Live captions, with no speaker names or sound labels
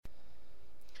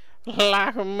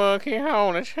like a monkey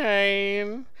on a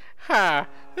chain. Hi,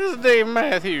 this is Dave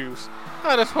Matthews.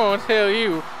 I just want to tell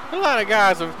you, a lot of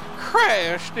guys have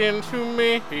crashed into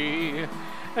me,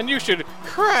 and you should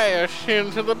crash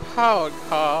into the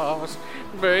podcast,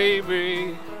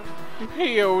 baby.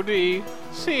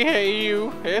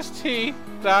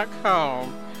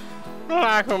 PODCAUST.com.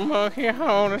 Like a monkey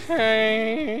on a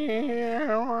chain.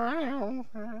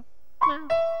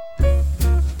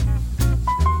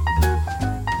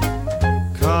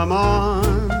 Come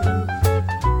on,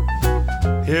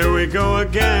 here we go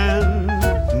again,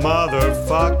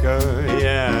 motherfucker,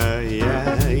 yeah.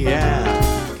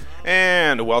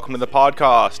 And welcome to the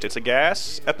podcast. It's a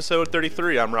Gas, episode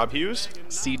 33. I'm Rob Hughes.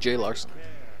 CJ Larson.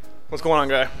 What's going on,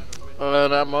 guy?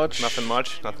 Not much. Nothing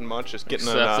much. Just getting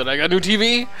Except that I got new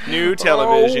TV. new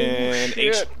television, Oh,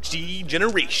 shit. HD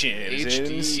generations in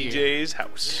HD. CJ's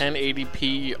house.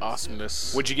 1080p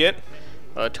awesomeness. What'd you get?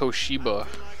 Toshiba.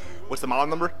 What's the model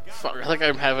number? Fuck, I think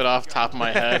I have it off the top of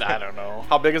my head. I don't know.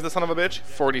 How big is the son of a bitch?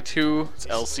 42. It's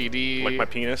LCD. Like my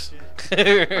penis.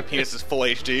 My penis is full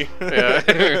HD.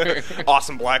 Yeah.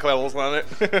 Awesome black levels on it.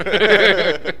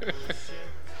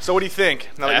 So what do you think?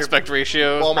 Now that Aspect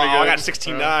ratio. Well, pretty I good. got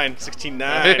 16:9.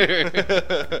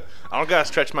 16:9. I don't gotta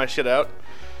stretch my shit out.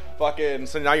 Fucking.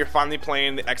 So now you're finally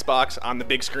playing the Xbox on the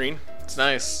big screen. It's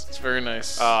nice. It's very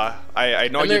nice. I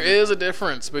know and you. there is a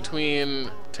difference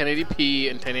between 1080p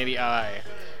and 1080i.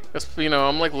 Just,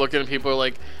 I'm like looking at people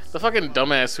like the fucking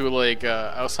dumbass who like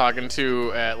I was talking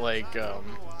to at like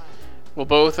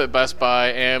both at Best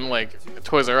Buy and like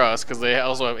Toys R Us because they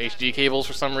also have HD cables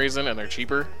for some reason and they're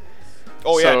cheaper.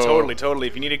 Oh yeah, So- totally.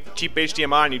 If you need a cheap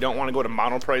HDMI and you don't want to go to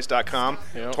monoprice.com,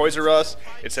 Yep. Toys R Us,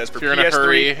 it says for If you're PS3. in a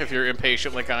hurry, if you're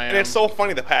impatient like I am. And it's so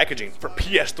funny, the packaging for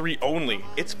PS3 only.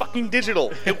 It's fucking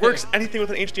digital. It works anything with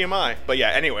an HDMI. But yeah,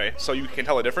 anyway, so you can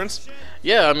tell the difference.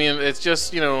 Yeah, I mean, it's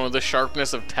just, the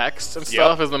sharpness of text and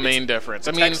stuff is the main difference.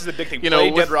 I mean, Text is addicting. Play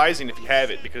with- Dead Rising if you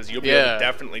have it, because you'll be able to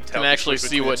definitely tell. can the actually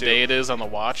switch see between what the two. day it is on the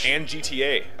watch. And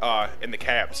GTA in the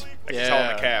cabs. I can tell in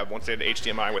the Yeah. cab once they had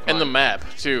HDMI with And the mine. map,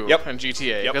 too, Yep. and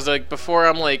GTA. Yep. Because, before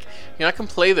I'm like, I can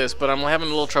play this, but I'm having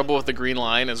a little trouble with the green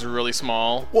line. It's really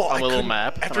small on the little couldn't-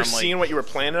 map. and After I'm like, seeing what you were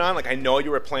planning on, I know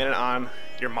you were planning on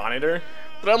your monitor.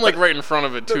 but I'm, right in front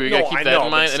of it, too. You gotta No, keep I that know,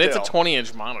 in mind. but And it's a still.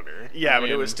 20-inch monitor. Yeah, I but it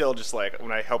mean, was still just like,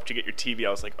 when I helped you get your TV,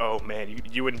 I was like, oh man,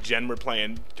 you and Jen were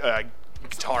playing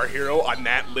Guitar Hero on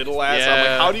that little ass.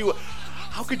 I'm Yeah. like,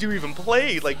 how could you even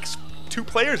play, two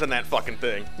players on that fucking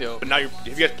thing? Yep. But now have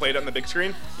you guys played it on the big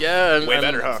screen? Yeah. Way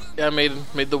better, huh? Yeah, I made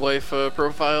the wife a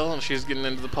profile, and she's getting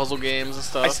into the puzzle games and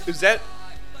stuff.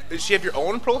 Does she have your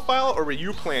own profile, or were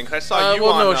you playing? Because I saw you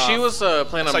on... no, she was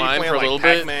playing on saw you mine playing, for a like, little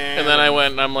bit, Pac-Man and then I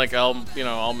went and I'm like,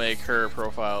 I'll make her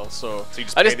profile. So you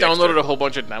just I just paid downloaded extra. a whole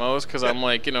bunch of demos because I'm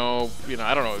like, I don't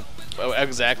know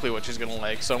exactly what she's gonna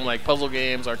like. So I'm like puzzle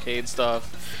games, arcade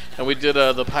stuff, and we did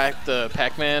the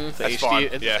Pac-Man, the That's HD.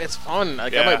 fun, yeah. It's fun.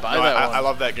 Like, Yeah, I might buy that one. I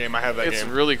love that game. I have that It's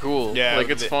game. really cool. Yeah,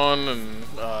 it's fun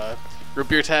and root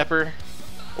beer tapper.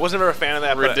 I wasn't ever a fan of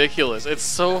that, but Ridiculous. It's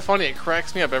so funny. It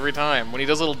cracks me up every time when he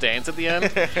does a little dance at the end.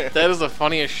 That is the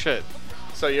funniest shit.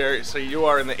 So you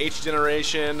are in the H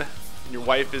generation. Your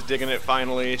wife is digging it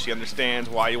finally. She understands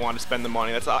why you want to spend the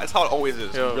money. That's how it always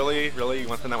is. Yeah. Really, you want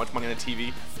to spend that much money on a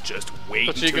TV? Just wait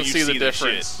But until she can you see the shit.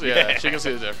 difference. Yeah, she can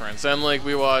see the difference. And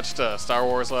we watched Star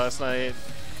Wars last night.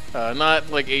 Not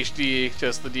HD,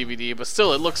 just the DVD, but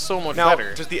still, it looks so much Now,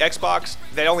 better. does the Xbox,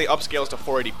 that only upscales to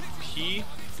 480p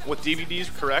with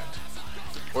DVDs, correct?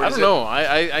 Or I does don't it- know.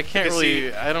 I can't Because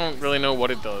really. I don't really know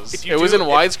what it does. If you It was do- in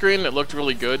widescreen. It looked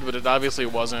really good, but it obviously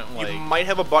wasn't You might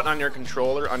have a button on your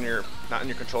controller, on your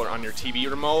TV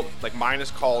remote. Like mine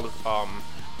is called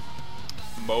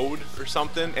mode or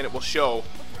something, and it will show.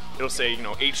 It'll say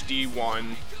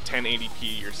HD1,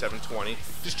 1080p or 720.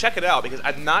 Just check it out because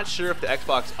I'm not sure if the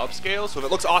Xbox upscales. So if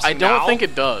it looks awesome I don't now, think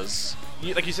it does.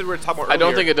 like you said, we were talking about I don't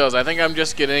earlier. think it does. I think I'm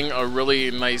just getting a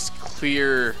really nice,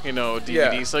 clear, DVD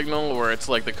Yeah. signal where it's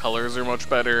like the colors are much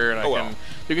better, and well.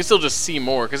 you can still just see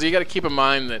more. Because you got to keep in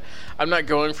mind that I'm not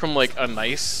going from a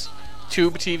nice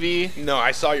tube TV. No,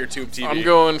 I saw your tube TV. I'm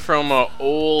going from a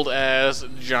old ass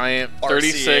giant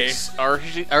 36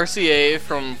 RCA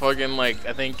from fucking I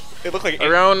think It looked like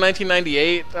around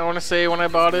 1998. I want to say when I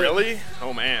bought it. Really?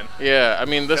 Oh man. Yeah, I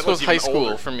mean this That was looks high even school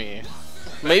older. for me.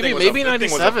 That Maybe thing was maybe that thing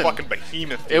was a 97. fucking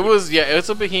behemoth. It dude. was, it's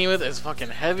a behemoth. It's fucking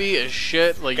heavy as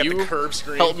shit. Got the You curved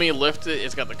screen. helped me lift it.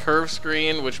 It's got the curved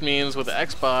screen, which means with the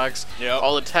Xbox, Yep.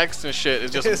 all the text and shit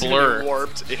is just It's gonna blur. be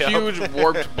warped. Yep. Huge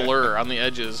warped blur on the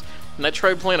edges. And I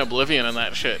tried playing Oblivion on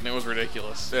that shit, and it was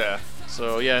ridiculous. Yeah.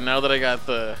 So yeah, now that I got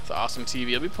the awesome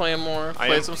TV, I'll be playing more.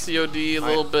 Playing some COD a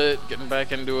little bit, getting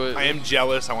back into it. I am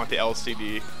jealous. I want the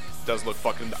LCD. It does look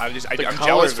fucking. I'm colors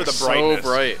jealous for the are brightness. So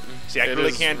bright. See, I It really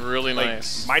is can't. really like,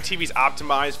 nice. My TV's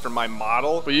optimized for my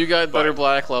model. But you got better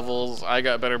black levels. I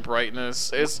got better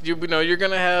brightness. It's you know you're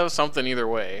gonna have something either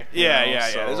way. Yeah, you know, yeah.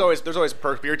 so, There's always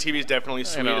perks. But your TV's definitely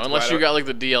sweet. You know, It's unless glad you I- got like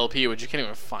the DLP, which you can't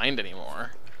even find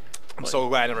anymore. I'm so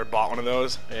glad I never bought one of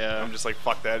those. Yeah. I'm just like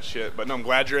fuck that shit. But no, I'm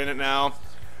glad you're in it now.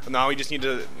 Now we just need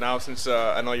to since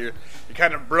I know you're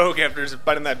kind of broke after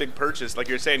finding that big purchase. Like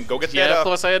you're saying, go get Yeah. that.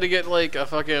 Plus, I had to get like a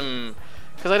fucking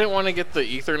because I didn't want to get the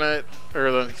Ethernet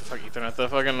or the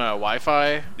fucking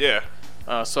Wi-Fi. Yeah.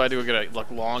 So I had to go get a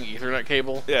like long Ethernet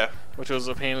cable, Yeah. which was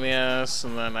a pain in the ass,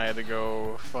 and then I had to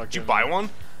go fucking. Did you buy one?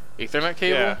 Ethernet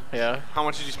cable? Yeah. Yeah. How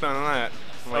much did you spend on that?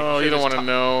 Like, Oh, you don't want to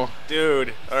know.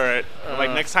 Dude, all right. Like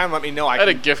next time, let me know. I had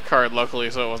a gift card, luckily,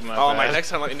 so it wasn't that Oh, bad. next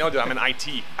time, let me know, dude. I'm in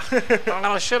IT.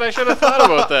 Oh shit! I should have thought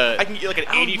about that. I can get like an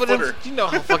Oh, 80 but footer. you know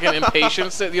how fucking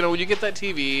impatient. You know when you get that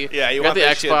TV. Yeah, you got want the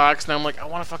that shit. Xbox, and I'm like, I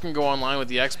want to fucking go online with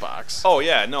the Xbox. Oh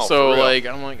yeah, no. So for real. like,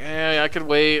 I'm like, I could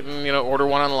wait and order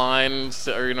one online,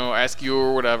 or ask you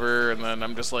or whatever, and then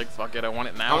I'm just like, fuck it, I want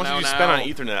it now. how much did you spend on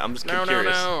Ethernet? I'm just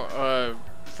curious. No.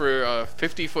 For a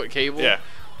 50-foot cable, Yeah.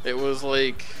 it was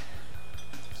like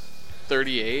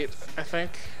 38, I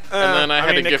think. And then I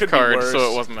had mean, a it gift could be card, worse.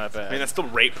 so it wasn't that bad. I mean, that's still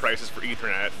rate prices for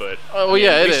Ethernet, but Oh, well, I mean,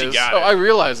 yeah, at it least you is. got Oh, it. I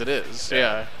realize it is.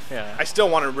 Yeah. Yeah. I still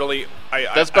want to really.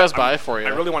 That's Best Buy I'm- for you. I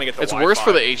really want to get the. It's Wi-Fi. worse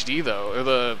for the HD though, or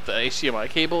the HDMI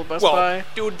cable at Best Well, Buy.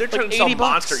 dude, they're Like trying to sell $80.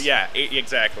 monster. Yeah,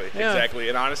 exactly, Yeah. exactly.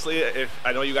 And honestly, if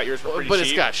I know you got yours for pretty But cheap,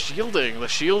 it's got shielding. The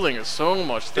shielding is so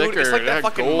much thicker. dude, it's like It that had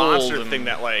fucking gold monster and- thing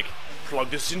that like plug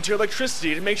this into your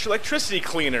electricity to make your electricity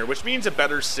cleaner, which means a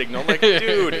better signal. Like,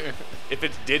 dude, if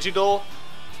it's digital,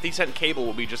 50-cent cable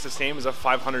will be just the same as a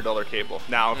 $500 cable.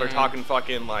 Now, if we're talking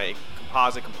fucking like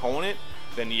composite component,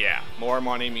 then yeah, more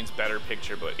money means better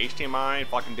picture. But HDMI,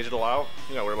 fucking digital out,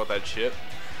 you gotta worry about that shit.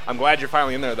 I'm glad you're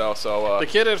finally in there though. So The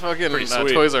kid at fucking Pretty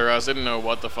sweet. Toys R Us didn't know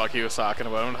what the fuck he was talking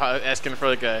about. I'm asking for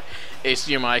like a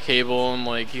HDMI cable, and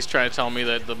like he's trying to tell me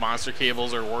that the monster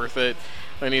cables are worth it.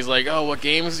 And he's like, "Oh, what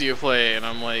games do you play?" And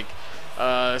I'm like,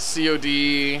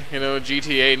 "COD,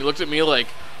 GTA." And he looked at me like,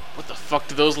 "What the fuck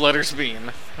do those letters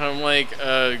mean?" I'm like,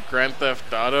 "Grand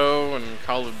Theft Auto and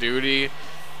Call of Duty."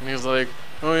 And he's like,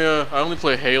 "Oh yeah, I only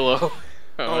play Halo."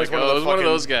 I'm oh, like, he's one of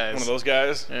those guys. One of those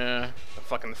guys. Yeah. The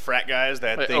fucking frat guys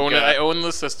that I think. own it. I own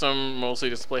the system mostly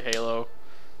just to play Halo.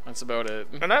 That's about it.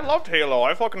 And I loved Halo.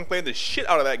 I fucking played the shit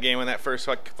out of that game when that first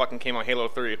fucking came out, Halo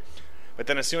 3. But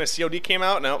then as soon as COD came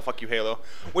out, no, fuck you, Halo.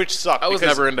 Which sucked. I was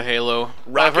because never into Halo.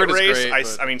 Rocket I've heard Race, it's great,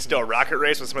 but- I mean, still, Rocket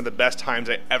Race was some of the best times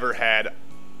I ever had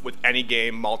with any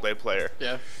game multiplayer.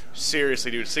 yeah.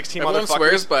 Seriously, dude. 16 Everyone motherfuckers.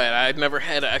 swears by it. I'd never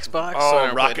had an Xbox, Oh, so I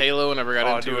never Rocket- played Halo, never got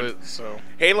Oh, into dude. it. So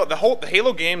Halo, the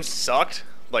Halo games sucked.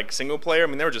 Like single player, I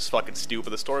mean, they were just fucking stupid.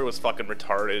 The story was fucking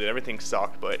retarded. Everything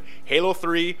sucked. But Halo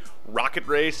 3, Rocket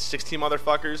Race, 16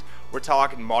 motherfuckers. We're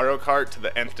talking Mario Kart to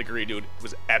the nth degree, dude. It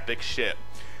was epic shit.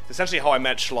 It's essentially how I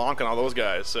met Schlonk and all those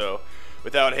guys. So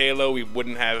without Halo, we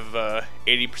wouldn't have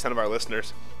 80% of our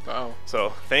listeners. wow.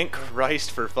 So thank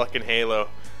Christ for fucking Halo.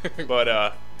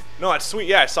 But no, it's sweet.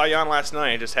 Yeah, I saw you on last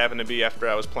night. It just happened to be after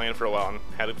I was playing for a while and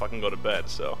had to fucking go to bed.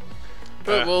 So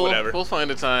But whatever. we'll find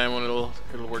a time when it'll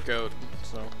work out.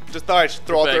 So Just thought I should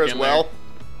throw out Get there back as in well.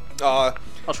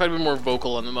 I'll try to be more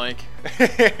vocal on the mic.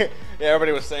 Yeah,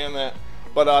 everybody was saying that.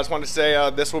 But I just wanted to say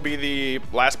this will be the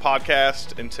last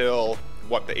podcast until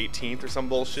what, the 18th or some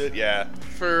bullshit. Yeah,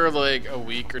 For like a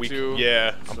week or two.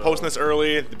 Yeah, I'm So- posting this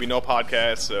early. There'll be no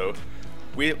podcast, so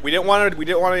we didn't want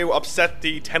to upset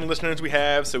the 10 listeners we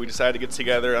have, so we decided to get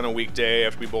together on a weekday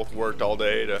after we both worked all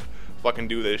day to fucking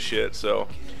do this shit. So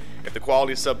if the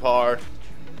quality's subpar,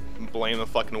 blame the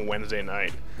fucking Wednesday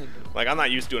night. Like, I'm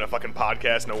not used to doing a fucking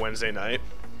podcast on a Wednesday night,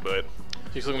 but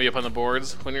You still gonna be up on the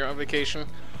boards when you're on vacation?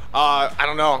 I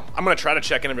don't know. I'm gonna try to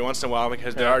check in every once in a while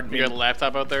because there are. You got a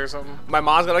laptop out there or something? My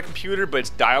mom's got a computer, but it's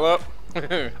dial-up.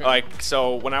 Like,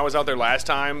 so when I was out there last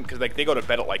time, because like they go to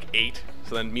bed at like 8,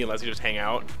 so then me and Leslie just hang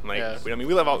out. Like, Yeah. we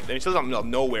live out. It's still out in the middle of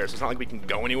nowhere, so it's not like we can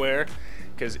go anywhere.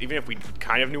 Because even if we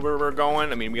kind of knew where we were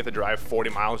going, I mean, we have to drive 40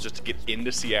 miles just to get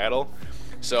into Seattle.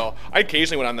 So I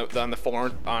occasionally went on the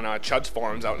forum on Chud's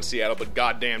forums out in Seattle, but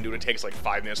goddamn, dude, it takes like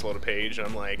 5 minutes to load a page, and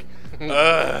I'm like,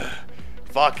 ugh,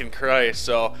 fucking Christ.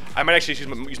 So I might actually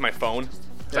use my phone.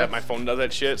 Yeah. My phone does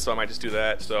that shit, so I might just do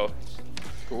that. So.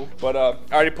 Cool. But I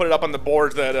already put it up on the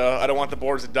boards that I don't want the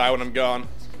boards to die when I'm gone.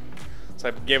 So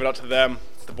I gave it out to them.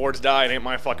 If the boards die, it ain't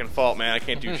my fucking fault, man. I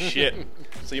can't do shit.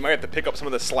 So you might have to pick up some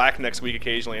of the slack next week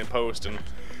occasionally and post, and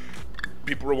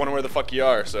people will wonder where the fuck you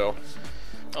are. So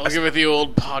I'll give it the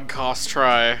old podcast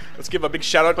try. Let's give a big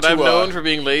shout out But to. I'm known for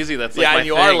being lazy. That's like yeah, my and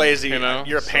you thing, are lazy. You know?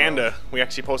 You're a panda. We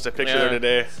actually posted a picture Yeah. there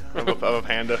today of a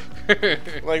panda.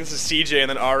 Like this is CJ, and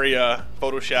then Ari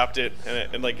photoshopped it,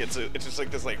 and like it's just like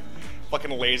this like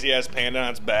fucking lazy ass panda on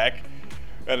its back,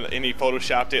 and he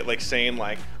photoshopped it like saying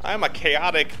like I'm a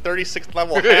chaotic 36th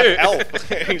level half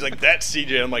elf. And he's like that's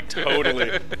CJ. I'm like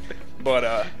totally. But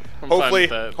fine hopefully with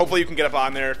that. hopefully you can get up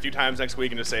on there a few times next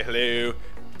week and just say hello.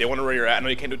 They wonder where you're at. I know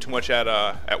you can't do too much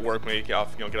at work. Maybe get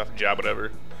off the job,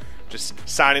 whatever. Just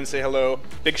sign in, say hello.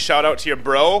 Big shout out to your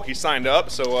bro. He signed up,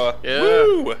 so Yeah.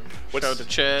 woo! Shout out to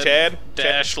Chad. Chad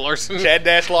Dash Larson. Chad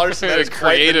Dash Larson. That is quite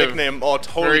the Creative. nickname. Oh,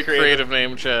 totally Very creative. creative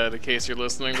name, Chad, in case you're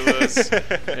listening to this.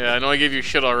 Yeah, I know I gave you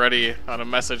shit already on a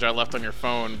message I left on your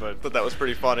phone, but Thought that was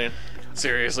pretty funny.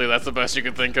 seriously, that's the best you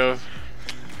could think of?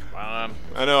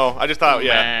 I know. I just thought,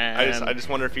 yeah. Man. I just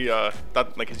wonder if he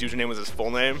thought like his username was his full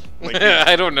name. Like,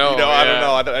 I don't know. you know, I don't yeah.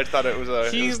 know. I just thought it was it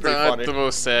was He's pretty not funny. the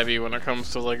most savvy when it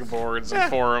comes to like boards and Yeah.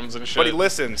 forums and shit. But he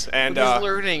listens, and But he's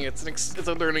learning. It's it's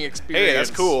a learning experience. hey, that's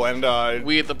cool. And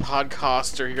We at the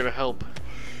podcast are here to help.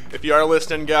 if you are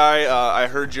listening, guy, I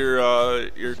heard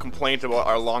your complaint about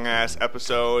our long ass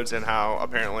episodes and how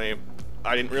apparently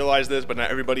I didn't realize this, but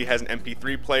not everybody has an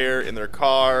MP3 player in their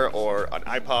car or an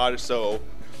iPod. So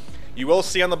you will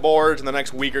see on the boards in the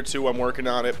next week or two. I'm working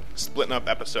on it, splitting up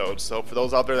episodes. So for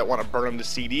those out there that want to burn them to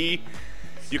CD,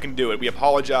 you can do it. We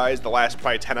apologize. The last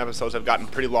probably 10 episodes have gotten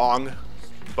pretty long,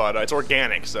 but it's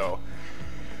organic. So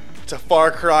it's a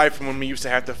far cry from when we used to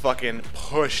have to fucking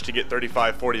push to get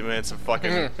 35, 40 minutes of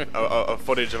fucking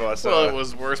footage of us. Well, it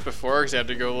was worse before because you had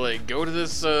to go to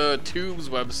this Tubes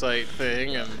website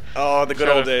thing and Oh, the good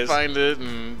try old to days. find it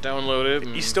and download it.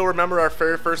 And, You still remember our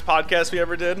very first podcast we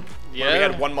ever did? Where we Yeah.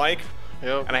 had one mic,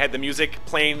 Yep. and I had the music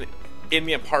playing in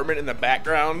the apartment in the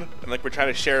background, and like we're trying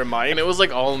to share a mic. And it was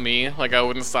like all me, like I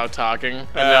wouldn't stop talking, and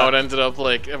Yeah. now it ended up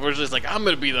like everyone's just like I'm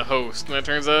gonna be the host, and it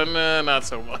turns out nah, not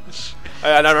so much.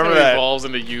 And I remember It that. evolves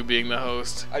into you being the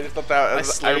host. I just thought that I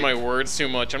slur my words too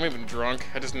much. I'm not even drunk.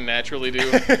 I just naturally do.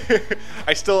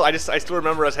 I still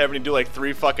remember us having to do like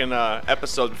 3 fucking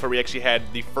episodes before we actually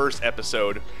had the first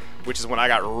episode, which is when I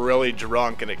got really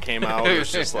drunk and it came out. It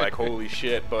was just like holy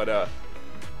shit. But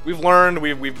we've learned,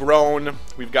 we've grown,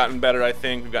 we've gotten better. I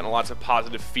think we've gotten lots of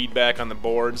positive feedback on the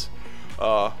boards,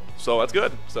 so that's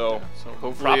good. So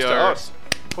Hopefully, props to us.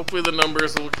 hopefully the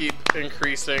numbers will keep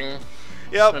increasing,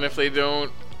 Yep. and if they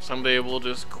don't, someday we'll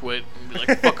just quit and be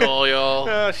like, "Fuck all y'all."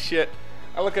 Oh shit.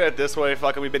 I look at it this way,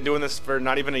 fucking we've been doing this for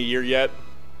not even a year yet.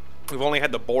 We've only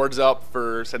had the boards up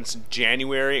since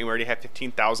January and we already have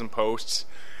 15,000 posts.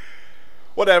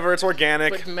 Whatever, it's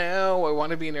organic. But now I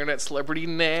want to be an internet celebrity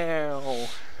now.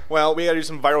 Well, we gotta do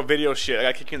some viral video shit. I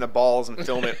gotta kick you in the balls and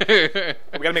film it.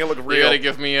 We gotta make it look You real. gotta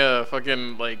give me a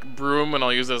fucking like broom, and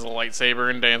I'll use it as a lightsaber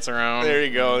and dance around. There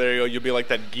you go, there you go. You'll be like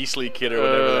that Geesley kid or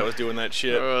whatever that was doing that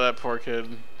shit. Oh, that poor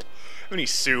kid. When he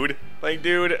sued. Like,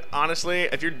 dude, honestly,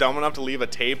 if you're dumb enough to leave a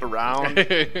tape around,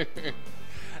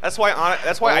 that's why I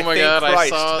Oh thank my god, I Christ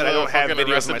saw that I the don't have fucking videos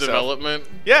of Arrested myself. Development.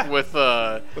 Yeah. With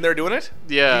When they were doing it?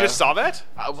 yeah. You just saw that?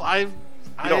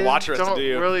 I don't watch Arrested, don't do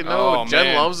you? really know. Oh, Jen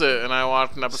man. loves it, and I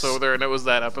watched an episode with her, and it was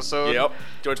that episode. Yep.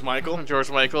 George Michael.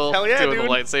 George Michael Hell yeah, doing dude. the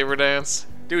lightsaber dance.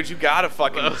 Dude, you gotta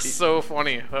fucking. That was so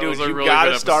funny. That dude, was a you really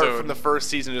gotta good start episode. from the first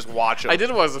season. Just watch them. I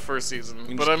did watch the first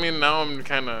season, but I mean now I'm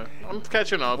catching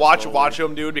up. Watch slowly.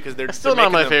 them, dude, because they're It's still they're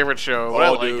not my making them- favorite show, but I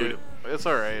Oh, like dude. it. It's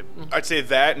all right. I'd say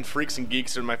that and Freaks and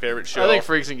Geeks are my favorite show. I think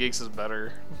Freaks and Geeks is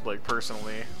better, like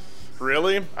personally.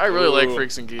 Really? I really like Ooh.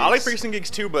 Freaks and Geeks. I like Freaks and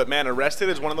Geeks too, but man, Arrested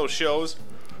is one of those shows.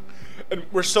 And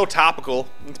we're so topical.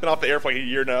 It's been off the air for like a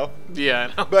year now.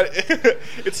 Yeah, I know. But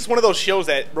it's just one of those shows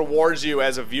that rewards you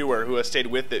as a viewer who has stayed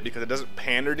with it because it doesn't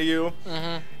pander to you,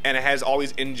 and it has all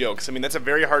these in-jokes. I mean, that's a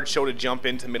very hard show to jump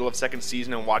into middle of second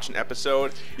season and watch an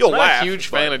episode. You'll I'm laugh. not a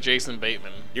huge but fan of Jason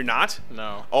Bateman. You're not?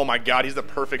 No. Oh my god, he's the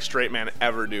perfect straight man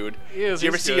ever, dude. He is, Do you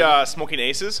ever he's see good. Smoking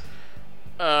Aces?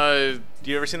 Uh, Do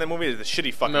you ever seen that movie? It's a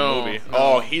shitty fucking No, movie. no.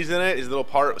 Oh, he's in it. His little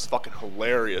part was fucking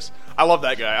hilarious. I love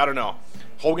that guy. I don't know.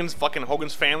 Hogan's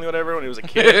Family, whatever, when he was a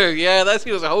kid. yeah,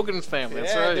 he was a Hogan's family.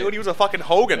 That's yeah, right. dude, he was a fucking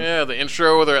Hogan. Yeah, the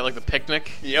intro where they're at like the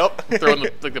picnic. Yep. Throwing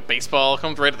the baseball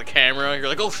comes right at the camera. You're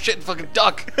like, oh shit, fucking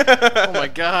duck! Oh my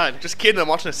god! Just kidding. I'm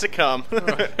watching a sitcom.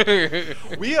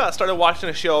 We started watching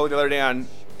a show the other day on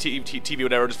TV,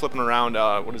 whatever, just flipping around.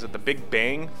 What is it? The Big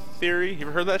Bang Theory. You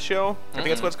ever heard that show? I think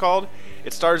that's what it's called.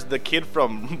 It stars the kid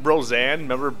from Roseanne.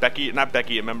 Remember Becky? Not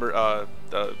Becky. Remember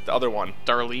the other one.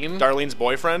 Darlene. Darlene's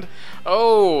boyfriend.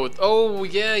 Oh,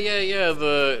 yeah.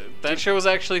 That show was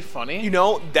actually funny. You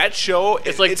know that show.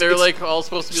 It's like they're like all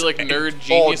supposed to be like nerd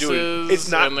geniuses. Dude, it's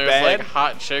not and there's bad. like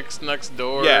hot chicks next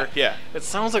door. Yeah. It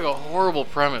sounds like a horrible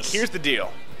premise. Here's the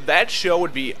deal. That show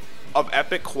would be of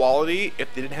epic quality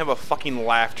if they didn't have a fucking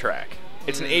laugh track.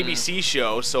 It's an ABC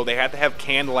show, so they have to have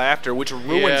canned laughter, which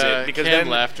ruins it because canned then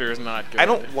laughter is not good. I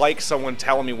don't like someone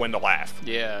telling me when to laugh.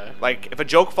 Yeah. Like if a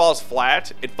joke falls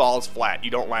flat, it falls flat. You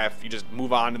don't laugh. You just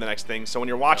move on to the next thing. So when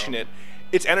you're watching it,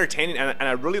 it's entertaining, and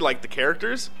I really like the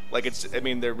characters. Like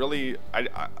they're really.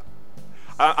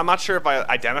 I'm not sure if I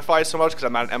identify so much because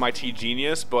I'm not an MIT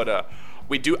genius, but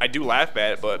I do laugh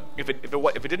at it. But if it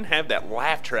didn't have that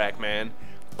laugh track, man,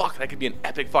 fuck, that could be an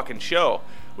epic fucking show,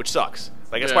 which sucks.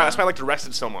 Like that's why I liked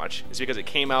Arrested so much. Is because it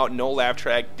came out, no laugh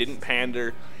track, didn't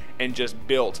pander, and just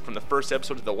built from the first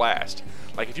episode to the last.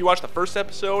 Like if you watch the first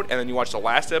episode and then you watch the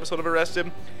last episode of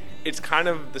Arrested, it's kind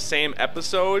of the same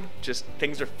episode, just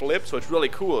things are flipped, so it's really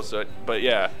cool. But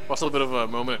yeah. Also a bit of a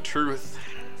moment of truth.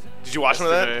 Did you watch some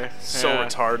of that? So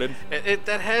retarded.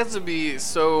 That has to be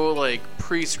so like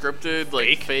pre-scripted,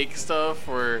 like fake stuff.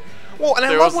 Where and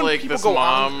there I love was when like people this go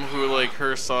mom on. who like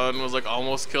her son was like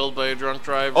almost killed by a drunk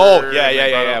driver. Oh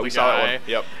yeah. We saw that one.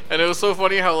 Yep. And it was so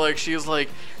funny how like she's like,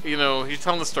 you know, he's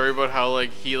telling the story about how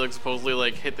like he like supposedly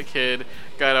like hit the kid,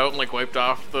 got out and like wiped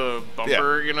off the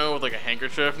bumper, you know, with like a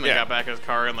handkerchief, and then got back in his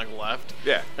car and like left.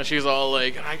 Yeah. And she's all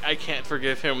like, I can't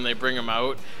forgive him. And they bring him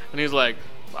out, and he's like,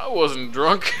 I wasn't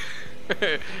drunk.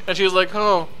 And she was like,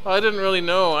 oh, I didn't really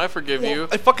know. I forgive you.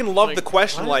 I fucking love Like, the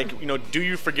question, what? like, you know, do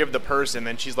you forgive the person?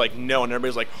 And she's like, no. And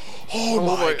everybody's like, oh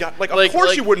my God. Like, of like- course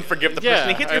like- you wouldn't forgive the person. yeah,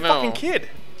 He hit I your know. fucking kid.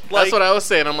 Like, That's what I was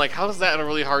saying. I'm like, how is that a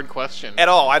really hard question? at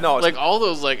all. I know. It's Like all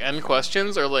those like end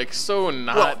questions are like so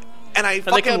not. well, and I and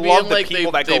they fucking kept love being the like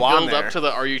people that they go on build there. up to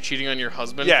the "Are you cheating on your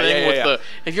husband?" Yeah, thing yeah, with yeah. the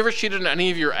 "Have you ever cheated on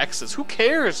any of your exes?" Who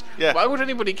cares? Yeah. Why would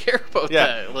anybody care about Yeah.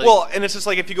 that? Like, Well, and it's just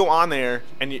like if you go on there,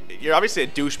 and you're obviously a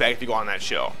douchebag if you go on that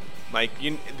show. Like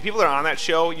the people that are on that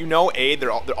show, you know,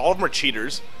 all of them are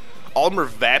cheaters. All of them are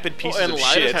vapid pieces and of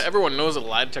lie shit. everyone knows that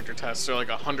lie detector tests are like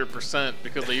 100%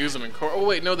 because they use them in court. Oh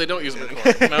wait, no, they don't use them in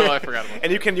court. No, I forgot about that.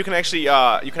 And you can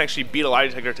actually beat a lie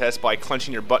detector test by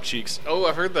clenching your butt cheeks. Oh,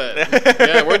 I've heard that.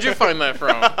 Yeah, where'd you find that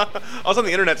from? I was on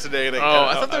the internet today. Oh,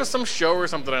 I thought there was some show or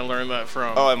something I learned that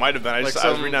from. Oh, it might have been. I was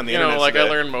reading on the internet. Like today. I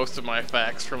learned most of my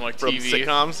facts from like from TV,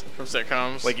 sitcoms. From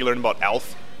sitcoms. Like you learned about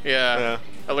Elf. Yeah.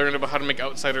 I learned about how to make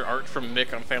outsider art from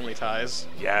Nick on Family Ties.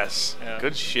 Yes. Yeah.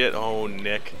 Good shit. Oh,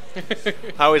 Nick.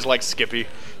 I always liked Skippy.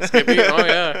 Skippy? Oh,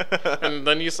 yeah. And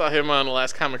then you saw him on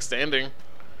Last Comic Standing.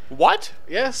 What?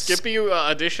 Yeah, Skippy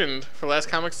auditioned for Last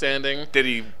Comic Standing. Did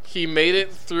he? He made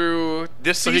it through...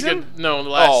 This so season? the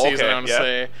last okay, season, I want to yeah.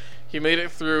 say. He made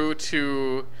it through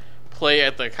to play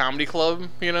at the comedy club,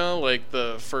 you know, like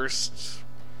the first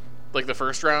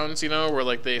rounds, you know, where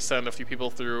like they send a few people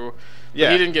through. Yeah.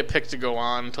 But he didn't get picked to go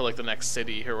on to like the next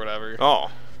city or whatever.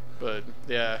 Oh. But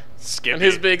yeah. Skippy. And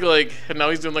his big like, and now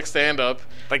he's doing like stand up.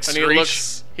 Like and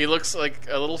Screech? he looks like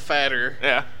a little fatter.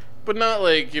 Yeah. But not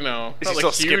like, you know, Is not he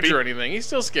like still huge Skippy? or anything. He's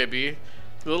still Skippy.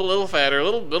 A little fatter, a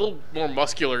little more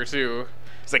muscular too.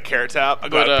 It's like Carrot Top. I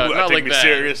But got not take like me that.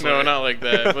 seriously. No, not like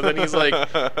that. But then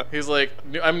he's like,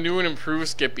 I'm new and improved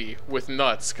Skippy with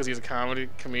nuts because he's a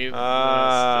comedian.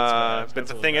 But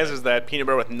the thing is that peanut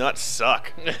butter with nuts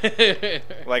suck.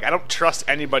 Like I don't trust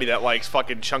anybody that likes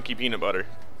fucking chunky peanut butter.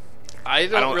 I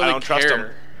don't really trust care.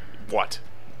 them. What?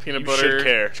 Peanut You butter, should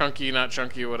care. chunky, not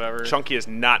chunky, whatever. Chunky is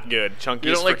not good. Chunky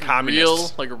You is don't for like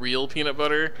communists. real peanut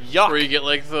butter? Yuck. Where you get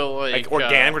like the Like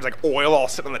organic, where it's like oil all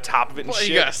sitting on the top of it and well, shit.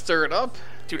 you gotta stir it up.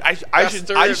 Dude, I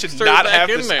should stir it not back have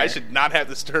in this. there. I should not have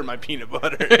to stir my peanut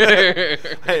butter.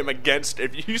 I am against.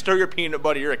 If you stir your peanut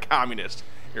butter, you're a communist.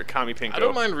 You're a commie pinko. I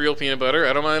don't mind real peanut butter.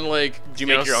 I don't mind like Do you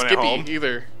make your own at Skippy home?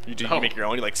 either. You No. make your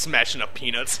own. You like smashing up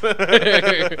peanuts.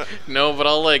 No, but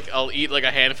I'll eat like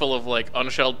a handful of like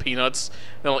unshelled peanuts,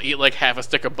 then I'll eat like half a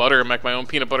stick of butter and make my own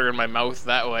peanut butter in my mouth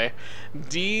that way.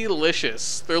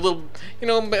 Delicious. They're little, you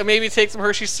know, maybe take some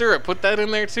Hershey syrup, put that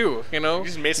in there too, you know. You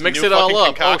just made some mix new it all fucking up.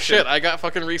 concoction. Oh shit, I got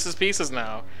fucking Reese's Pieces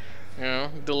now. You know,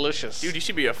 delicious. Dude, you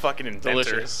should be a fucking inventor.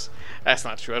 Delicious. That's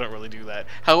not true. I don't really do that.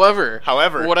 However,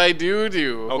 However. what I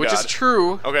do, Oh, which God. is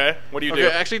true. Okay, what do you Okay, do?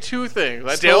 actually two things.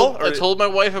 Still? I told my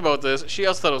wife about this. She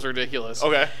also thought it was ridiculous.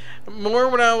 Okay, More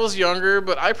when I was younger,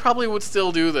 but I probably would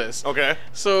still do this. okay.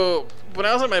 So when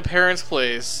I was at my parents'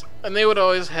 place, and they would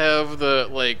always have the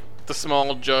like the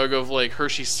small jug of like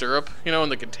Hershey syrup, you know, in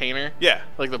the container. Yeah.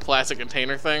 Like the plastic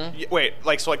container thing. Wait,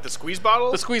 like so, like the squeeze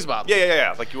bottle? The squeeze bottle.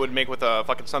 Yeah. Like you would make with a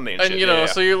fucking sundae and shit. And you know, yeah.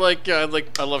 so you're like, I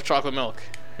love chocolate milk,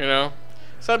 you know.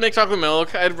 So I'd make chocolate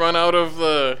milk. I'd run out of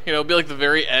the, you know, be like the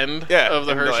very end of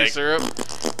the and be Hershey like- syrup.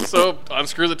 So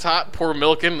unscrew the top, pour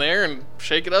milk in there, and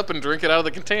shake it up and drink it out of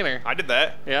the container. I did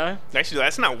that. Yeah. Actually,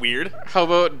 that's not weird. How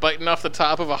about biting off the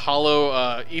top of a hollow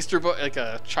like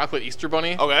a chocolate Easter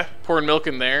bunny? Okay. Pouring milk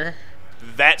in there.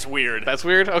 That's weird. That's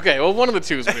weird. Okay, well one of the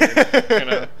two is weird. You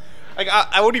know, Like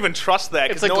I wouldn't even trust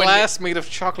that. it's 'cause a no one- glass made of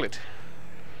chocolate.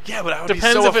 Yeah, but I would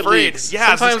Depends be so if it afraid. leaks. Yeah,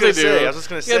 Sometimes I was they just gonna do. say. I was just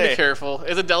gonna You gotta say. be careful.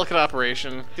 It's a delicate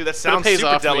operation. Dude, that but it sounds pays super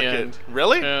off in the delicate. end.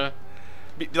 Really? Yeah.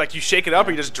 Like you shake it up,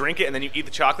 or you just drink it and then you eat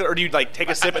the chocolate, or do you like take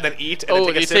a sip and then eat? And Oh,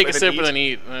 then you take a sip and then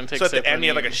eat, and then take So a at sip the end and you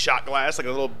have eat. like a shot glass, like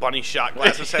a little bunny shot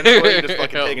glass, essentially. You're just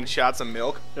fucking Yep. taking shots of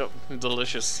milk. Yep,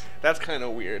 delicious, That's kind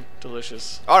of weird.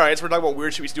 delicious. All right, so we're talking about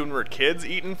weird shit we used to do when we were kids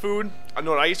eating food. I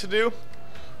know what I used to do.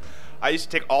 I used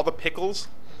to take all the pickles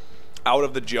out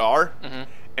of the jar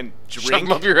and drink. Shove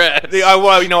them up your ass.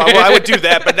 Well, you know, I would do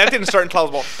that, but that didn't start until I was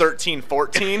about 13,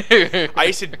 14. I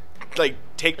used to like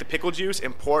take the pickle juice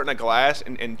and pour it in a glass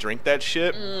and drink that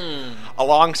shit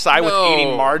alongside with No.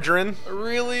 eating margarine.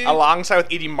 Really? Alongside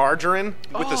with eating margarine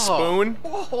with a spoon.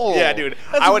 Oh, Yeah, dude.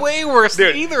 That's I would- way worse dude,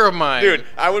 than either of mine. Dude,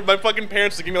 my fucking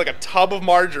parents would give me like a tub of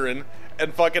margarine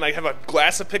and fucking I have a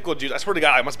glass of pickle juice. I swear to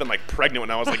God, I must have been like pregnant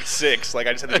when I was like 6. Like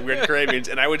I just had these weird cravings,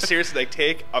 and I would seriously like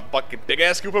take a fucking big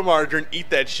ass scoop of margarine, eat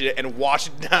that shit, and wash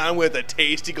it down with a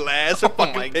tasty glass of Oh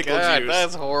fucking my pickle God, juice.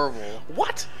 that's horrible.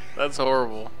 What? That's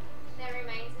horrible. That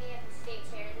reminds me of the state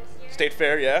fair this year. State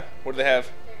Fair, yeah. What do they have?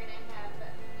 They're gonna have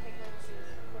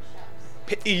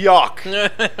pickle juice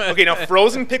push-ups. Yuck. Okay, now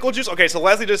frozen pickle juice. Okay, so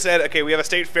Leslie just said, okay, we have a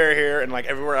state fair here, and like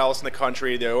everywhere else in the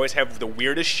country, they always have the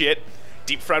weirdest shit,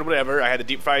 deep fried whatever. I had the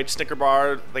deep fried Snicker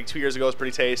bar like 2 years ago. It's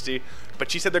pretty tasty.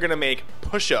 But she said they're gonna make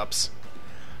push-ups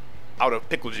out of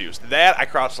pickle juice. That I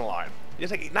crossed the line. It's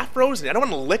like not frozen. I don't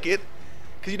want to lick it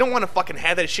because you don't want to fucking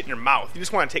have that shit in your mouth. You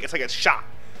just want to take it's like a shot.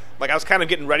 Like I was kind of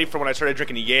getting ready for when I started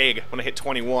drinking Yag when I hit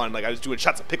 21. Like I was doing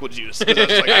shots of pickle juice. 'Cause I was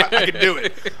just like, I can do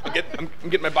it. I'm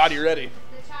getting my body ready.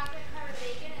 The chocolate-covered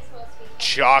bacon is supposed to be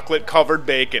Chocolate covered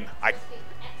bacon. excellent.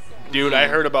 Dude, I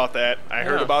heard about that. I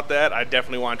heard Yeah. about that. I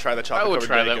definitely want to try the I chocolate would covered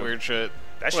try bacon. that weird shit.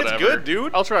 That shit's Whatever. good,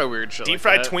 dude. I'll try weird shit. Deep like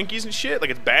fried that. Twinkies and shit. Like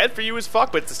it's bad for you as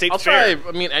fuck, but it's the state I'll fair. try.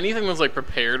 I mean, anything that's like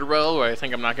prepared well, where I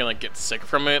think I'm not gonna like get sick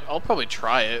from it. I'll probably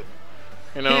try it.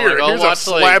 You know, Here, like, I'll here's a watch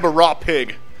slab of raw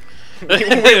pig.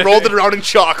 We rolled it around in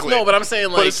chocolate. No, but I'm saying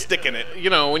Put a like stick in it. You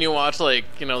know, when you watch like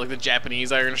like the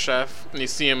Japanese Iron Chef, and you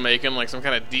see him making like some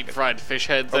kind of deep fried fish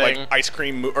head Or thing. like ice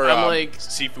cream or I'm like-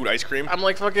 seafood ice cream. I'm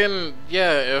like fucking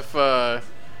yeah.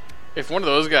 If one of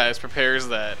those guys prepares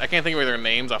that, I can't think of their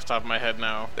names off the top of my head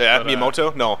now. Yeah, but,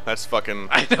 Miyamoto? No, that's fucking.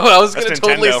 I know. I was That's gonna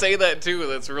totally Nintendo. say that too.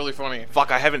 That's really funny.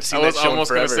 Fuck, I haven't seen I was that show in almost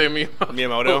forever. gonna say Miyamoto.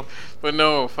 Miyamoto? but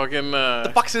no, fucking.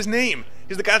 The fuck's his name?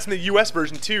 He's the guy that's in the U.S.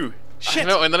 version too. Shit. I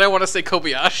know, and then I want to say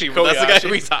Kobayashi, but that's the guy Kobayashi.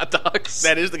 who eats hot dogs.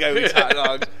 That is the guy who eats hot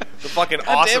dogs. The fucking God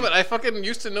awesome. damn it! I fucking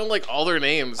used to know like all their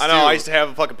names. I know. too. I used to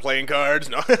have fucking playing cards.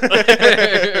 No.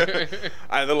 I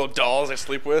had the little dolls I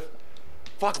sleep with.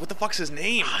 Fuck, what the fuck's his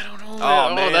name? I don't know. Oh,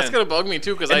 man. man. that's gonna bug me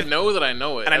too because I know that I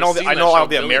know it. And I I've know seen I that know show all a the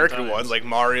billion American times. ones like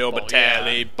Mario Well,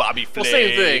 Batali, yeah. Bobby Flay, Well,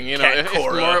 same thing. You know, Cat if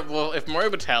Cora.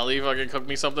 Mario Batali fucking cooked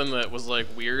me something that was like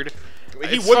weird,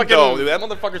 He it's wouldn't fucking- though. Dude, that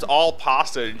motherfucker's all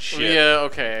pasta and shit. Yeah.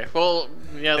 Okay. Well.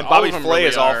 Yeah. And all Bobby of them Flay really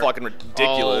is all are. fucking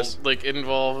ridiculous. All, like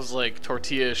involves like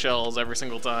tortilla shells every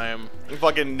single time. And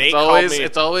fucking Nate It's called always me.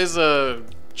 it's always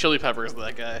chili peppers.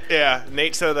 That guy. Yeah,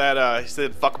 Nate said that he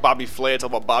said fuck Bobby Flay. It's all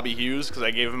about Bobby Hughes because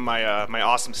I gave him my my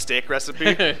awesome steak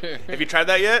recipe. Have you tried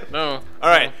that yet? No. All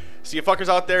right. No. So you fuckers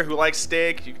out there who like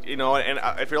steak, you know, and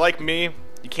if you're like me,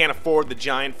 you can't afford the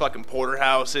giant fucking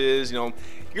porterhouses. You know,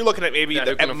 you're looking at maybe Yeah,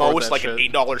 who at can afford most that like shit?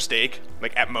 an $8 steak,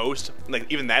 like at most.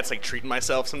 Like even that's like treating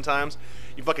myself sometimes.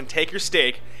 You fucking take your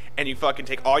steak and you fucking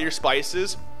take all your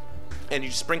spices and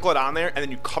you sprinkle it on there and then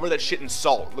you cover that shit in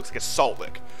salt. It looks like a salt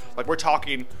lick. Like we're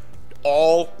talking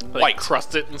all Like white.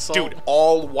 crust it in salt. Dude,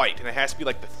 all white, and it has to be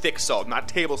like the thick salt, not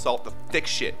table salt, the thick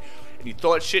shit. And you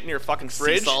throw that shit in your fucking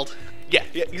fridge. salt. Yeah,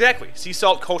 exactly. Sea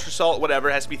salt, kosher salt, whatever.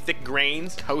 It has to be thick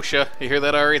grains. Kosher. You hear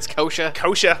that, Ari? It's kosher.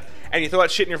 Kosher. And you throw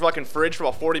that shit in your fucking fridge for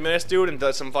about 40 minutes, dude, and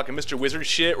does some fucking Mr. Wizard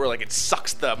shit where like it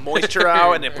sucks the moisture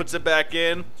out and it puts it back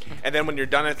in. And then when you're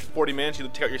done at 40 minutes, you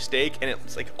take out your steak and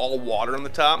it's like all water on the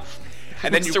top.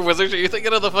 And then Mr. you Wizard, are you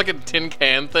thinking of the fucking tin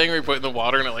can thing where you put it in the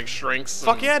water and it like shrinks?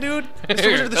 fuck yeah, dude. Mr.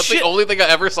 Wizard the That's shit. the only thing I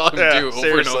ever saw him Yeah, do over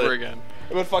seriously. and over again.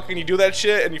 And then fucking you do that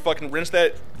shit and you fucking rinse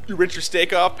your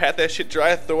steak off, pat that shit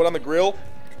dry, throw it on the grill.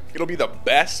 It'll be the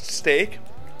best steak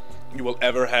you will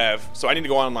ever have. So I need to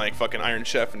go on like fucking Iron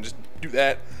Chef and just do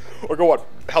that, or go on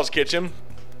Hell's Kitchen.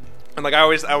 And like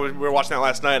we were watching that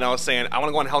last night, and I was saying I want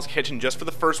to go on Hell's Kitchen just for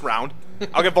the first round.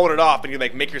 I'll get voted off, and you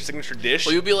like make your signature dish.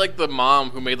 Well, you'd be like the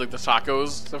mom who made like the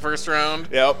tacos the first round.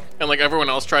 Yep. And like everyone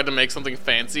else tried to make something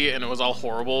fancy, and it was all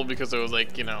horrible because it was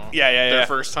like Yeah. their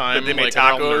first time. They made like, they're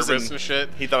all tacos nervous and shit.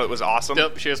 He thought it was awesome.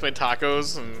 Yep, she just made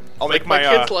tacos, and I'll like, make my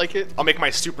my kids like it. I'll make my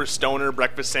super stoner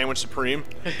breakfast sandwich supreme.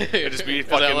 It'd just be Is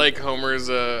fucking that like Homer's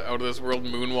out of this world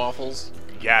moon waffles?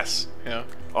 yes. Yeah.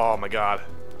 Oh my god,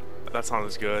 that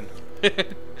sounds good.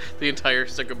 The entire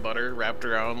stick of butter wrapped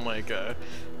around like a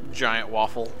giant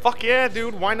waffle. Fuck yeah,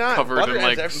 dude. Why not? Covered butter in,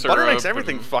 like, butter makes syrup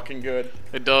everything and- fucking good.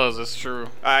 It does. It's true.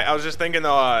 I was just thinking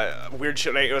though, weird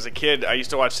shit. Like, as a kid, I used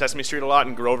to watch Sesame Street a lot,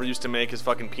 and Grover used to make his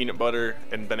fucking peanut butter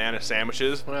and banana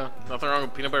sandwiches. Well, nothing wrong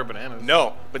with peanut butter bananas.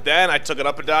 No, but then I took it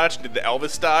up a notch and did the Elvis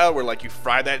style, where like you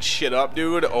fry that shit up,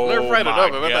 dude. Oh never fried it my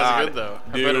up. I bet that's God. good, though.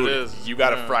 I Dude, bet it is. you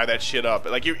gotta Yeah. fry that shit up.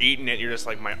 Like you're eating it, you're just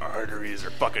like my arteries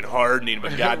are fucking hardening.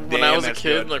 But goddamn, When I was a that's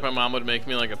kid, good. like my mom would make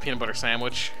me like a peanut butter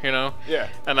sandwich, Yeah.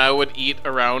 and I would eat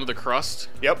around the crust.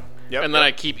 Yep. And then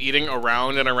I keep eating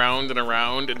around and around and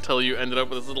around until you ended up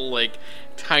with this little, like,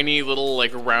 tiny little,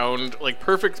 like, round, like,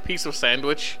 perfect piece of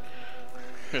sandwich.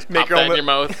 Just Make pop your that own in your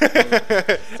mouth. and,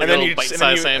 a then little you bite-sized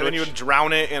and then you sandwich. would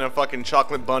drown it in a fucking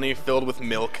chocolate bunny filled with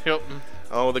milk. Yep.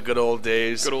 Oh, the good old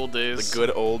days. Good old days. The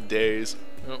good old days.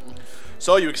 Yep.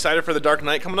 So, you excited for The Dark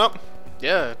Knight coming up?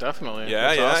 Yeah, definitely. Yeah,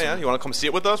 That's yeah, awesome. yeah. You want to come see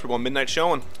it with us? We're going midnight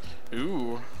showing.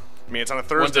 Ooh. I mean, it's on a When's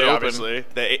Thursday, it open? obviously.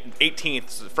 The 18th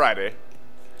is Friday.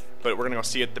 But we're going to go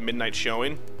see it the midnight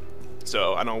showing.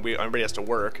 So, I know everybody has to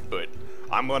work, but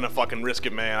I'm going to fucking risk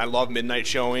it, man. I love midnight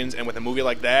showings, and with a movie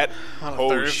like that, On a oh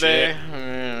Thursday? shit.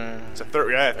 Yeah. It's a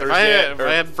Thursday if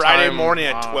I had Friday time morning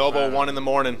at off, 12:01 in the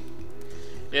morning.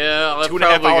 Yeah, I'll 2.5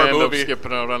 probably hour end up movie.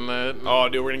 skipping out on that. Oh,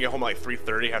 dude, we're going to get home at like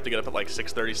 3:30. Have to get up at like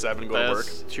 6:37 and go to work.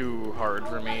 That's too hard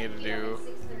for me to do.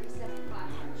 6:37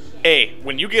 platform. Hey,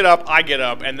 when you get up, I get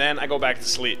up, and then I go back to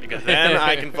sleep because then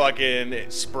I can fucking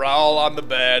sprawl on the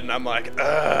bed, and I'm like,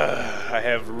 ugh, I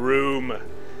have room.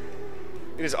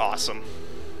 It is awesome.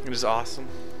 It is awesome.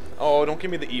 Oh, don't give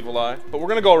me the evil eye. But we're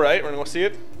gonna go, right? We're gonna go see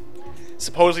it.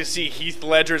 Supposedly see Heath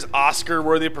Ledger's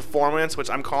Oscar-worthy performance, which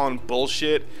I'm calling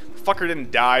bullshit. The fucker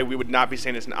didn't die. We would not be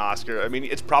saying it's an Oscar. I mean,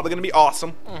 it's probably gonna be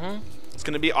awesome. Mm-hmm. It's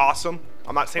gonna be awesome.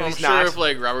 I'm not saying I'm it's sure not. if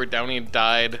like Robert Downey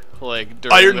died like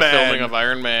during Iron the Man. filming of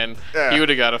Iron Man, Yeah. he would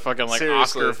have got a fucking like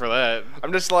Seriously. Oscar for that.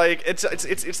 I'm just like it's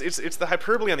the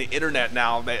hyperbole on the internet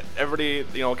now that everybody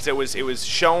because it was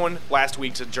shown last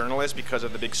week to journalists because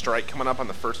of the big strike coming up on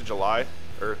the 1st of July,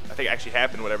 or I think it actually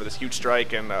happened, whatever, this huge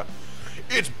strike, and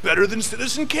it's better than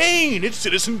Citizen Kane, it's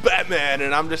Citizen Batman,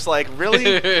 and I'm just like,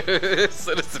 really?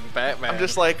 Citizen Batman. I'm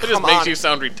just like, it just come makes on. you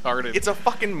sound retarded. It's a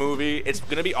fucking movie. It's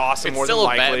gonna be awesome. It's more still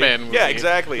than a likely. Batman movie. Yeah,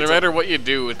 exactly. No It's matter what you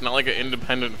do, it's not like an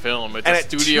independent film. It's and a at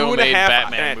studio-made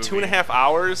Batman and movie. at 2.5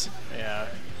 hours. Yeah.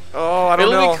 Oh, I don't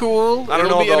It'll know. be cool. I don't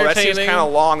It'll know be though. That seems entertaining. kind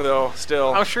of long though.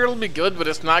 Still. I'm sure it'll be good, but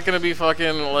it's not going to be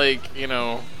fucking like,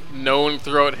 known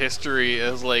throughout history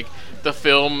as like the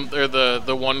film or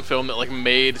the one film that like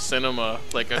made cinema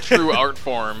like a true art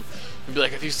form. And be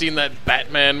like, have you seen that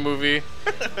Batman movie?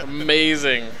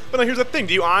 Amazing. But now here's the thing: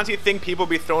 do you honestly think people would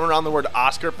be throwing around the word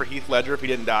Oscar for Heath Ledger if he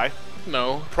didn't die?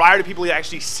 No. Prior to people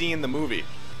actually seeing the movie.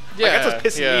 Yeah, that's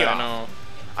what's pissing yeah, me I off. know.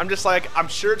 I'm just like, I'm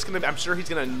sure he's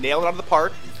gonna nail it out of the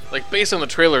park. Like based on the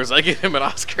trailers, I give him an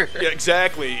Oscar. Yeah,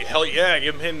 exactly. Hell yeah,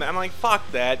 give him. I'm like, fuck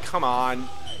that. Come on,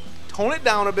 tone it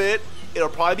down a bit. It'll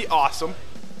probably be awesome,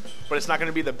 but it's not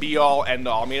gonna be the be all end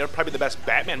all. I mean, it'll probably be the best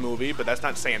Batman movie, but that's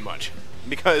not saying much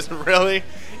because really,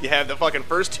 you have the fucking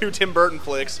first two Tim Burton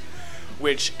flicks,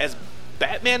 which as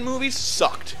Batman movies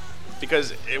sucked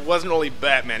because it wasn't really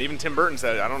Batman. Even Tim Burton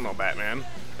said, I don't know Batman.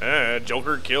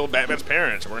 Joker killed Batman's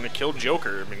parents. We're gonna kill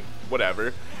Joker. I mean, whatever.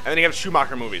 And then you have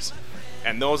Schumacher movies,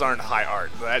 and those aren't high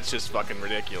art. That's just fucking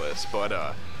ridiculous.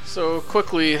 But So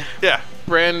quickly, yeah.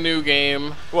 brand new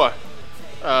game. What?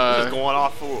 Just Uh, going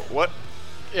off. What?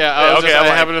 yeah, Yeah, okay, I I'm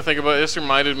like- happened to think about it. This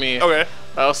reminded me. Okay.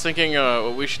 I was thinking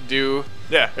what we should do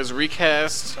Yeah. is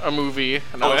recast a movie,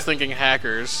 and I Okay. was thinking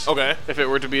Hackers. Okay. If it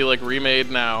were to be like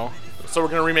remade now, So we're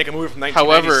gonna remake a movie from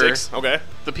However- 1996. Okay.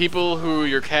 the people who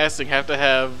you're casting have to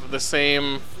have the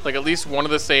same, like at least one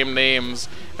of the same names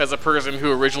as a person who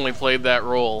originally played that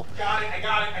role. Got it. I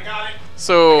got it.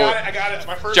 So I got it. It's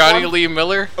my first Johnny one. Lee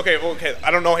Miller. Okay. Well, okay.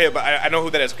 I don't know him, but I know who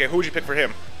that is. Okay. Who would you pick for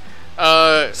him?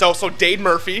 I'm So Dade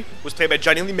Murphy was played by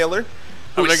Johnny Lee Miller.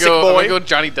 Who gonna was Sick go. I'm Boy. gonna go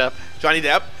Johnny Depp. Johnny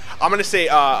Depp. I'm gonna say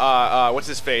what's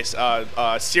his face?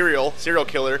 Serial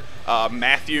killer.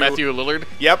 Matthew. Matthew Lillard.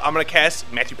 Yep. I'm gonna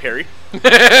cast Matthew Perry.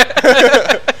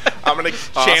 Dominic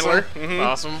Chandler. Awesome. Mhm.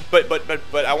 Awesome.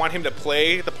 But I want him to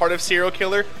play the part of serial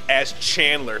killer as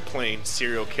Chandler playing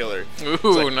serial killer.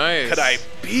 Ooh, nice. Could I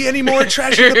be any more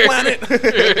trashy on the planet? I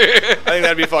think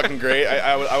that'd be fucking great.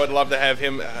 I would love to have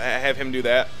him do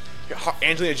that.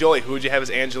 Angelina Jolie. Who would you have as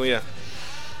Angelina?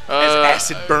 As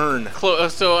Acid Burn.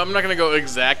 So I'm not gonna go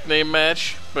exact name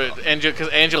match, but because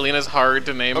Angelina's hard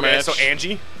to name Okay, match. so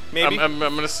Angie, maybe. I'm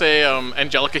gonna say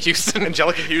Angelica Houston.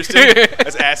 Angelica Houston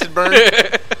as Acid Burn.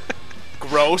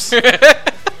 Gross.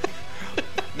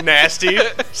 Nasty.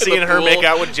 Seeing her pool- make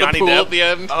out with the Johnny pool Depp at the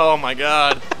end. Oh my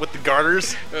god, with the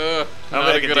garters. I I don't don't think think I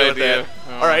a can good deal with idea. that.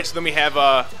 Oh. All right, so then we have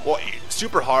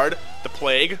super hard, the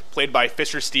Plague, played by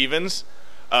Fisher Stevens,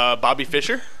 Bobby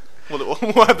Fischer. We'll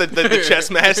have the chess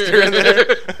master in there.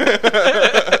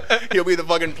 He'll be the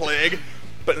fucking Plague,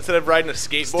 but instead of riding a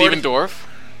skateboard, Steven Dorff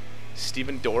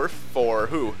Steven Dorff for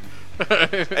who?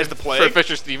 As the Plague? for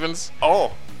Fisher Stevens.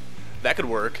 Oh, that could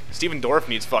work. Steven Dorff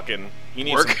needs fucking. He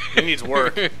needs Work. He needs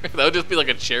work. That would just be like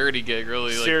a charity gig,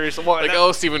 really. Like, Seriously, well, like,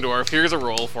 oh, Steven Dorff, here's a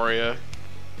role for you.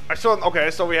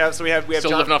 So we have Still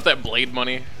John, living off that Blade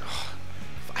money.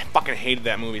 I fucking hated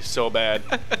that movie so bad.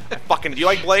 Do you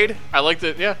like Blade? I liked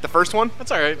it. Yeah, The first one?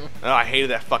 that's all right. Oh, I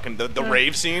hated that fucking the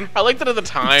rave scene. I liked it at the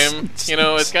time. You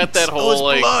know, it's got that Oh, his whole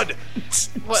like. blood.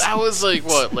 What I was like,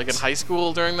 like in high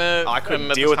school during that. Oh, I couldn't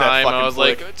and at deal the with that time, fucking I was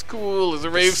flick. like, it's cool. There's a The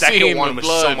rave second scene. one with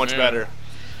was so blood, much yeah. better.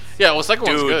 Yeah, well, second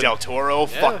one's Dude, good. Del Toro,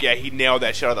 fuck yeah, he nailed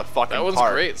that shit out of the fucking That one's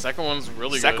park. great. Second one's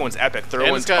really good. Second one's epic. Third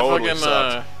and one it's got totally fucking.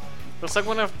 sucked. The second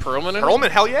one have Perlman in it? Perlman,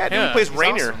 hell yeah, dude, Yeah, he plays he's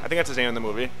Rainier. awesome. I think that's his name in the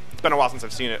movie. It's been a while since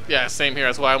I've seen it. Yeah, same here.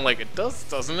 That's why I'm like, it does,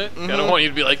 doesn't it? I don't want you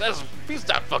to be like, he's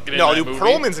not fucking in No, that dude, movie.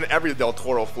 Perlman's in every Del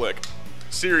Toro flick.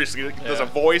 Seriously, there's Yeah. a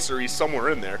voice or he's somewhere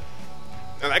in there.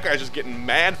 And that guy's just getting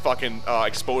mad fucking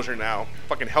exposure now.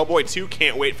 Fucking Hellboy 2,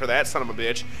 can't wait for that son of a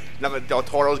bitch. Now that Del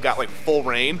Toro's got like full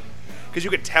reign. Because you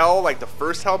could tell, like, the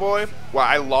first Hellboy, while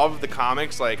I love the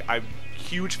comics, like, I'm a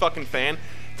huge fucking fan.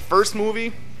 The first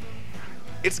movie,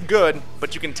 it's good,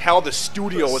 but you can tell the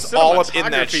studio was all up in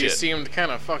that Cinematography shit. seemed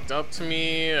kind of fucked up to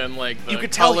me, and like the You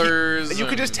could tell colors. you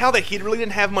could just and tell that he really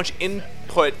didn't have much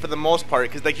input for the most part,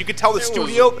 because like you could tell the it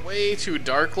studio. was way too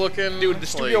dark looking. Dude, the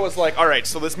studio was like, all right,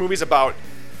 so this movie's about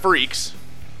freaks,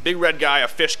 big red guy, a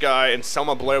fish guy, and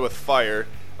Selma Blair with fire.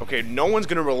 Okay, no one's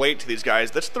gonna relate to these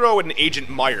guys. Let's throw in Agent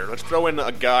Meyer. Let's throw in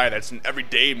a guy that's an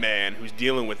everyday man who's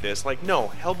dealing with this. Like,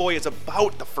 no, Hellboy is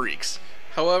about the freaks.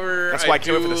 However, That's why I I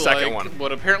came up do with the second like one.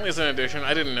 what apparently is an addition.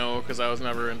 I didn't know because I was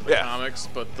never into the Yeah. comics,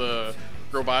 but the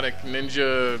robotic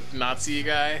ninja Nazi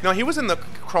guy. No, he was in the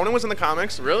Cronin was in the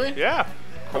comics. Really? Yeah.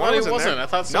 I Cronin thought he was in wasn't. there. I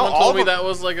thought No, someone all told of me them- that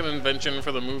was like an invention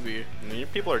for the movie. You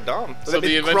people are dumb. So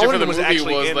the invention Cronin for the was movie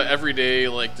actually was in- the everyday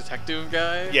like detective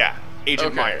guy. Yeah, Agent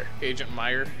Okay. Meyer. Agent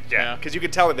Meyer. Yeah, because you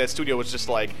could tell that studio was just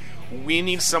like, we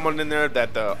need someone in there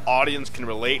that the audience can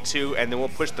relate to, and then we'll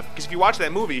push the. Because if you watch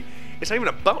that movie, it's not even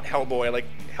about Hellboy. Like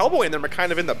Hellboy and them are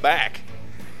kind of in the back,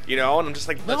 you know. And I'm just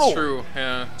like, no. That's true.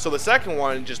 Yeah. So the second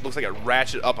one just looks like it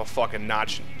ratcheted up a fucking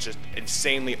notch, just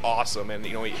insanely awesome. And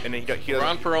you know, he does.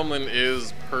 Ron Perlman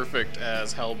is perfect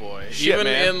as Hellboy. Shit, Even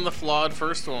man. in the flawed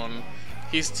first one,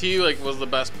 he like was the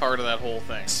best part of that whole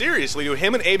thing. Seriously, dude,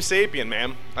 him and Abe Sapien,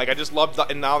 man. Like I just love,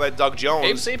 and now that Doug Jones.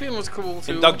 Abe Sapien was cool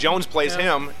too. And Doug Jones plays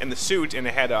Yeah. him in the suit, and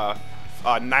it had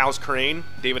Niles Crane,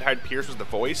 David Hyde Pierce was the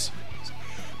voice.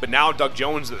 But now Doug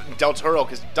Jones, Del Toro,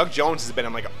 because Doug Jones has been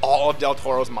in like all of Del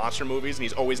Toro's monster movies, and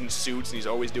he's always in suits, and he's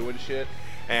always doing shit.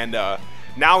 And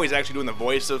now he's actually doing the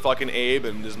voice of fucking Abe,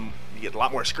 and he gets a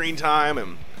lot more screen time.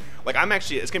 And like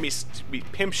it's gonna be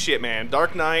pimp shit, man.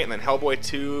 Dark Knight, and then Hellboy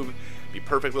 2. Be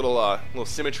perfect little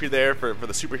symmetry there for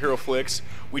the superhero flicks.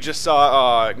 We just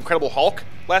saw Incredible Hulk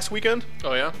last weekend.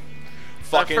 Oh yeah.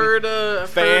 Fucking I've heard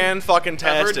fucking I've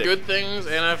heard tastic. good things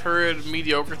and I've heard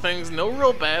mediocre things. No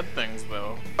real bad things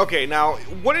though. Okay, now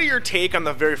what are your take on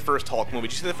the very first Hulk movie?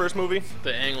 Did you see the first movie?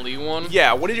 The Ang Lee one.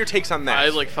 Yeah. What are your takes on that? I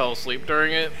like fell asleep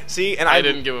during it. see, and I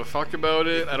didn't give a fuck about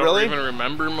it. I don't Really? even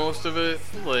remember most of it.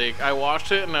 Like I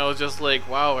watched it and I was just like,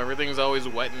 wow, everything's always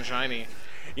wet and shiny.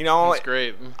 You know, It's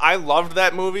great. I loved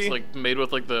that movie. It's like made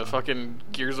with like the fucking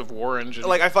Gears of War engine.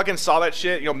 Like I fucking saw that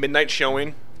shit. You know, midnight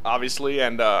showing, obviously,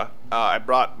 and I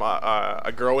brought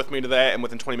a girl with me to that, and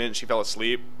within 20 minutes she fell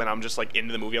asleep. And I'm just like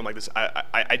into the movie. I'm like this.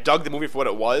 I dug the movie for what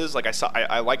it was. Like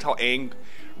I liked how Aang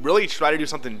really tried to do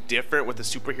something different with the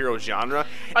superhero genre.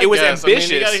 I It was guess. I mean,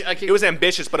 ambitious. you gotta- It was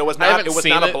ambitious, but it was I not. haven't It was seen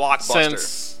not a it blockbuster.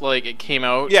 since like it came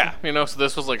out. Yeah. You know, so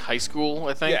this was like high school,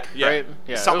 I think. Yeah, Right.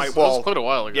 Yeah. Something it like- was quite a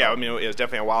while ago. Yeah, I mean, it was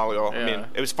definitely a while ago. I Yeah. mean,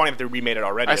 it was funny that they remade it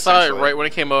already. I saw it essentially. right when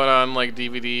it came out on like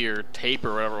DVD or tape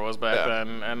or whatever it was back Yeah.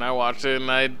 then, and I watched it,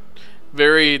 and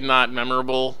very not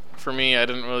memorable for me. I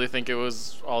didn't really think it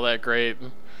was all that great.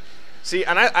 See,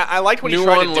 and I liked what New he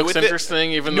tried one to do looks with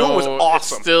interesting, it. even New though was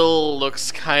awesome. it still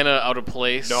looks kind of out of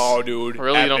place. No, dude.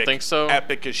 Really, epic, you don't think so?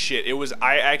 Epic as shit. It was.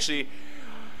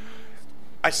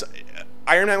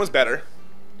 Iron Man was better,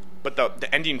 but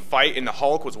the ending fight in the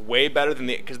Hulk was way better than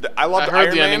I loved I heard Iron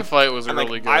the Man. ending fight was and,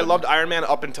 really good. I loved Iron Man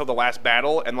up until the last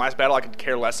battle, and the last battle I could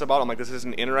care less about. I'm like, this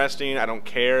isn't interesting. I don't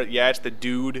care. Yeah, it's the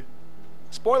dude.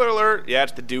 Spoiler alert. Yeah,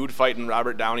 it's the dude fighting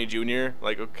Robert Downey Jr.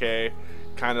 Like, okay,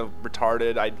 kind of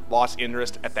retarded. I lost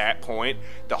interest at that point.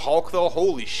 The Hulk, though,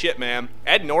 holy shit, man.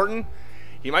 Ed Norton.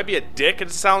 He might be a dick, it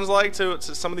sounds like, to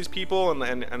some of these people,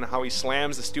 and how he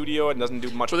slams the studio and doesn't do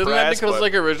much But press. isn't that because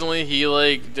like originally he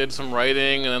like did some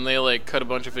writing and then they like cut a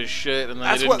bunch of his shit and then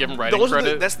they didn't give him writing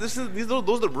credit? Those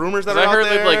are the rumors that 'Cause are I out heard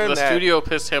there. that like the and that- studio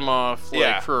pissed him off like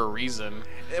Yeah. for a reason.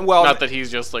 Well, Not that he's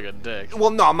just like a dick.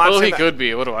 well, no, I'm not Well, saying he that- could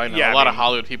be. What do I know? Yeah, a lot I of mean-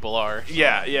 Hollywood people are.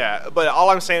 Yeah, but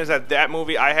all I'm saying is that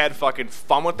movie, I had fucking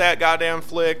fun with that goddamn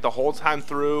flick the whole time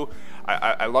through.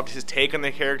 I loved his take on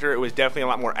the character. It was definitely a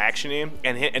lot more actiony,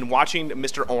 and watching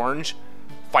Mr. Orange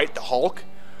fight the Hulk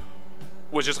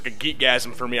was just like a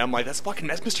geekgasm for me. I'm like, that's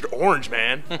Mr. Orange,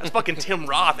 man. That's fucking Tim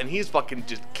Roth, and he's fucking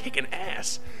just kicking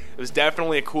ass. It was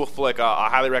definitely a cool flick. I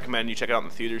highly recommend you check it out in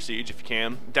the theater, Siege, if you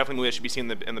can. Definitely a movie that should be seen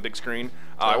in the big screen.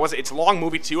 It's a long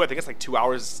movie too. I think it's like 2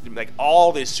 hours. Like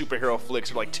all these superhero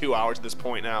flicks are like 2 hours at this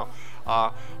point now.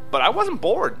 But I wasn't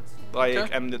bored. Like,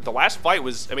 Okay. and the last fight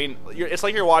was. I mean, it's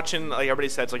like you're watching. Like everybody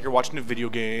said, it's like you're watching a video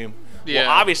game. Yeah.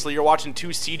 Well, obviously you're watching two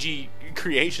CG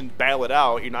creations battle it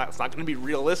out. It's not going to be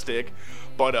realistic.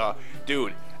 But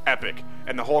dude, epic.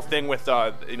 And the whole thing with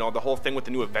the whole thing with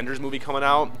the new Avengers movie coming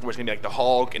out, where it's gonna be like the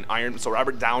Hulk and so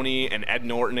Robert Downey and Ed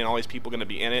Norton and all these people gonna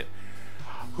be in it.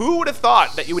 Who would have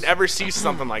thought that you would ever see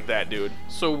something like that, dude?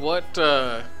 So what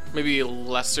maybe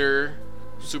lesser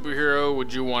superhero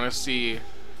would you want to see,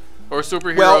 or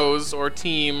superheroes, or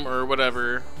team, or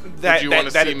whatever would you want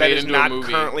to see made is into not a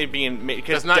movie? currently being made.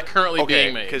 That's not currently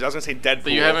being made. Because I was gonna say Deadpool.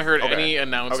 That you haven't heard Okay. any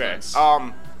announcements.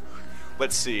 Okay.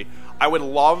 Let's see. I would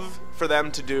love for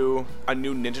them to do a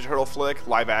new Ninja Turtle flick,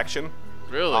 live action.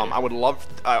 Really? I would love.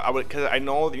 I would, because I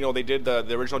know they did the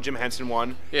original Jim Henson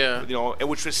one. Yeah. And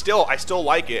which was still, I still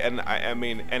like it, and I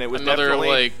mean, and it was Another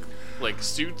definitely like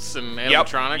suits and Yep,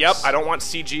 animatronics. yep. I don't want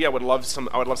CG. I would love some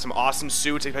awesome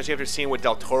suits, especially after seeing what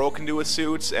Del Toro can do with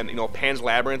suits, and Pan's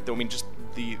Labyrinth. I mean, just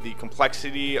the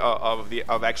complexity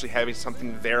of actually having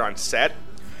something there on set.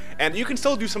 And you can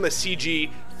still do some of the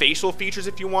CG facial features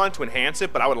if you want to enhance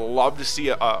it, but I would love to see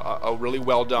a really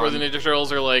well done. Where the Ninja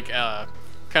Turtles are like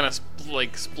kind of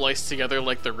like spliced together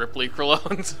like the Ripley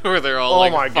clones, where they're all Oh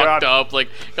my like fucked God. up, like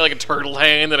got like a turtle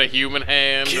hand and a human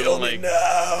hand. Kill and, me like,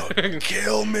 now!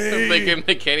 Kill me!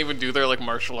 They can't even do their like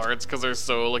martial arts because they're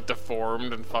so like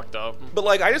deformed and fucked up. But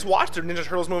like, I just watched the Ninja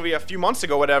Turtles movie a few months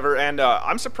ago, whatever, and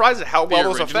I'm surprised at how well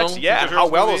those original effects. Ninja Yeah, how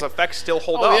Turtles well movie? those effects still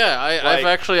hold Oh up. yeah,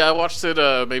 Like, I watched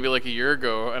it maybe like a year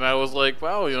ago, and I was like,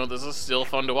 wow, this is still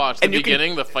fun to watch. The And you can-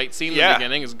 beginning, the fight scene in Yeah. the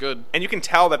beginning is good. And you can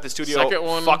tell that the studio Second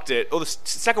one- fucked it. Oh, the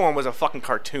second one was a fucking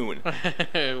cartoon.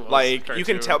 It was Like, you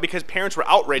can cartoon. tell because parents were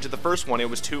outraged at the first one. It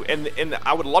was too, and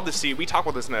I would love to see. We talked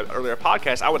about this in an earlier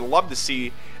podcast. I would love to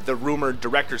see the rumored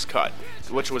director's cut,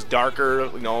 which was darker.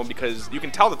 Because you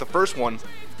can tell that the first one,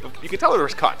 you can tell there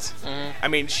was cuts. Mm-hmm. I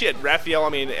mean, shit, Raphael. I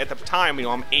mean, at the time,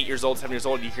 I'm 8 years old, 7 years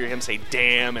old. You hear him say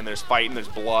 "damn" and there's fighting, there's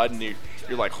blood, and you're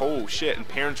like, "Oh shit!" And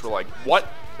parents were like, "What?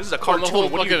 This is a And cartoon. the whole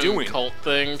What are you fucking doing?" cult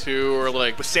thing too, or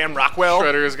like With Sam Rockwell,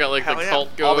 Shredder's got like the Hell yeah.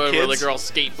 cult All the going, where like kids. they're all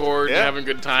skateboarding and Yeah. having a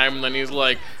good time, and then he's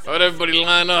like, "Alright, everybody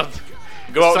line up.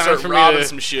 go out and It's time start for me robbing to-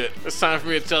 some shit. It's time for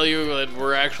me to tell you that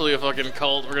we're actually a fucking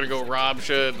cult. We're gonna go rob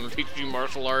shit and teach you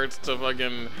martial arts to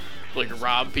fucking like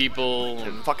rob people."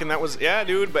 And Fucking that was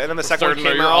dude. But and then the second one starting,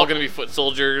 came you're all out. gonna be foot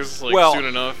soldiers like Well, soon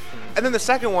enough. And then the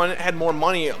second one had more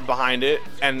money behind it,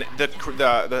 and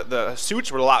the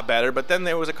suits were a lot better. But then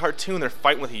there was a cartoon. They're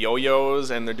fighting with yo-yos,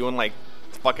 and they're doing like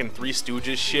fucking Three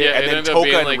Stooges shit. Yeah, and it then ended up Toka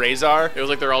being, and like- Razor. It was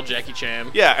like they're all Jackie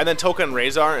Chan. Yeah, and then Toka and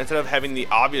Razor, instead of having the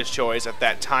obvious choice at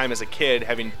that time as a kid,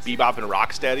 having Bebop and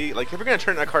Rocksteady. Like, if you're gonna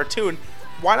turn it into a cartoon,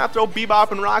 why not throw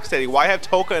Bebop and Rocksteady? Why have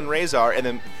Toka and Razor, and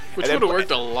then Which and would then have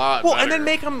worked a lot Well, better. and then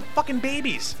make them fucking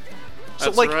babies.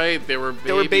 That's like, right. They were babies.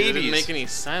 they were It babies. didn't make any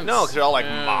sense. No, because they're all like,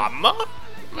 Yeah. "Mama,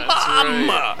 That's Mama,"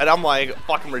 right. and I'm like,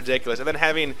 fucking ridiculous. And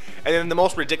then the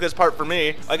most ridiculous part for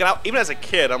me, like, even as a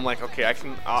kid, I'm like, okay, I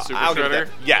can. Super I'll give Shredder? that.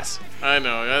 Yes, I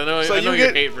know. So I know you you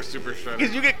get- hate for Super Shredder.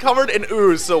 because you get covered in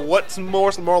ooze. So what's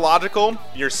more logical?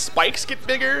 Your spikes get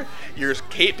bigger, your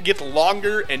cape gets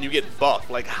longer, and you get buff.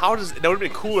 Like, how does that would have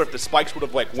been cooler if the spikes would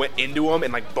have like went into him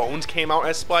and like bones came out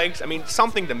as spikes? I mean,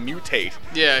 something to mutate.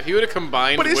 Yeah, if he would have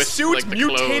combined But his with suit's like, the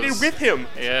mutated clothes. with him.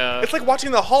 Yeah. It's like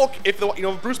watching the Hulk. If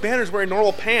Bruce Banner's wearing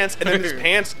normal pants, and then his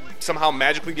pants somehow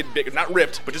magically get bigger. Not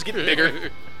ripped, but just get bigger.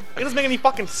 It doesn't make any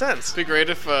fucking sense. It'd be great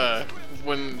if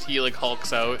when he like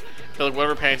hulks out, like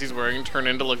whatever pants he's wearing turn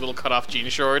into like little cut off jean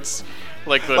shorts,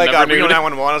 like the Like Never Reno Nude.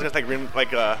 911. I was gonna think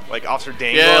like Officer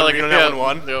Dangle Yeah, in like Reno yeah,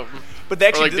 911. yep. But they Or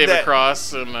actually like did David that.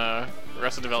 Cross and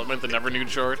Arrested Development, the Never Nude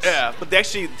shorts. Yeah, but they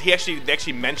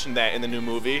actually mentioned that in the new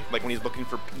movie. Like when he's looking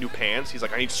for new pants, he's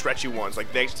like, I need stretchy ones.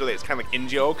 Like they actually do that. It's kind of like in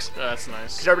jokes. That's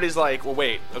nice. Because everybody's like, well,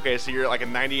 wait, okay, so you're like a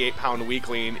 98-pound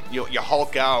weakling, you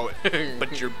hulk out,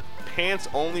 but your pants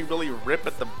only really rip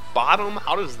at the bottom?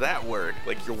 How does that work?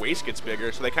 Like, your waist gets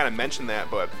bigger, so they kind of mentioned that,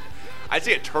 but I'd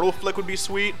say a turtle flick would be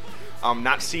sweet.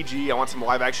 Not CG, I want some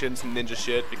live action, some ninja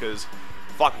shit, because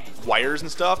fuck, wires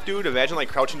and stuff, dude. Imagine, like,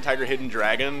 Crouching Tiger, Hidden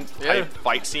Dragon type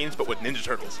fight scenes, but with Ninja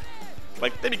Turtles.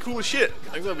 Like, that'd be cool as shit.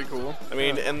 I think that'd be cool. I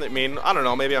mean, I don't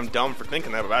know, maybe I'm dumb for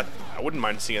thinking that, but I wouldn't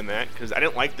mind seeing that, because I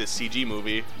didn't like this CG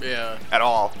movie Yeah. at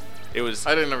all. It was...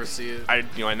 I didn't ever see it. I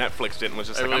Netflixed it and was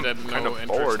just I like, really I'm had kind no of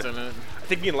interest bored. in it. I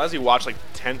think me and Leslie watched like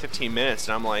 10, 15 minutes,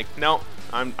 and I'm like, no,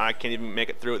 I can't even make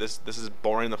it through it. This is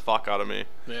boring the fuck out of me.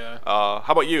 Yeah. How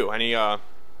about you? Any I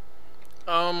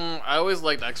always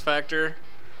liked X Factor.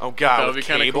 Oh god, That would with be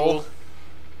kind of Cable? cool.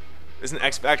 Isn't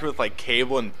X Factor with like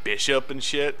Cable and Bishop and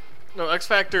shit? No, X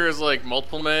Factor is like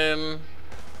Multiple Man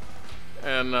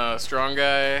and Strong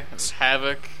Guy and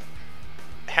Havoc.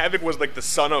 Havoc was like the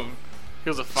son of He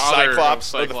was a father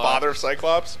Cyclops, of or the father of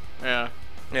Cyclops. Yeah.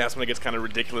 Yeah, that's when it gets kind of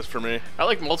ridiculous for me. I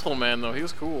like Multiple Man though. He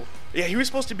was cool. Yeah, he was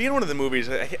supposed to be in one of the movies.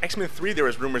 X-Men 3, there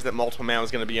was rumors that Multiple Man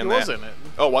was going to be in He that. was in it.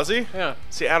 Oh, was he? Yeah.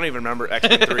 See, I don't even remember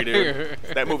X-Men 3, dude.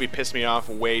 That movie pissed me off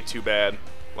way too bad.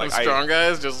 Like Like Strong Guy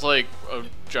is just like a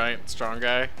giant strong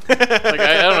guy. Like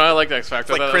I don't know. I like X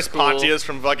Factor. I Like thought Chris it was cool. Pontius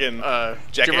from fucking Do you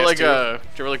Jackass ever like 2. do you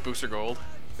ever like Booster Gold?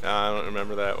 I don't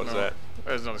remember that. What's that?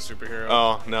 It's not a superhero.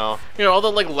 Oh, no. You know all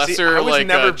the like lesser I was like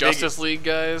never big- Justice League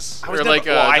guys, I was or never- like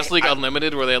well, Justice League I-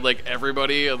 Unlimited, where they had like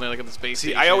everybody and they like at the space See,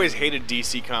 station. I always hated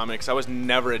DC Comics. I was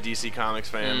never a DC Comics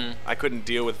fan. Mm. I couldn't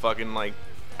deal with fucking, like,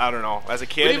 I don't know. As a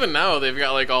kid... But even now, they've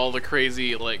got like all the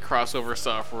crazy like crossover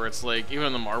stuff where it's like even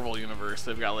in the Marvel universe,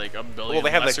 they've got like a billion. well, they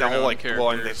have like the whole lesser-known like well,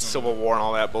 and the characters Civil War and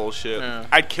all that bullshit. Yeah.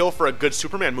 I'd kill for a good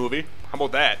Superman movie. How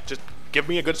about that? Just give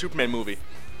me a good Superman movie,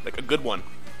 like a good one.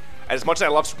 As much as I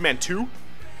love Superman 2,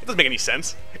 it doesn't make any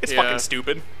sense. It's Yeah. fucking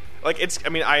stupid. Like I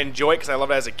mean, I enjoy it because I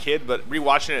loved it as a kid, but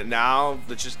rewatching it now,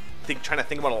 that's just trying to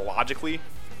think about it logically,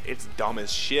 it's dumb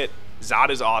as shit. Zod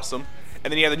is awesome,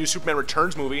 and then you have the new Superman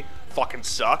Returns movie. Fucking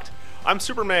sucked. I'm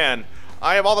Superman.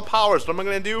 I have all the powers. What am I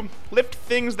gonna do? Lift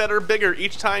things that are bigger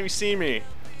each time you see me.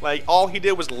 Like, all he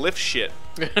did was lift shit.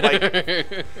 Like,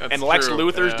 That's and Lex true,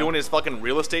 Luthor's yeah. doing his fucking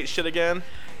real estate shit again.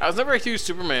 I was never a huge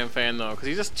Superman fan though, because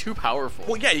he's just too powerful.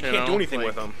 Well, yeah, you can't do anything Like,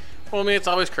 with him. Well, I mean, it's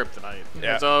always kryptonite.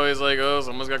 Yeah. It's always like, oh,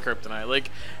 someone's got kryptonite. Like,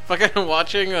 fucking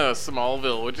watching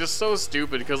Smallville, which is so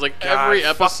stupid because like God, every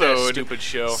fuck that episode, stupid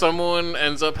show. someone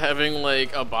ends up having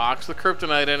like a box with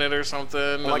kryptonite in it or something.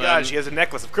 Oh my god, she has a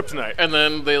necklace of kryptonite. And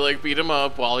then they like beat him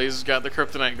up while he's got the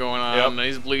kryptonite going on, Yep. and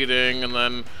he's bleeding, and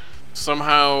then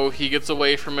somehow he gets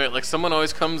away from it. Like someone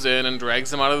always comes in and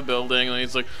drags him out of the building, and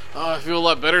he's like, "Oh, I feel a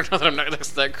lot better now that I'm not next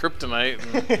to that kryptonite."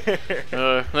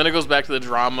 And then it goes back to the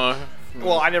drama.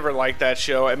 Well, I never liked that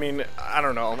show. I mean, I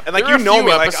don't know. And like, There were you know a few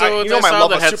me, like, episodes you know I my saw love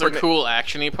that of had some Superman. cool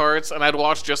actiony parts, and I'd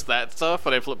watch just that stuff,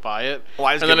 but I flip by it. Well,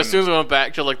 I just and then give as soon him- as I went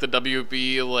back to like the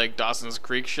WB, like Dawson's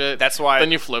Creek shit, That's why. then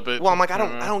you flip it. Well, I'm like, I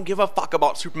don't give a fuck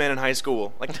about Superman in high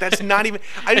school. Like, that's not even.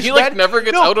 I And just he like read- never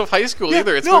gets no, out of high school yeah,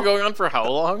 either. It's no. been going on for how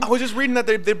long? I was just reading that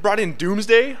they brought in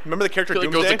Doomsday. Remember the character He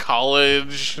like Doomsday? goes to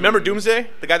college. Remember Doomsday?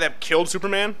 The guy that killed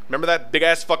Superman? Remember that big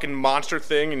ass fucking monster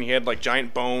thing and he had like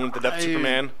giant bones, the Death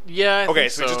Superman? Yeah. I Okay,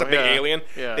 think so he's just a big yeah. alien.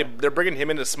 Yeah. They're bringing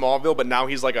him into Smallville, but now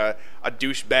he's like a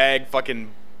douchebag fucking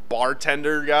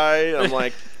bartender guy. I'm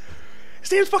like,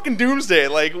 his name's fucking Doomsday.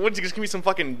 Like, what's he just gonna be some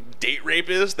fucking date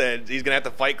rapist that he's gonna have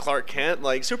to fight Clark Kent?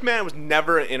 Like, Superman was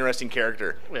never an interesting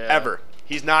character. Yeah. Ever.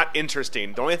 He's not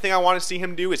interesting. The only thing I want to see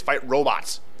him do is fight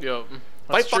robots. Yep. Fight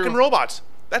That's fucking true. robots.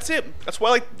 That's it. That's why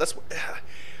I like. That's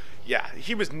yeah.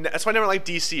 He was. That's why I never liked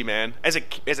DC, man. As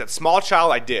a small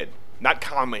child, I did not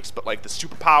comics, but like the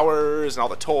superpowers and all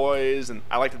the toys, and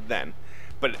I liked it then.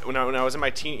 But when I was in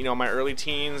my my early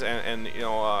teens and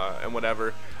and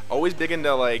whatever, always big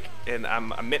into like, and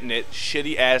I'm admitting it,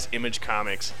 shitty ass Image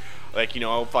comics. Like,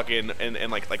 fucking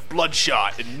and like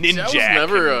Bloodshot and Ninja. See, I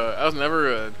was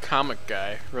never a comic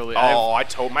guy, really. Oh, I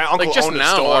told my uncle like just owned a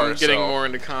now, store. I'm getting so- more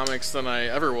into comics than I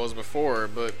ever was before,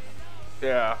 but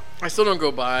Yeah. I still don't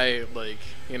go buy like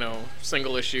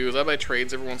single issues. I buy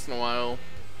trades every once in a while.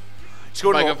 Just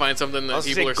go If to I the- can find something I that was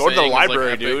gonna people say, are go to the saying is, like, library,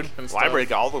 epic dude. and stuff. Library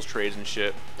got all those trades and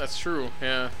shit. That's true.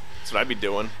 Yeah. That's what I'd be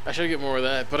doing. I should get more of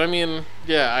that. But I mean,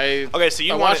 yeah, Okay, so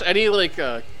you I want watch any like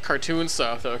cartoon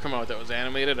stuff that would come out that was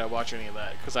animated. I watch any of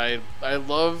that because I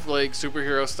love like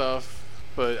superhero stuff,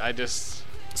 but I just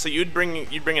So you'd bring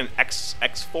an X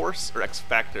Force or X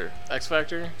Factor. X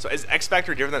Factor. So is X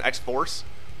Factor different than X Force?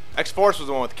 X Force was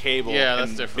the one with Cable Yeah, that's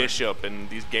and different. Bishop and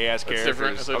these gay ass It's characters.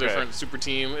 different. It's a different super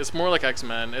team. It's more like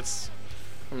X-Men.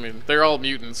 I mean, they're all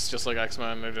mutants, just like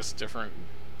X-Men. They're just different.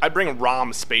 I'd bring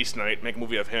Rom Space Knight, make a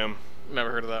movie of him.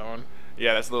 Never heard of that one.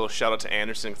 Yeah, that's a little shout out to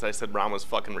Anderson because I said Rom was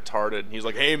fucking retarded. He's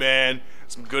like, hey man,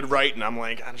 some good writing. I'm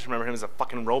like, I just remember him as a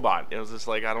fucking robot. It was just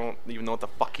like, I don't even know what the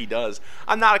fuck he does.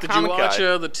 I'm not a Did you comic watch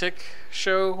guy. the Tick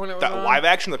show when it was The on? live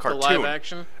action, or the The cartoon. live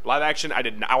action? Live action. I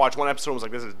did. I watched one episode and was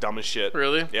like, this is dumb as shit.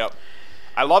 Really? Yep.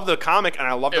 I love the comic and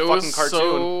I love the It fucking was cartoon.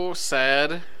 so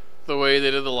sad the way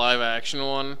they did the live action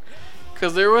one.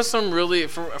 Because there was some really,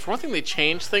 for one thing, they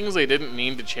changed things they didn't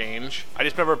mean to change. I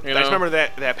just remember. You I just know? remember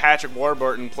that Patrick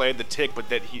Warburton played the Tick, but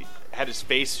that he had his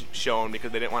face shown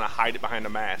because they didn't want to hide it behind a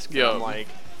mask. And Yeah. I'm like,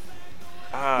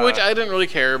 Which I didn't really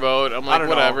care about. I'm I like, don't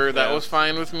know, whatever, that yeah. was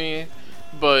fine with me.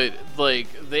 But,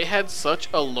 like, they had such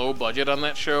a low budget on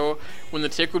that show. When the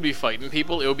Tick would be fighting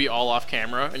people, it would be all off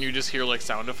camera, and you just hear, like,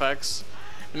 sound effects.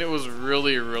 And it was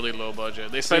really, really low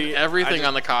budget. They spent See, everything I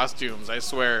on the costumes, I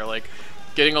swear. Like,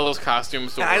 getting all those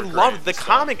costumes to And I work love right the and stuff.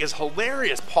 comic is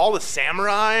hilarious. Paul the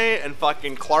Samurai and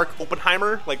fucking Clark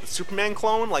Oppenheimer, like the Superman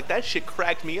clone, like that shit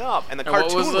cracked me up. And the And what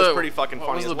cartoon was pretty fucking what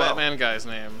funny was as the well. Batman guy's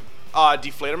name?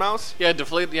 Deflator Mouse? Yeah,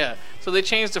 Yeah. So they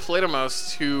changed Deflator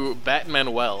Mouse to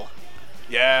Batmanuel.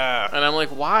 Yeah. And I'm like,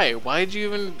 why? Why would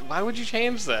you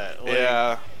change that? Like,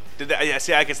 Yeah. Yeah,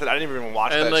 see, like I said, I didn't even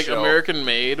watch And that like show. American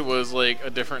Maid was like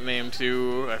a different name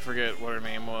too. I forget what her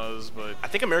name was, but I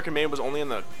think American Maid was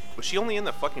she only in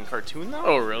the fucking cartoon though?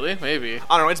 oh really? Maybe.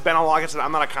 I don't know. It's been a long. Like I said,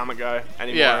 I'm not a comic guy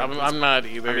anymore. Yeah, I'm not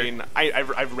either. I mean,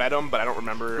 I've read them, but I don't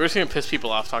remember. we're just gonna piss people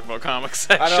off talking about comics.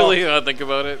 know. Actually, when I think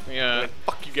about it, yeah. Like,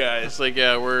 fuck you guys. It's like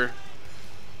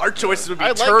Our choices would be I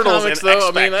like Turtles comics and though. X I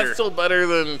mean, Factor. that's still better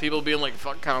than people being like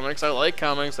fuck comics. I like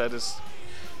comics.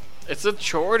 It's a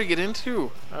chore to get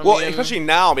into. I well, mean, especially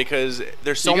now because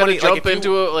there's so you gotta many. jump like, if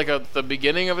you- into the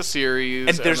beginning of a series,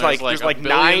 and there's like a there's billion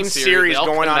 9 series They all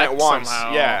going on at connect once.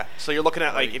 somehow. Yeah, so you're looking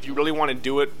at like Like- if you really want to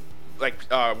do it like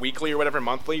weekly or whatever,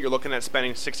 monthly, you're looking at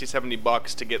spending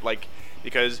 $60-$70 to get like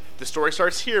because the story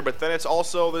starts here, but then it's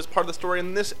also there's part of the story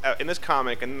in this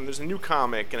comic, and then there's a new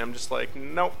comic, and I'm just like,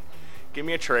 nope, give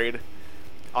me a trade.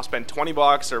 I'll spend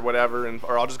 $20 or whatever,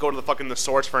 or I'll just go to the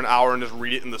source for an hour and just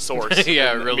read it in the source.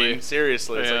 Yeah, And, I really. mean,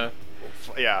 seriously, it's Yeah.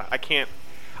 like, yeah, I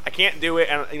can't do it.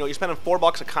 And you're spending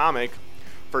 $4 a comic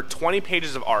for 20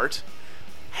 pages of art.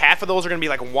 Half of those are gonna be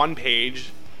like one page,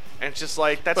 and it's just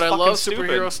like that's But I fucking love stupid.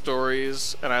 superhero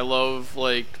stories, and I love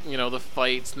the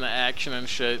fights and the action and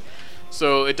shit.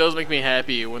 So it does make me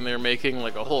happy when they're making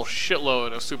like a whole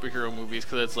shitload of superhero movies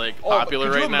because it's like popular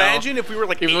could you right now. imagine if we were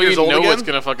like Even 8 though years you old know again? it's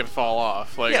gonna fucking fall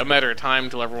off, like Yeah, a matter of time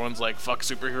till everyone's like, "Fuck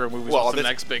superhero movies." Well, What's the this-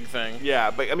 next big thing? Yeah,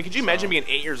 but I mean, could you imagine So- being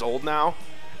 8 years old now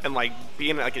and like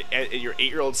being like your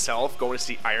 8-year-old self going to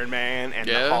see Iron Man and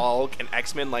Yeah. the Hulk and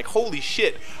X-Men? Like, holy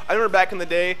shit! I remember back in the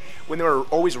day when there were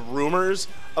always rumors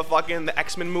of fucking the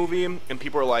X-Men movie, and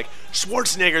people were like,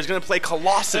 Schwarzenegger's gonna play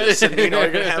Colossus, and you're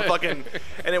gonna have fucking,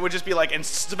 and it would just be like, and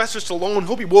Sylvester Stallone,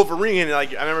 he'll be Wolverine, and like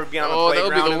I remember being on the Oh, that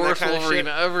playground would be the and that worst kind of Wolverine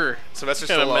shit. ever. Sylvester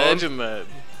Can't Stallone. imagine that.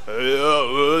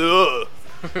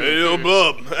 Hey,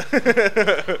 bub.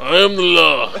 I am the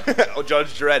law. Oh,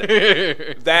 Judge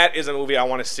Dredd. That is a movie I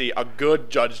want to see. A good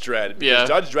Judge Dredd. Because Yeah.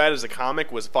 Judge Dredd as a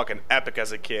comic was fucking epic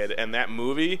as a kid, and that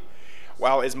movie,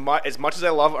 wow, as much as I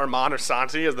love Armand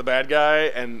Asante as the bad guy,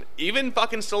 and even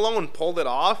fucking Stallone pulled it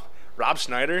off. Rob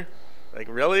Schneider, like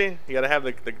really, you got to have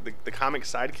the comic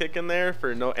sidekick in there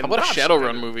for no. And How about a Rob Shadowrun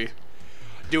Schneider. movie?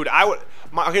 Dude, I would.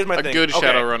 Here's my thing. good Okay.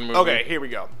 Shadowrun movie. Okay, here we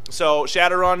go. So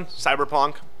Shadowrun,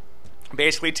 Cyberpunk,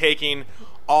 basically taking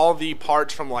all the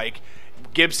parts from like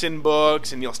Gibson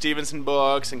books and Neil Stevenson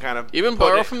books and kind of Even put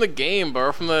borrow it- from the game,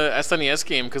 borrow from the SNES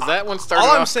game, because that one started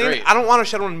All I'm off saying, great. I don't want a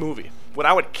Shadowrun movie. What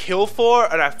I would kill for,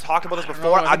 and I've talked about this don't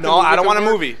before. know, I think the I movie don't could want a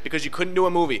work. movie because you couldn't do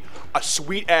a movie. A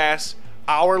sweet ass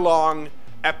hour-long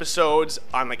episodes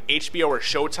on like HBO or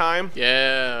Showtime.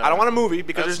 Yeah. I don't want a movie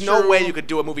because That's there's no true. way you could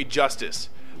do a movie justice.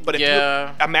 But if Yeah.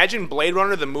 you imagine Blade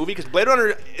Runner the movie, because Blade Runner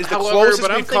is the However, closest but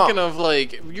I'm we've come. thinking of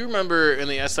like, you remember in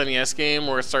the SNES game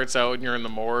where it starts out and you're in the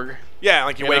morgue? Yeah,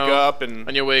 like you wake know, up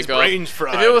and you wake his up. brain's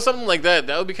fried. If it was something like that,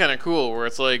 that would be kind of cool. Where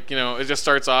it's like, it just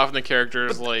starts off and the character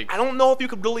is like, I don't know if you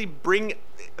could really bring.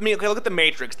 I mean, okay, look at the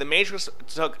Matrix. The Matrix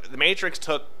took the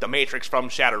Matrix from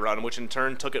Shadowrun, which in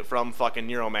turn took it from fucking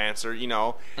Neuromancer.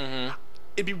 Mm-hmm.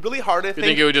 it'd be really hard to You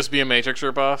think it would just be a Matrix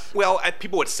ripoff? Well,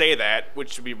 people would say that,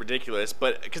 which would be ridiculous,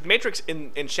 but because Matrix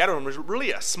in Shadowrun was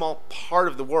really a small part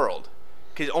of the world,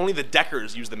 because only the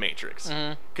Deckers used the Matrix.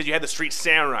 Because you had the Street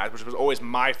Samurais, which was always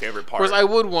my favorite part. Of course, I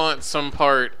would want some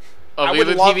part of I either would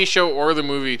the love- TV show or the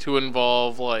movie to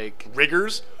involve like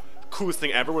Riggers, coolest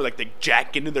thing ever, where like they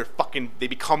jack into their they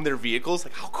become their vehicles.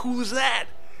 Like, how cool is that?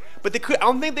 But I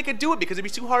don't think they could do it because it'd be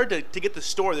too hard to get the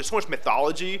story. There's so much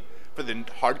mythology for the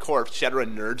hardcore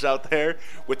Shadowrun nerds out there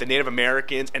with the Native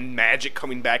Americans and magic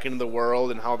coming back into the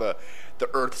world and how the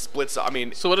Earth splits up. I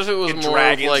mean, So what if it was and more of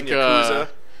dragons like and Yakuza.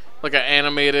 like an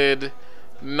animated,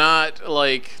 not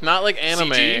like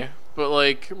anime, CG? but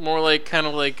like more like kind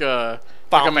of like Final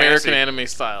American Fantasy. anime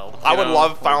style. I you would know?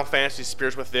 love Final Fantasy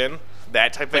Spirits Within,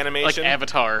 that type of like animation.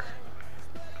 Avatar,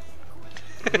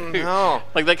 No.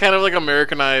 like that kind of like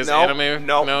Americanized anime.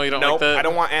 No, you don't nope, like that. I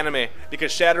don't want anime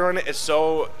because Shadowrun is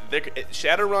so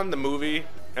Shadowrun the movie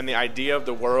and the idea of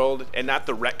the world and not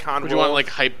the retcon. Would you want like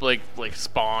hype like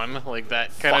Spawn, like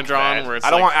that kind of drawn where it's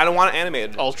I don't like want it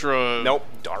animated. ultra Nope,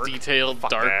 dark, detailed Fuck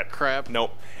dark that. crap?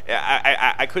 Nope.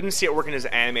 I couldn't see it working as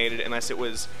animated unless it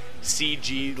was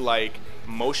CG like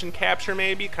motion capture,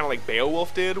 maybe kind of like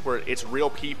Beowulf did, where it's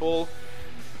real people.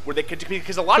 Where they could,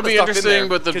 because a lot Could of the be stuff in interesting, there,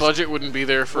 but the 'cause- budget wouldn't be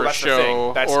there for Well, a that's the thing.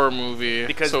 show That's- or a movie,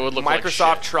 because so it would look Microsoft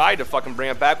like shit. tried to fucking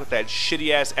bring it back with that shitty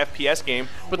ass FPS game,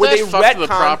 But where that they fucked the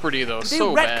retconned- property, though, They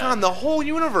so retconned bad. the whole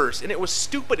universe, and it was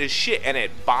stupid as shit, and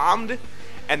it bombed.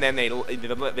 And then they let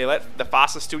the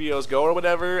FASA Studios go or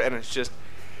whatever, and it's just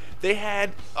they had.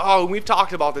 Oh, we've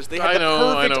talked about this. They had I the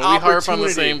know. perfect We harp on the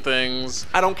opportunity. same things.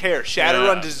 I don't care.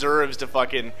 Shadowrun Yeah. deserves to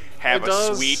fucking have It a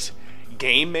does. sweet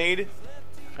game made,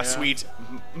 a Yeah. sweet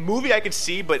movie I could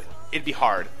see, but it'd be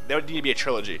hard. That would need to be a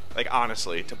trilogy, like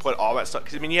honestly, to put all that stuff.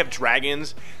 Because I mean, you have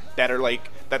dragons that are like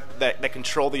that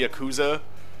control the Yakuza,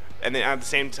 and then at the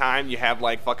same time you have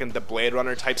like fucking the Blade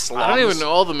Runner type slums. I don't even know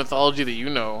all the mythology that you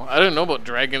know. I didn't know about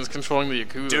dragons controlling the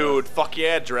Yakuza. Dude, fuck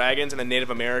yeah, dragons and the Native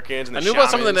Americans and the I knew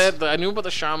about some of shamans. I knew about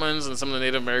the shamans and some of the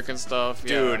Native American stuff. Yeah.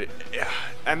 Dude, yeah.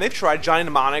 And they've tried. Johnny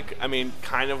Mnemonic, I mean,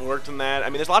 kind of worked in that. I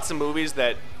mean, there's lots of movies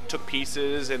that took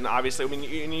pieces, and obviously, I mean,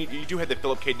 you do have the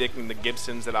Philip K. Dick and the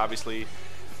Gibsons that obviously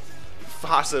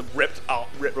FASA ripped out.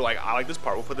 Were like, I like this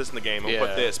part. We'll put this in the game. We'll Yeah.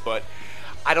 put this, but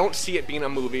I don't see it being a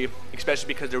movie, especially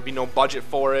because there would be no budget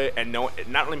for it, and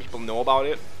not many people know about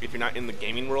it if you're not in the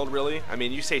gaming world, really. I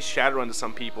mean, you say Shadowrun to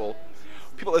some people.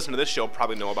 People listen to this show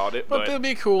probably know about it, But it'd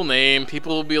be a cool name.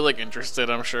 People will be like interested,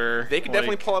 I'm sure. they could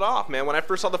definitely pull it off, man. When I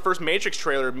first saw the first Matrix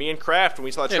trailer, me and Kraft, when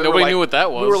we saw the Yeah, trailer, nobody we were knew like, what that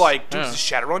We was. were like, dude, Yeah. is this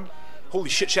Shadowrun? Holy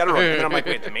shit, Shadowrun. And then I'm like,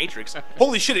 wait, the Matrix?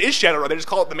 Holy shit, it is Shadowrun. They just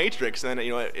call it the Matrix. And then,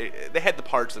 you know, they had the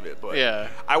parts of it. But Yeah.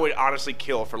 I would honestly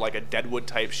kill for like a Deadwood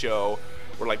type show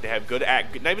where like they have good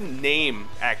not even name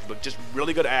actors, but just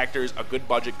really good actors, a good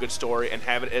budget, good story, and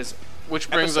have it as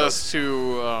Which brings episodes. us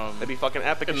to That'd be fucking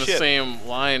epic in as the shit. same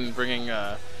line, bringing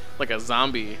like a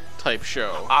zombie type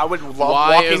show. I would love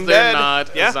Why Walking is there Dead.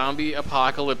 not Yeah. a zombie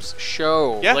apocalypse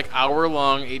show? Yeah. Like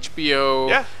hour-long HBO,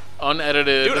 Yeah.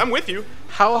 unedited. Dude, I'm with you.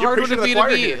 How You're hard would preaching it to be the to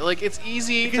choir be? here. Like, it's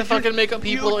easy to Because fucking make up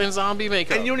you- people in zombie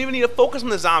makeup. And you don't even need to focus on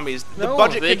the zombies. The No,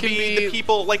 budget they could can be be- the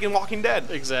people like in Walking Dead.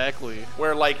 Exactly.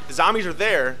 Where like the zombies are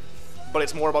there, but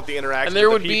it's more about the interaction. And there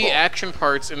with would the people. be action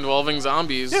parts involving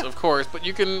zombies, Yeah. of course, but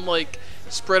you can like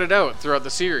spread it out throughout the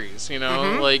series. You know,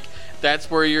 Mm-hmm. like that's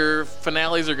where your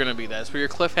finales are going to be. That's where your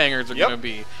cliffhangers are Yep. going to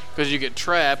be because you get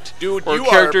trapped. Dude, or you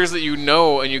characters that you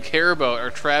know and you care about are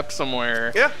trapped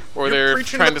somewhere. Yeah, or you're they're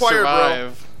preaching to trying the to choir, bro.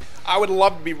 survive. I would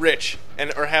love to be rich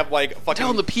or have like fucking.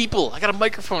 Telling the people, I got a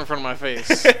microphone in front of my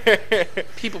face.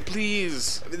 People,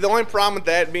 please. The only problem with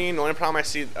that being, the only problem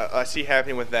I see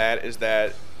happening with that is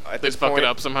that at They'd this fuck point, it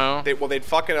up somehow. they'd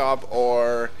fuck it up,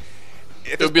 or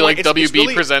at It this would be point, like it's WB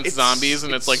really- presents zombies,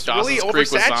 and it's like Dawson's Creek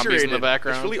with zombies in the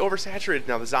background. It's really oversaturated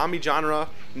now. The zombie genre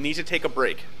needs to take a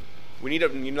break. We need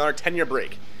another 10-year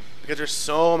break because there's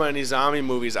so many zombie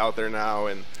movies out there now,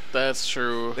 and That's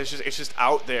true. it's just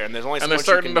out there, and there's only so And they're much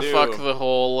starting you to can fuck do. the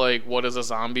whole like what is a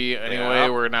zombie anyway, Yeah.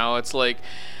 where now it's like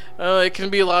it can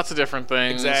be lots of different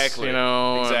things. Exactly. You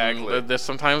know, Exactly. and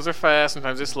sometimes they're fast,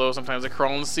 sometimes they're slow, sometimes they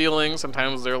crawl on the ceiling,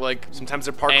 sometimes they're like Sometimes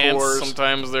they're ants, parkours.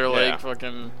 sometimes they're Yeah. like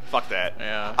fucking. Fuck that.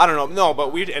 Yeah. I don't know. No,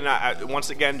 but once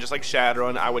again, just like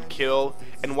Shadowrun, I would kill.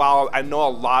 And while I know a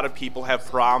lot of people have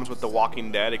problems with The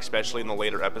Walking Dead, especially in the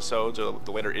later episodes or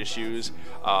the later issues,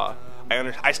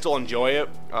 I still enjoy it.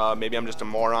 Maybe I'm just a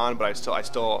moron, but I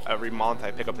still every month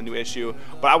I pick up a new issue.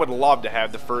 But I would love to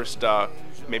have the first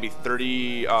maybe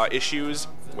 30 issues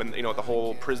when the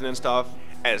whole prison and stuff,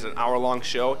 as an hour-long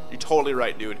show, you're totally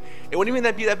right, dude. It wouldn't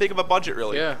even be that big of a budget,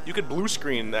 really. Yeah. You could blue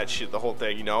screen that shit, the whole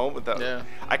thing, you know. With the, Yeah.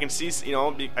 I can see,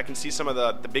 I can see some of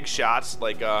the big shots,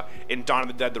 like in Dawn of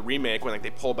the Dead, the remake, when like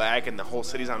they pull back and the whole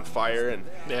city's on fire, and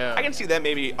Yeah. I can see that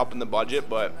maybe up in the budget,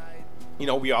 but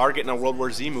we are getting a World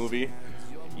War Z movie.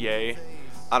 Yay.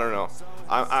 I don't know.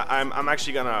 I'm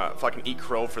actually gonna fucking eat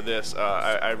crow for this.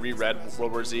 I reread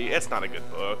World War Z. It's not a good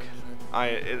book.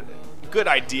 Good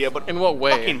idea, but In what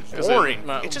way? fucking Is it boring.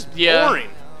 not- It's just Yeah. boring.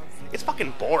 It's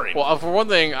fucking boring. Well, for one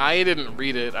thing, I didn't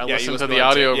read it. I Yeah, you listened to listened the to it,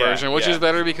 audio yeah, version, which yeah. is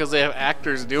better because they have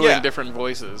actors doing Yeah. different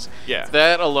voices. Yeah.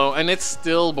 That alone, and it's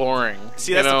still boring.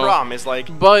 See, you that's know? the problem. Is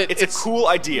like, But it's it's- a cool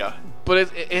idea. But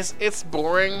it's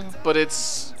boring, but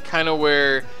it's kind of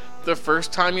where the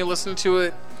first time you listen to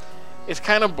it, it's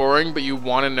kind of boring, but you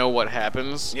want to know what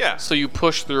happens. Yeah. So you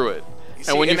push through it.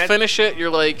 See, And when and you that- finish it, you're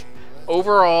like,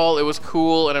 overall, it was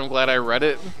cool, and I'm glad I read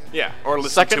it. Yeah. Or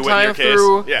listen Second to it in your time case.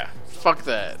 through, Yeah. fuck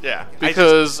that. Yeah.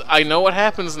 Because I know what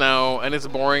happens now, and it's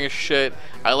boring as shit.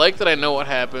 I like that I know what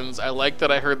happens. I like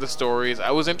that I heard the stories.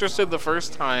 I was interested the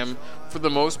first time for the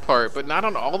most part, but not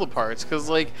on all the parts. Because,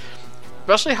 like,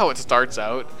 especially how it starts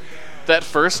out. That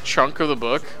first chunk of the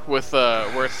book with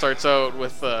where it starts out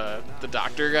with the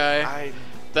doctor guy.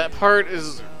 That part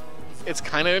it's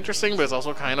kind of interesting, but it's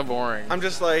also kind of boring. I'm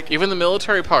just like, Even the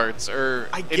military parts are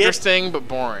I get- interesting but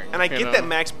boring. and I you get know? that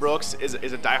Max Brooks is a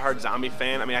diehard zombie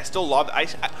fan. I mean, I still love. I'd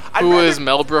Who rather- is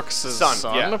Mel Brooks'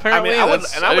 son? Yeah. Apparently, I would,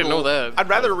 I didn't know that. I'd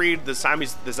rather read the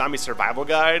zombie survival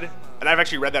guide, and I've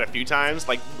actually read that a few times.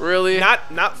 Like, Really? not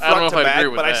I don't know front if to I'd back, agree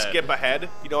with but I that. skip ahead,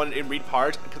 and read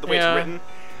parts because the way Yeah. it's written.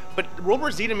 But World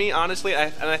War Z to me, honestly, I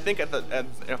think at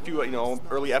a few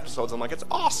early episodes, I'm like, it's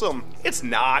awesome. It's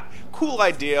not. Cool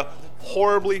idea.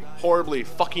 Horribly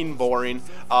fucking boring.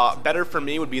 Better for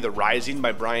me would be The Rising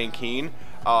by Brian Keene,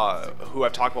 who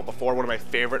I've talked about before, one of my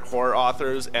favorite horror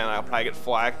authors, and I'll probably get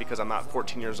flack because I'm not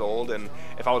 14 years old, and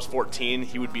if I was 14,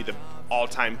 he would be the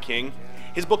all-time king.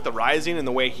 His book, The Rising, and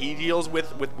the way he deals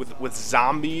with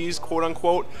zombies, quote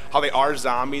unquote, how they are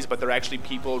zombies, but they're actually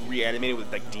people reanimated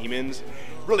with like demons.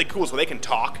 Really cool. So they can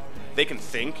talk, they can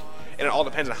think, and it all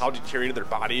depends on how deteriorated their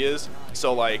body is.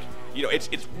 So like,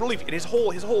 it's really his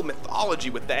whole mythology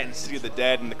with that and City of the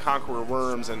Dead and the Conqueror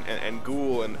Worms and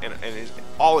Ghoul and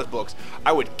all his books.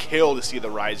 I would kill to see The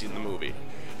Rising, the movie,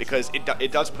 because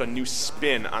it does put a new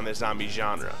spin on the zombie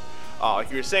genre.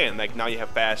 You were saying, like, now you have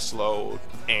fast, slow,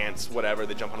 ants, whatever,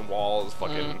 they jump on walls,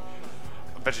 fucking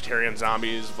vegetarian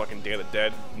zombies, fucking Day of the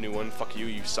Dead, new one, fuck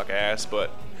you suck ass,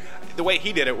 but the way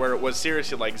he did it, where it was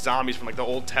seriously like zombies from like the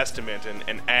Old Testament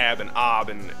and Ab and Ob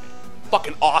and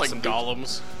fucking awesome, Like dude.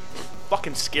 golems.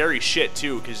 Fucking scary shit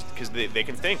too, because they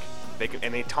can think,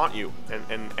 and they taunt you,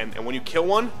 and when you kill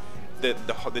one,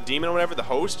 the demon or whatever, the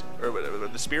host or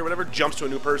the spirit or whatever, jumps to a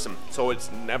new person, so it's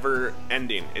never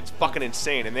ending. It's fucking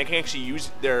insane, and they can actually use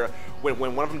when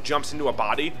one of them jumps into a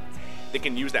body, they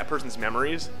can use that person's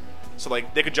memories. So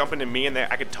like they could jump into me and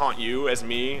I could taunt you as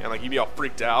me, and like you'd be all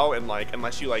freaked out, and like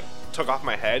unless you like took off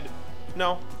my head,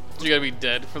 no. You gotta be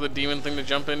dead for the demon thing to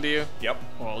jump into you. Yep.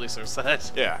 Well, at least there's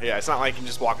that. Yeah. It's not like you're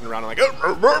just walking around and like,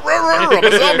 I'm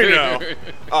a zombie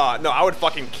now. No, I would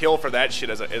fucking kill for that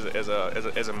shit as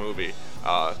a movie.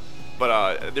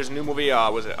 But there's a new movie.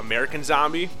 Was it American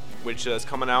Zombie, which is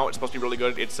coming out? It's supposed to be really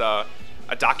good. It's a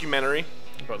documentary.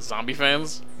 About zombie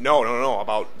fans? No,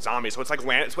 about zombies. So it's like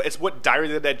it's what Diary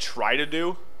of the Dead tried to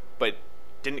do, but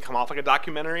didn't come off like a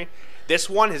documentary. This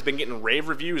one has been getting rave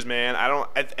reviews, man.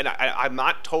 I'm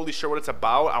not totally sure what it's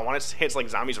about. I want to say it's like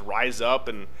zombies rise up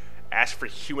and ask for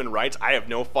human rights. I have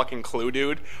no fucking clue,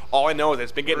 dude. All I know is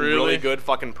it's been getting really good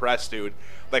fucking press, dude.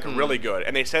 Like really good.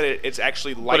 And they said it's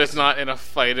actually like, But it's not in a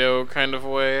Fido kind of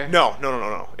way?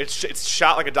 No. It's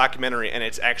shot like a documentary, and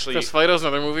it's actually. Because Fido's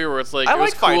another movie where it's like, I it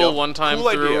was like cool Fido. one time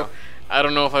Cool through. idea. I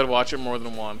don't know if I'd watch it more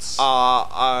than once.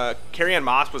 Carrie-Anne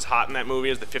Moss was hot in that movie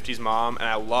as the 50s mom, and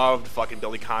I loved fucking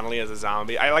Billy Connolly as a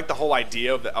zombie. I like the whole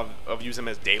idea of using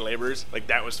them as day laborers. Like,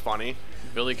 that was funny.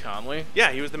 Billy Connolly?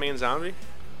 Yeah, he was the main zombie.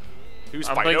 He was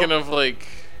I'm Fido. thinking of like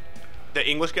The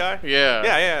English guy? Yeah.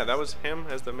 Yeah, that was him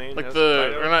as the main. like as the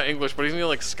Fido. or not English, but isn't he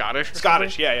like Scottish? Or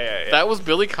Scottish, something? yeah. That was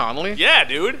Billy Connolly? Yeah,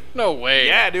 dude. No way.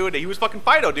 Yeah, dude. He was fucking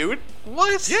Fido, dude.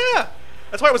 What? Yeah.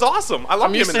 That's why it was awesome. I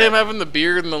loved I'm used him to in him that. having the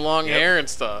beard and the long Yep. hair and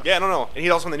stuff. Yeah, no. And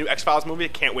he's also in the new X-Files movie. I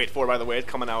can't wait for it, by the way. It's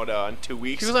coming out in 2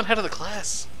 weeks. He was on Head of the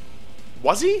Class.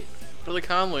 Was he? Billy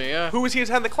Connolly, yeah. Who was he as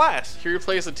head of the class? He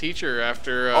replaced a teacher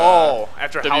after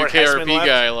After Howard WKRP Hessman left?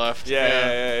 guy left.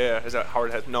 Yeah. Is that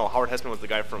Howard Hessman? No, Howard Hessman was the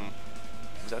guy from...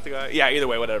 Was that the guy? Yeah, either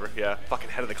way, whatever. Yeah, fucking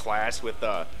head of the class with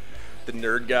the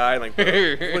nerd guy. Like,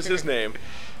 what's his name?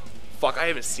 Fuck, I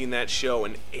haven't seen that show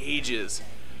in ages.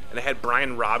 and it had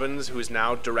Brian Robbins, who is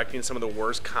now directing some of the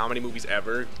worst comedy movies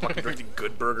ever. Fucking directing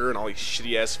Good Burger and all these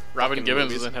shitty ass. Robin Gibbons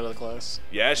movies. was in Head of the Class.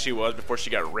 Yeah, she was before she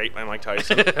got raped by Mike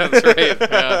Tyson. That's right.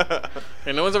 Yeah.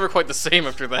 And no one's ever quite the same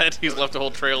after that. He's left a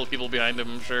whole trail of people behind him,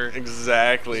 I'm sure.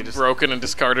 Exactly. Just Broken and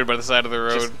discarded by the side of the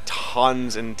road. Just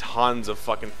tons and tons of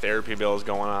fucking therapy bills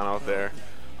going on out there.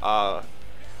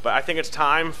 But I think it's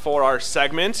time for our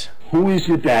segment Who is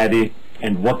your daddy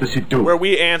and what does he do? where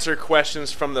we answer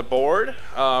questions from the board.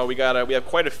 We have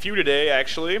quite a few today,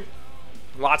 actually.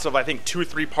 Lots of, I think, 2 or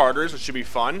 3-parters, which should be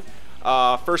fun.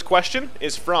 First question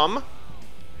is from...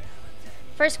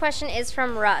 First question is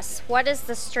from Russ. What is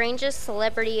the strangest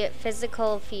celebrity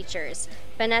physical features?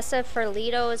 Vanessa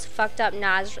Ferlito's fucked up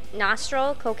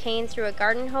nostril, cocaine through a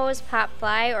garden hose, pop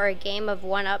fly, or a game of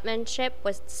one-upmanship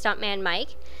with stuntman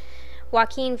Mike?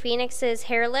 Joaquin Phoenix's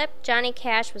hair lip. Johnny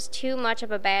Cash was too much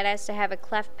of a badass to have a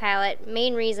cleft palate.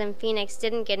 Main reason Phoenix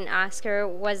didn't get an Oscar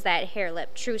was that hair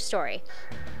lip. True story.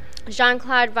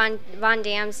 Jean-Claude Van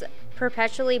Damme's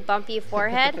perpetually bumpy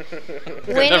forehead.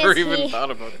 I never even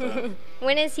thought about that.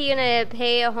 When is he going to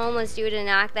pay a homeless dude to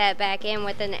knock that back in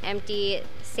with an empty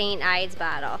St. Ides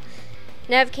bottle?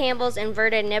 Nev Campbell's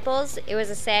inverted nipples. It was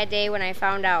a sad day when I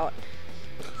found out.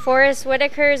 Forrest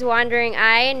Whitaker's wandering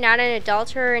eye, not an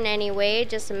adulterer in any way,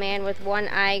 just a man with one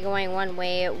eye going one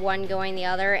way, one going the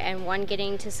other, and one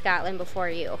getting to Scotland before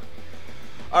you.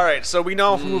 All right, so we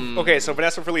know who... Okay, so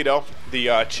Vanessa Ferlito,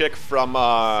 the chick from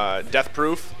Death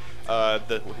Proof, who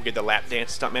did the lap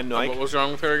dance stuntman Mike. What was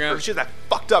wrong with her again? She has that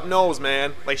fucked up nose,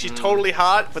 man. Like, she's totally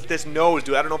hot, but this nose,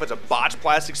 dude, I don't know if it's a botched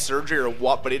plastic surgery or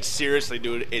what, but it seriously,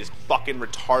 dude, is fucking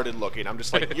retarded looking. I'm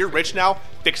just like, you're rich now?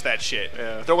 Fix that shit.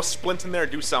 Yeah. Throw a splint in there,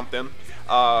 do something.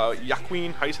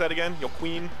 Joaquin, how do you say that again?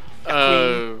 Joaquin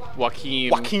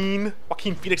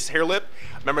Phoenix's hair lip.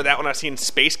 Remember that when I seen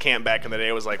Space Camp back in the day?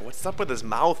 I was like, what's up with his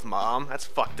mouth, Mom? That's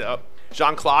fucked up.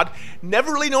 Jean-Claude,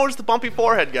 never really noticed the bumpy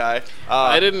forehead guy.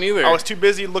 I didn't either. I was too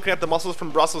busy looking at the muscles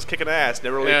from Brussels kicking ass.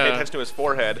 Never really paid attention to his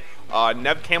forehead.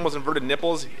 Nev Campbell's inverted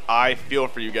nipples, I feel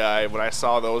for you, guy. When I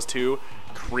saw those two,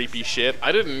 creepy shit.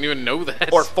 I didn't even know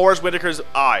that. Or Forrest Whitaker's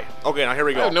eye. Okay, now here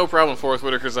we go. I have no problem with Forrest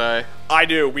Whitaker's eye. I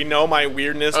do. We know my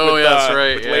weirdness Oh, with, yeah, that's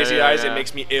right. with Yeah, lazy yeah, eyes. yeah. It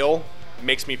makes me ill. It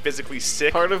makes me physically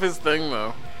sick. Part of his thing,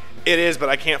 though. It is, but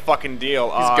I can't fucking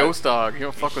deal. He's Ghost Dog. You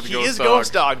don't fuck with He Ghost is Dog.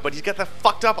 Ghost Dog, but he's got that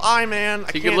fucked up eye, man.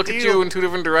 He can look at you in 2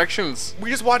 different directions.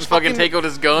 We just watched fucking take out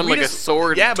his gun like a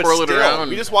sword and twirl it around.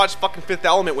 We just watched fucking Fifth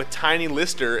Element with Tiny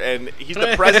Lister, and he's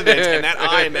the president, and that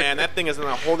eye, man, that thing is in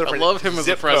a whole different I love him as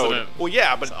zip a president. Code. Well,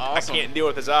 yeah, but awesome. I can't deal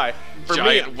with his eye. For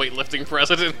Giant me, weightlifting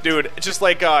president. dude, just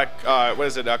like what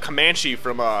is it? Comanche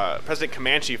from President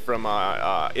Comanche from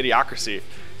Idiocracy.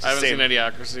 I haven't Same. seen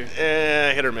Idiocracy.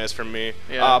 Hit or miss from me.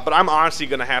 Yeah. But I'm honestly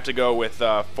gonna have to go with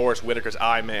Forrest Whitaker's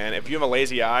eye, man. If you have a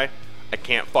lazy eye, I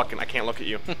can't look at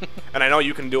you. And I know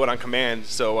you can do it on command,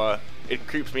 so it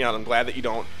creeps me out. I'm glad that you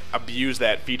don't abuse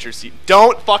that feature.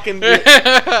 Don't fucking do it.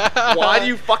 Why do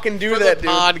you fucking do For that, the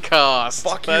dude? podcast.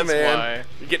 Fuck That's you, man. Why.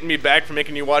 You're getting me back for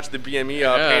making you watch the BME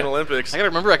Pan Olympics. I gotta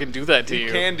remember I can do that to you.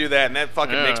 You can do that, and that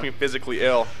fucking Yeah. makes me physically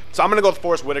ill. So I'm gonna go with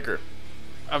Forrest Whitaker.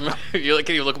 Can't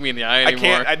even look me in the eye I anymore.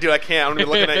 can't. I can't. I'm gonna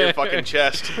be looking at your fucking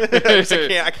chest.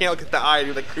 I can't look at the eye,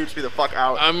 dude. That creeps me the fuck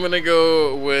out. I'm gonna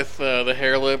go with the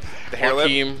hair lip. The hair lip?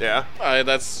 Joaquin. Yeah.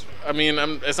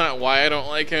 It's not why I don't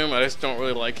like him. I just don't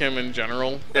really like him in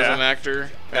general as Yeah. an actor.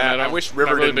 Yeah, And I wish River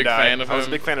not really didn't a big die. fan of I was a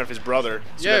him. big fan of his brother.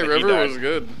 So Yeah, that he River died. was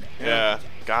good. Yeah.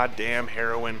 Goddamn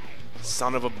heroin.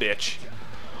 Son of a bitch.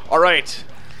 All right.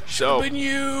 So, Been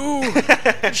you.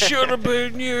 Should have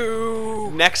been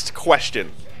you. next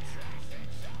question.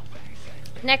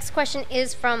 Next question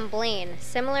is from Blaine.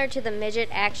 Similar to the midget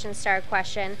action star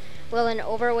question, will an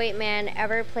overweight man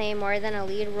ever play more than a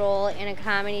lead role in a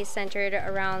comedy centered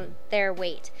around their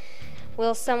weight?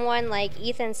 Will someone like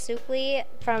Ethan Suplee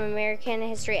from American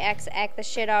History X act the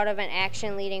shit out of an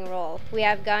action leading role? We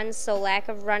have guns, so lack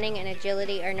of running and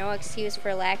agility are no excuse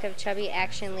for lack of chubby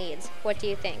action leads. What do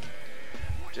you think?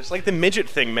 Just like the midget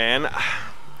thing, man.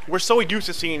 We're so used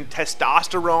to seeing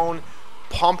testosterone,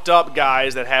 pumped up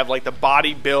guys that have like the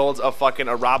body builds of fucking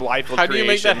a Rob Liefeld How do you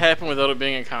make that creation. happen without it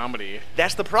being a comedy?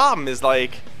 That's the problem. Is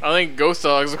like, I think Ghost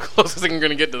Dog's the closest thing I'm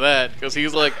gonna get to that because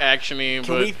he's like actiony.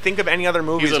 can but we think of any other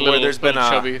movies he's a where little- there's been little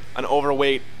chubby. an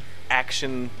overweight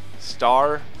action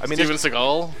star? I mean, Steven there's-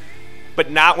 Seagal.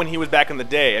 but not when he was back in the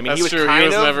day. I mean, That's he was true. He kind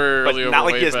was of, never but really not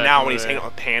like he overweight is back now in when the he's day. hanging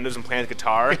out with pandas and playing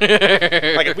guitar.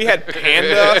 Like if we had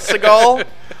Panda Seagal,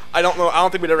 I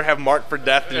don't think we'd ever have Marked for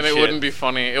Death and And shit. it wouldn't be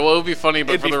funny. It would be funny,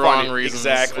 but It'd for be the funny, wrong reasons.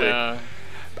 exactly. Yeah.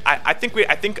 I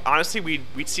think honestly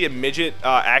we'd see a midget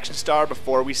action star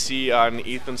before we see an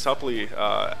Ethan Suplee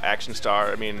action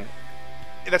star. I mean,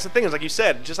 that's the thing, is like you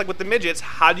said, just like with the midgets,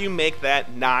 how do you make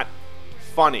that not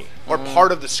funny or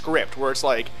part of the script where it's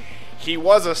like, he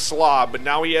was a slob, but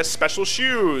now he has special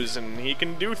shoes and he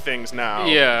can do things now.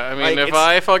 Yeah, I mean, Like, if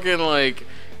I fucking like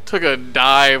took a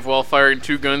dive while firing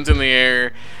 2 guns in the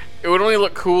air, it would only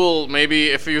look cool maybe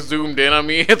if you zoomed in on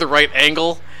me at the right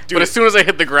angle. Dude. But as soon as I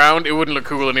hit the ground, it wouldn't look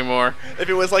cool anymore. If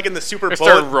it was like in the super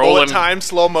start bullet rolling. time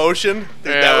slow motion,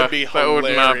 dude, that Yeah, would be that hilarious.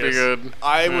 would not be good.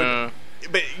 I Yeah.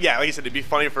 would, but yeah, like you said, it'd be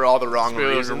funny for all the wrong Feel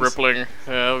like reasons. rippling. Yeah,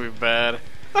 that would be bad.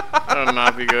 That would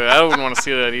not be good. I wouldn't want to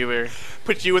see that either.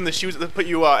 Put you in the shoes. Put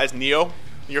you as Neo.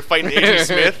 You're fighting Agent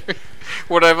Smith.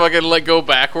 Would I fucking like go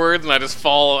backwards and I just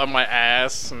fall on my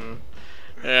ass? And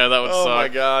yeah, that would Oh suck. my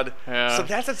god. Yeah. So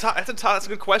that's a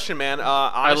good question, man.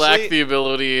 I Honestly, lack the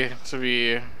ability to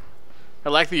be. I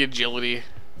lack the agility.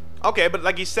 Okay, but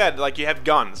like you said, like you have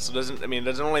guns, so it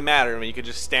doesn't really matter. I mean, you could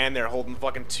just stand there holding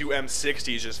fucking 2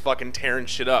 M60s, just fucking tearing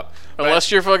shit up. But-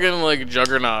 Unless you're fucking like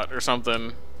Juggernaut or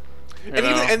something. You and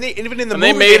know? even in the And they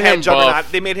movie, made they had him Juggernaut.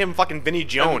 buff. They made him fucking Vinny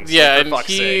Jones. Yeah, like, and for fuck's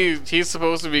sake. he's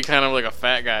supposed to be kind of like a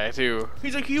fat guy too.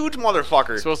 He's a huge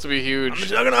motherfucker. He's supposed to be I'm a huge.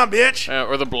 Juggernaut, bitch.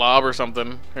 Or the Blob or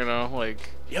something. You know,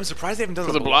 like Yeah, I'm surprised they haven't done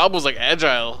because the Blob was like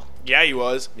agile. Yeah, he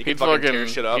was. He could He'd fucking tear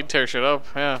shit up. He'd tear shit up.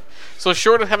 Yeah. So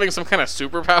short of having some kind of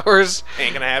superpowers,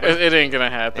 Ain't gonna happen. it ain't gonna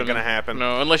happen. Ain't gonna happen.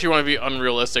 No, unless you want to be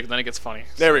unrealistic, then it gets funny.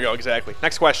 There we go. Exactly.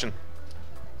 Next question.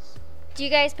 Do you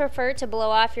guys prefer to blow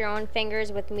off your own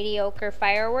fingers with mediocre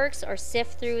fireworks or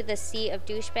sift through the sea of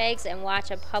douchebags and watch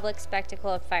a public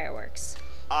spectacle of fireworks?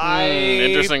 I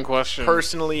Interesting question.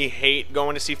 personally hate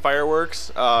going to see fireworks.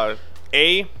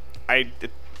 It's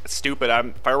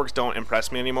stupid. Fireworks don't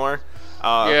impress me anymore.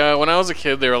 Yeah, when I was a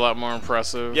kid, they were a lot more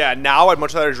impressive. Yeah, now I'd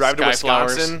much rather drive to Sky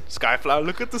flowers. Wisconsin. Sky flowers.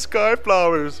 Look at the sky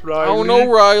flowers, Riley. Oh no,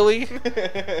 Riley!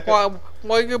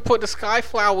 why you put the sky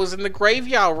flowers in the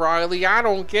graveyard, Riley? I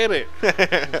don't get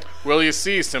it. Well, you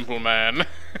see, simple man.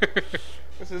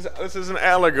 This is an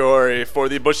allegory for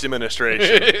the Bush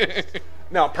administration.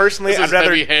 No, personally, This I'd is rather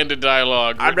heavy-handed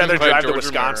dialogue. I'd rather written by drive to George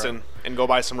Wisconsin Romero. and go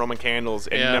buy some Roman candles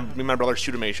and Yeah. me and my brother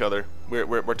shoot them at each other.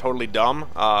 We're totally dumb,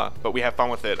 but we have fun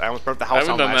with it. I almost burnt the I house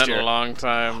haven't down done last that year. in a long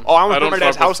time. Oh, I almost don't burnt my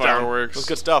dad's fuck house with down. fireworks. It was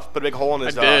good stuff. Put a big hole in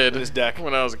his did in his deck.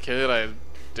 when I was a kid. I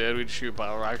did. We'd shoot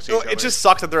bottle rockets. at Well, each it other. just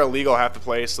sucks that they're illegal half the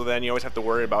place, so then you always have to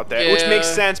worry about that. Which Yeah. makes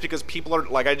sense because people are,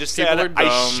 like I just People said, are I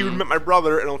dumb. shoot him at my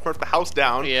brother and almost burnt the house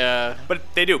down. Yeah. But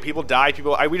they do. People die.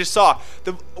 We just saw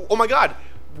the. Oh my God.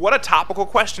 What a topical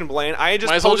question, Blaine. I just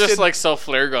Might as well posted just like sell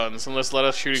flare guns and let's let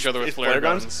us shoot each other with flare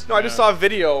guns. No, I just saw a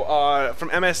video from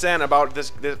MSN about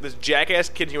this jackass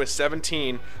kid. He was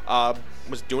 17,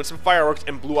 was doing some fireworks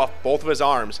and blew off both of his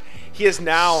arms. He is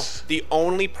now the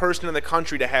only person in the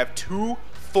country to have 2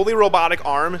 fully robotic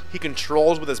arms he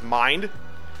controls with his mind.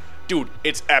 Dude,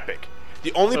 it's epic.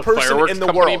 The only The person fireworks in the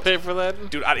company world. pay for that?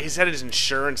 Dude, he said his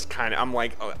insurance kind of. I'm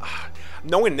like,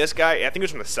 knowing this guy, I think he was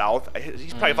from the South.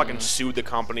 He's probably fucking sued the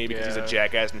company because he's a Yeah.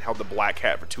 jackass and held the black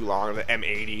cat for too long, or the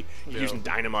M80. He's using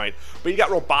dynamite. But he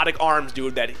got robotic arms,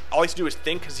 dude, that all he has to do is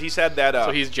think, because he said that.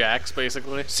 So he's Jax,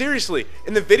 basically. Seriously,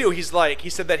 in the video, he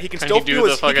said that he can Can still he do feel the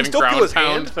his, he can fucking still feel ground his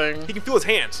pound hand. thing? He can feel his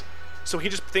hands. So he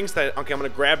just thinks that, okay, I'm going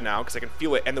to grab now because I can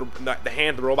feel it, and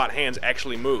the robot hands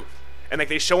actually move. And like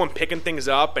they show him picking things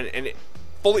up, and it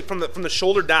fully from the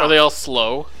shoulder down. Are they all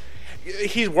slow?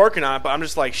 He's working on it, but I'm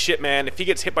just like, shit, man. If he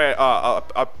gets hit by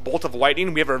a bolt of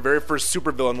lightning, we have our very first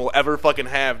supervillain we'll ever fucking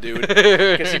have, dude.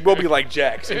 Because he will be like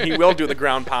Jax, and he will do the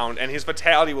ground pound, and his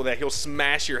fatality will that he'll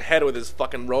smash your head with his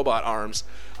fucking robot arms.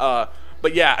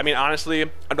 But yeah, I mean, honestly,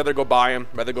 I'd rather go buy him,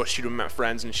 rather go shoot him at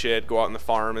friends and shit, go out in the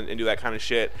farm and do that kind of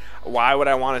shit. Why would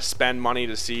I want to spend money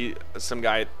to see some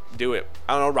guy do it?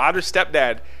 I don't know. Roger's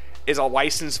stepdad is a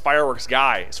licensed fireworks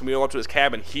guy, so when we go up to his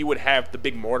cabin, he would have the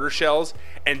big mortar shells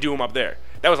and do them up there.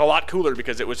 That was a lot cooler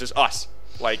because it was just us.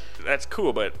 Like, that's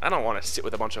cool, but I don't want to sit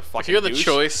with a bunch of fucking If you had the douche.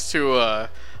 choice to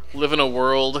live in a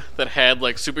world that had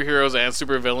like superheroes and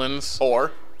supervillains,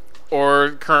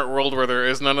 or current world where there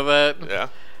is none of that. Yeah.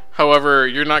 However,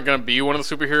 you're not gonna be one of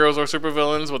the superheroes or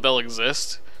supervillains, but they'll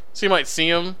exist. So you might see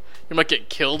them. You might get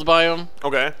killed by them.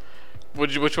 Okay.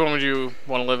 Which one would you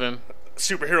want to live in?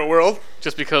 Superhero world.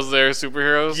 Just because they're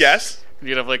superheroes? Yes.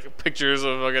 You'd have like pictures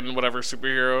of fucking whatever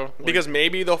superhero. Like, Because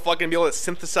maybe they'll fucking be able to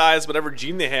synthesize whatever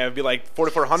gene they have, be like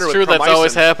 4400 it's with true, that's Promycin.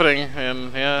 always happening,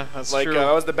 and yeah, that's Like, true.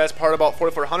 that was the best part about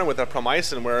 4400 with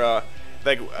Promycin, where,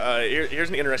 here's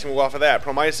an interesting one off of that.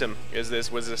 Promycin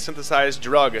was a synthesized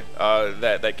drug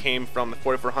that came from the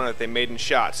 4400 that they made in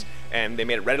shots, and they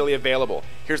made it readily available.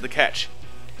 Here's the catch.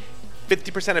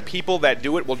 50% of people that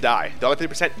do it will die. The other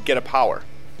 50% get a power.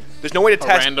 There's no way to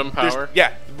test. random there's- power?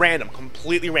 Yeah, random,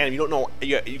 completely random. You don't know.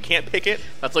 You can't pick it.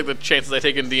 That's like the chances I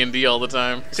take in D&D all the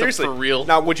time. Except Seriously. for real.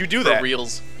 Now, would you do for that?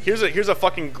 reals. Here's a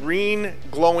fucking green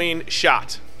glowing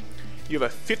shot. You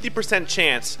have a 50%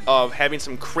 chance of having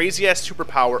some crazy ass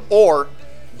superpower or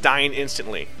dying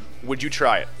instantly. Would you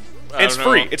try it? And it's don't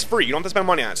free. know. It's free. You don't have to spend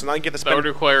money on it. So now you get to That would spend.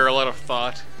 require a lot of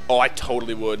thought. Oh, I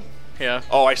totally would. Yeah.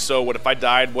 Oh, I so would if I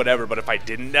died, whatever. But if I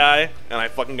didn't die and I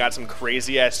fucking got some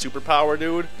crazy ass superpower,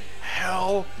 dude,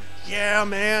 hell yeah,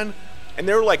 man. And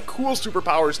they were like cool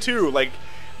superpowers too. Like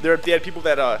they had people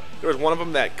that there was one of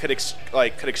them that could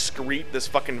excrete this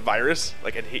fucking virus.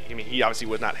 Like, and he obviously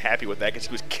was not happy with that because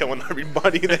he was killing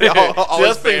everybody. That all See, his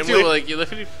that's the thing family. too. Like,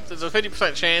 there's a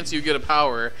 50% chance you get a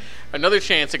power. Another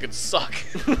chance it could suck.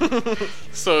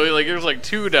 So like, there's like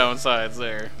two downsides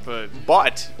there.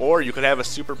 But Or you could have a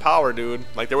superpower, dude.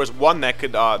 Like there was one that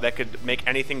could make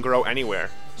anything grow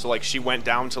anywhere. So like she went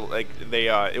down to like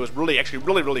it was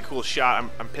really cool shot.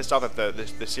 I'm pissed off that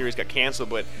the series got canceled,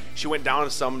 but she went down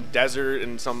to some desert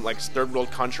in some like third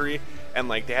world country, and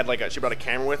like they had she brought a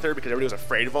camera with her because everybody was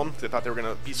afraid of them because they thought they were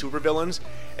gonna be supervillains,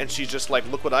 and she's just like,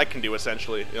 look what I can do,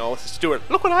 essentially. You know, let's do it.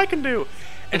 Look what I can do.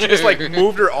 And she just like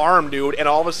moved her arm, dude, and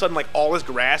all of a sudden like all this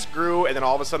grass grew, and then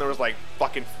all of a sudden there was like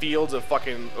fucking fields of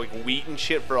fucking like wheat and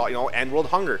shit for end world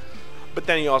hunger. But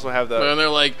then you also have and they're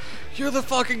like, "You're the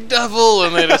fucking devil,"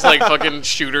 and they just like fucking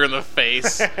shoot her in the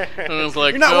face. And it's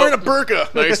like, you're not "Nope, wearing a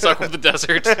burqa. Now you're stuck with the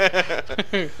desert.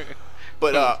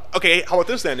 But okay, how about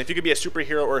this then? If you could be a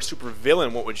superhero or a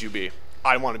supervillain, what would you be?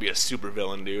 I want to be a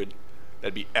supervillain, dude.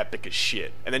 That'd be epic as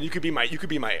shit. And then you could be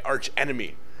my arch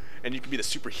enemy, and you could be the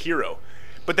superhero.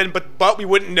 But we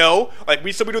wouldn't know. Like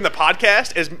we still be doing the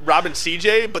podcast as Rob and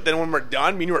CJ. But then when we're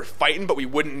done, me and you are fighting, but we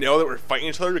wouldn't know that we're fighting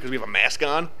each other because we have a mask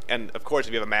on. And of course,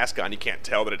 if you have a mask on, you can't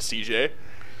tell that it's CJ.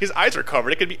 His eyes are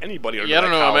covered. It could be anybody. Yeah, I don't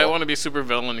know. I might want to be super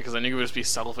villain because then you could just be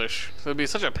selfish. So it'd be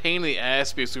such a pain in the ass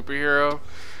to be a superhero.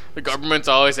 The government's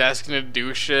always asking to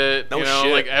do shit. No you know,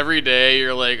 shit. like every day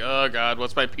you're like, oh god,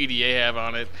 what's my PDA have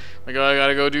on it? Like, oh, I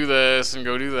gotta go do this and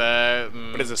go do that.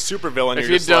 And But as a supervillain, if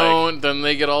you're you just don't, then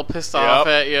they get all pissed off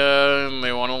Yep. at you and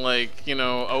they want to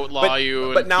outlaw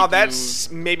you. But and now keep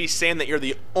that's maybe saying that you're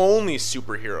the only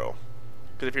superhero.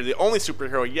 Because if you're the only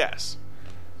superhero, yes.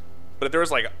 But if there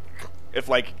was if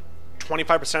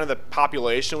 25% of the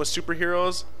population was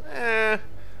superheroes,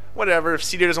 whatever. If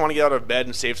CJ doesn't want to get out of bed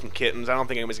and save some kittens, I don't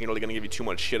think anybody's really going to give you too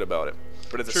much shit about it.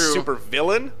 But as a True. super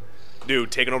villain,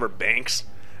 dude, taking over banks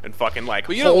and fucking But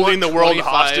you don't holding want the world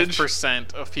hostage.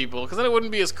 25% of people because then it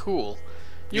wouldn't be as cool.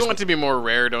 You want it to be more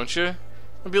rare, don't you?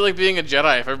 It'd be like being a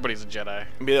Jedi if everybody's a Jedi.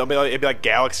 It'd be like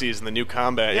galaxies in the new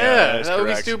combat. Yeah, that's that would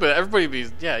be correct. stupid. Everybody be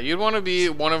you'd want to be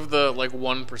one of the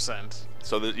 1%.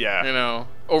 So yeah,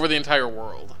 Over the entire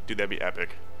world. dude, that'd be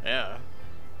epic. Yeah.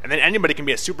 And then anybody can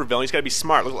be a supervillain. You just gotta be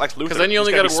smart. Look at Lex Luthor. Because then you He's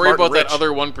only gotta got be to worry smart and about that rich. other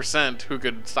 1% who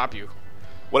could stop you.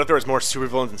 What if there was more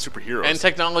supervillains than superheroes? And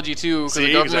technology too, because the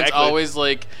See, government's exactly. always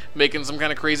making some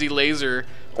kind of crazy laser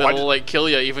Oh, I that'll kill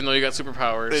you, even though you got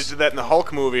superpowers. They did that in the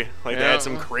Hulk movie. They Yeah. had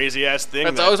some crazy ass thing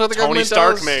That's that always what the Tony government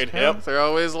Stark does. made. Yeah. Yep. They're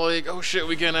always like, oh shit,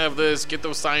 we can't have this. Get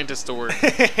those scientists to work.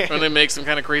 And they make some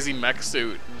kind of crazy mech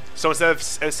suit. So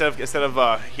instead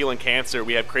of healing cancer,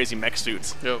 we have crazy mech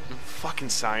suits. Yep. Fucking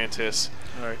scientists.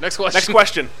 All right. Next question. Next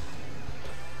question.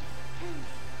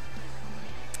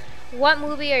 What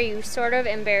movie are you sort of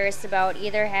embarrassed about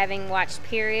either having watched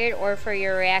period or for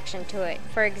your reaction to it?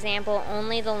 For example,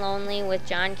 Only the Lonely with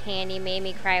John Candy made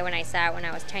me cry when I saw it when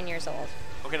I was 10 years old.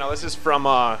 Okay, now this is from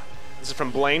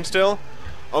Blaine still.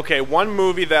 Okay, one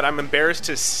movie that I'm embarrassed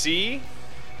to see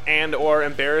and or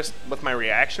embarrassed with my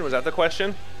reaction. Was that the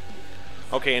question?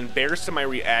 Okay, embarrassed to my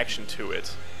reaction to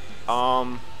it.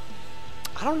 I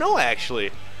don't know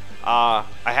actually. I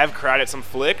have cried at some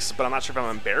flicks, but I'm not sure if I'm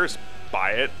embarrassed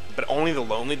by it. But Only the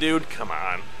Lonely, dude, come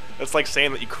on. That's like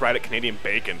saying that you cried at Canadian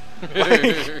Bacon.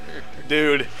 Like,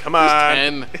 dude, come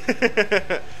on.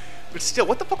 10. But still,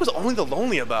 what the fuck was Only the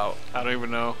Lonely about? I don't even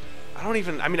know. I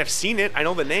mean, I've seen it. I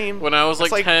know the name. When I was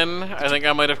It's like 10, I think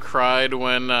I might have cried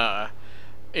when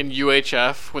in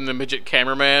UHF when the midget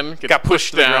cameraman gets Got pushed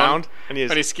to the down ground, and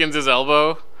and he skins his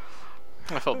elbow.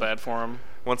 I felt bad for him.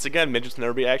 Once again, midgets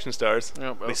never be action stars.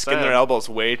 Yep, They that's skin sad. their elbows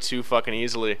way too fucking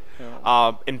easily.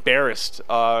 Yeah. Embarrassed.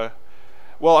 Well,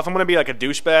 if I'm gonna be like a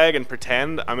douchebag and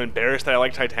pretend, I'm embarrassed that I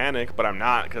like Titanic, but I'm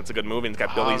not because it's a good movie and it's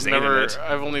got Billy Zane in it.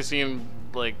 I've only seen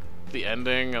like the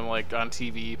ending and like on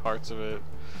TV parts of it.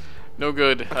 No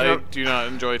good. I do not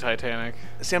enjoy Titanic.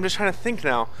 See, I'm just trying to think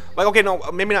now. Like, okay, no,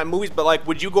 maybe not movies, but like,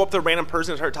 would you go up to a random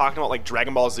person and start talking about like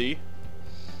Dragon Ball Z?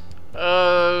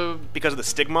 Because of the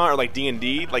stigma, or like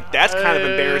D&D? Like, that's kind of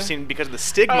embarrassing because of the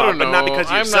stigma, I don't know. but not because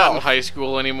of I'm yourself. not in high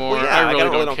school anymore. Well, yeah, I really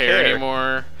don't don't care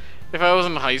anymore. If I was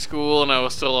in high school and I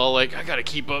was still all like, I gotta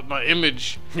keep up my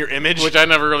image. Your image? Which I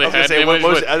never really was gonna had say, an what image,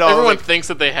 was- but I know, everyone like- thinks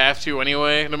that they have to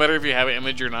anyway, no matter if you have an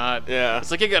image or not. Yeah.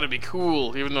 It's like, you gotta be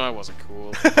cool, even though I wasn't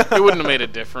cool. It wouldn't have made a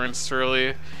difference,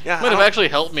 really. Yeah, It might I have don't- actually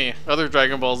helped me, other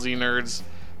Dragon Ball Z nerds,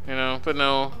 you know, but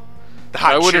no. The I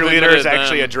hot would've cheerleader admitted is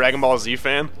actually then. a Dragon Ball Z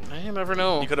fan. You never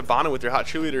know. You could have bonded with your hot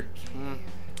cheerleader.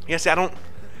 Yeah, see, I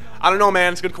don't know,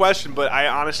 man. It's a good question, but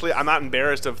I'm not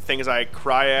embarrassed of things I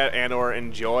cry at and or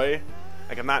enjoy.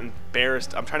 Like, I'm not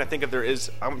embarrassed. I'm trying to think if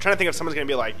someone's gonna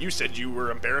be like, you said you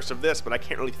were embarrassed of this, but I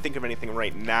can't really think of anything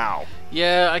right now.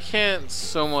 Yeah, I can't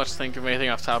so much think of anything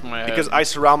off the top of my head. Because I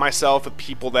surround myself with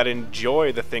people that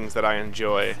enjoy the things that I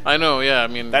enjoy. I know, yeah, I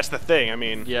mean... That's the thing, I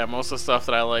mean... Yeah, most of the stuff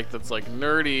that I like that's, like,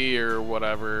 nerdy or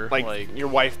whatever. Like, your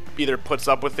wife either puts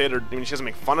up with it or, I mean, she doesn't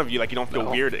make fun of you, like, you don't feel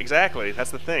No. weird. Exactly,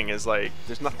 that's the thing, is, like,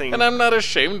 there's nothing... And I'm not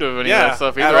ashamed of any Yeah, of that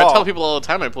stuff at either. I all. tell people all the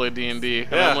time I play D&D.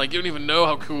 And Yeah. I'm like, you don't even know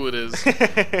how cool it is.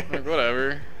 Like,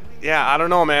 whatever. Yeah, I don't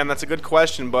know, man. That's a good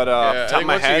question, but Yeah, off I the top think of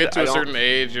my once head, you get to I a don't- certain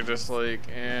age, you're just like,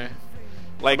 eh.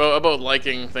 like About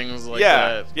liking things like Yeah,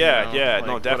 that. yeah, you know? yeah, Like,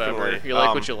 no, definitely. Whatever. You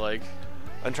like what you like.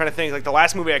 I'm trying to think. Like the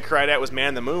last movie I cried at was Man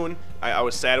in the Moon. I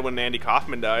was sad when Andy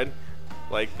Kaufman died.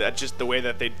 Like that's just the way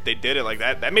that they did it. Like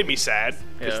that made me sad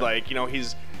because Yeah. like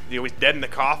he's dead in the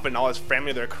coffin. All his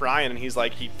family they're crying, and he's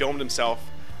like he filmed himself,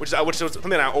 which is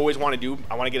something I always want to do.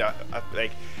 I want to get a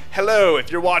like, hello,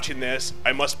 if you're watching this,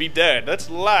 I must be dead. Let's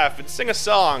laugh and sing a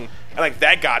song. And like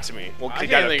that got to me. Well, I he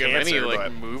died can't of think of cancer, any like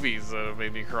but movies that have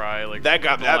made me cry. Like That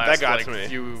got- the that last, got like, to me.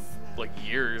 Few like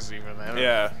years even. I don't know.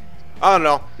 yeah. I don't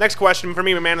know. Next question for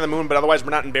me, Man in the Moon. But otherwise,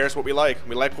 we're not embarrassed what we like.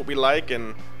 We like what we like,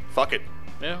 and fuck it.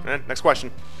 Yeah. All right, next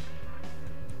question.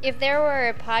 If there were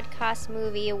a podcast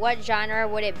movie, what genre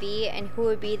would it be and who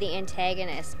would be the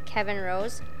antagonist? Kevin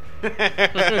Rose?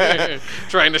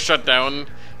 Trying to shut down.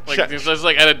 Like Shut- he's just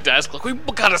like at a desk, like we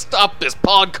gotta stop this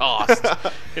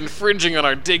podcast, infringing on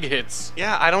our dig hits.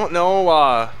 Yeah, I don't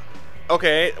know.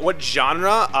 Okay, what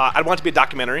genre? I'd want it to be a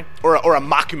documentary or a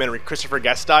mockumentary, Christopher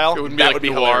Guest style. It would be that like would be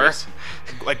noir. hilarious.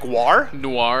 Like Guar?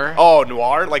 Noir. Oh,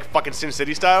 noir, like fucking Sin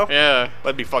City style. Yeah.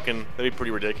 That'd be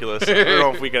pretty ridiculous. I don't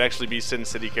know if we could actually be Sin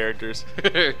City characters.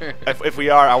 If we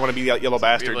are, I want to be that yellow Be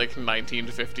bastard. like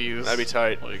 1950s. That'd be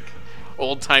tight. Like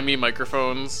old timey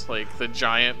microphones, like the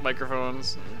giant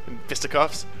microphones.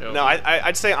 Fisticuffs. Yeah. No,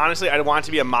 I'd say honestly, I'd want it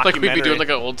to be a mockumentary. Like we'd be doing like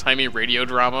an old timey radio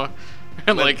drama,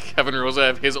 and like Kevin Rose would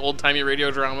have his old timey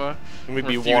radio drama. And we'd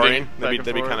be We're feuding warring. back That'd and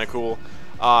be forth. kind of cool.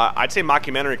 I'd say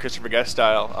mockumentary, Christopher Guest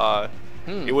style.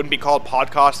 It wouldn't be called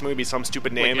podcast. It would be some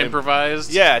stupid name. Like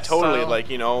improvised. Yeah, totally. style?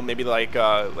 Like maybe like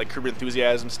Curb Your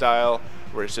Enthusiasm style,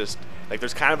 where it's just like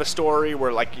there's kind of a story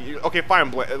where like okay,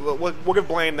 fine, we'll give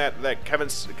Blaine that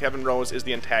Kevin Rose is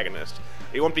the antagonist.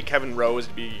 It won't be Kevin Rose.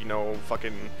 It'd be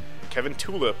fucking Kevin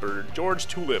Tulip or George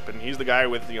Tulip, and he's the guy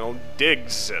with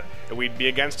Diggs, and we'd be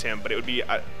against him. But it would be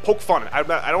poke fun. I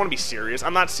don't want to be serious.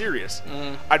 I'm not serious.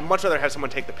 I'd much rather have someone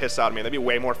take the piss out of me. That'd be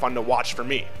way more fun to watch for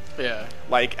me. Yeah.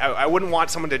 Like I wouldn't want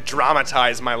someone to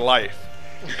dramatize my life,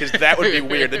 because that would be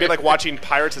weird. It'd be like watching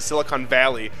Pirates of Silicon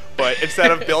Valley, but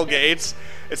instead of Bill Gates,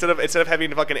 instead of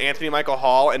having fucking Anthony Michael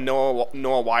Hall and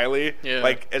Noah Wiley, Yeah.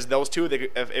 like as those two,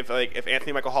 if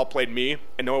Anthony Michael Hall played me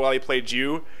and Noah Wiley played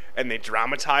you, and they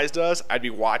dramatized us, I'd be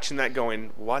watching that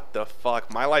going, what the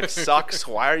fuck? My life sucks.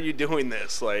 Why are you doing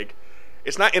this? Like,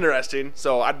 it's not interesting.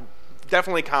 So I'd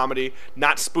definitely comedy,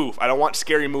 not spoof. I don't want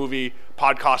Scary Movie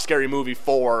podcast, Scary Movie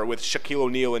 4 with Shaquille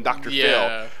O'Neal and Dr.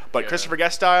 Yeah, Phil. But yeah. Christopher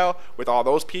Guest style with all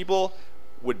those people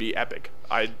would be epic.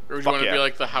 Or would you want to be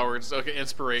like the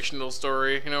inspirational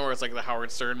story, where it's like the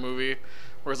Howard Stern movie,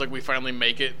 where it's like we finally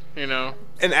make it, And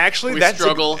actually, we that's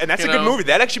struggle, a you good know? movie.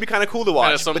 That'd actually be kind of cool to watch.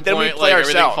 And at some but then point, we play like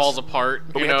everything ourselves. falls apart.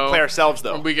 But we have to play ourselves,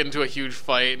 though. And we get into a huge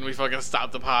fight, and we fucking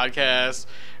stop the podcast.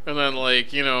 And then,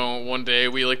 one day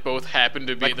we both happen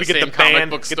to be Like at we the get same the comic band,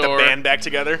 book get store. the band back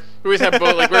together. We always have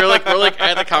both. We're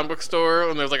at the comic book store,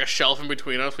 and there's a shelf in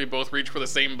between us. We both reach for the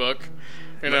same book.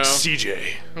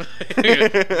 CJ.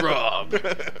 Rob,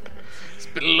 it's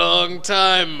been a long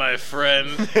time, my friend.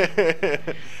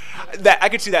 That I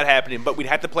could see that happening, but we'd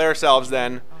have to play ourselves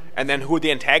then. And then who would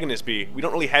the antagonist be? We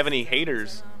don't really have any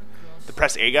haters. The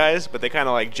Press A guys, but they kind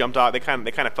of jumped out. They kind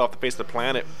of fell off the face of the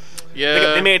planet.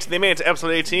 Yeah. They made it to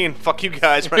episode 18. Fuck you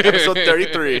guys. We're on episode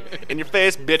 33. In your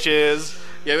face, bitches.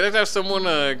 Yeah, we'd have to have someone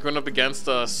going up against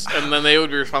us, and then they would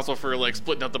be responsible for like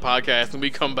splitting up the podcast, and we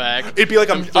come back. It'd be like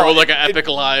and throw like an epic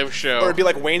live show. Or it'd be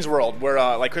like Wayne's World, where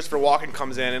like Christopher Walken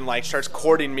comes in and like starts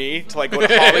courting me to like go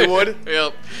to Hollywood.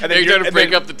 Yep. And then you got to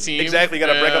break up the team. Exactly, you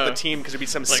got to break up the team because there'd be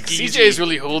some like skeezy. CJ's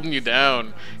really holding you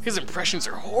down. His impressions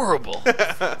are horrible.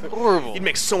 Horrible. You'd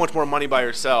make so much more money by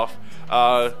yourself.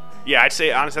 Yeah, I'd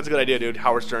say, honestly, that's a good idea, dude.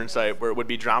 Howard Stern site, where it would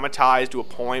be dramatized to a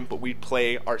point, but we'd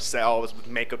play ourselves with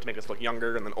makeup to make us look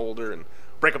younger and then older and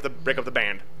break up the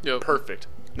band. Yep. Perfect.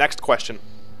 Next question.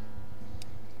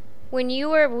 When you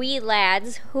were wee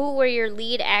lads, who were your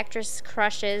lead actress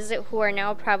crushes who are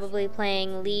now probably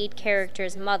playing lead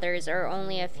characters' mothers or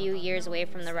only a few years away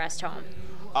from the rest home?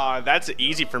 That's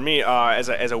easy for me. As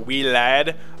a wee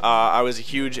lad, I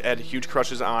had huge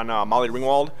crushes on Molly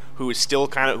Ringwald, who is still a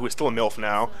MILF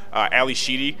now. Ali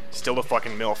Sheedy, still a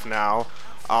fucking MILF now.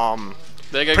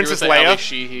 Princess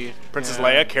Leia, Princess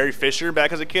Leia, Carrie Fisher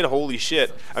back as a kid. Holy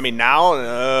shit! I mean now,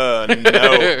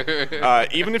 no.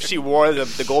 Even if she wore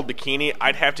the gold bikini,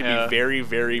 I'd have to be very,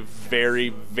 very, very,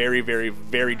 very, very,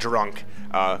 very drunk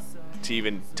to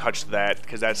even touch that,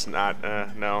 because that's not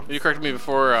no. You corrected me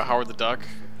before. Howard the Duck.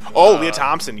 Oh, Leah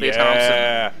Thompson. Leah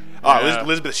yeah. Thompson.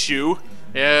 Elizabeth Shue.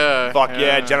 Yeah. Fuck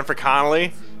yeah. Jennifer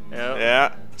Connelly. Yeah.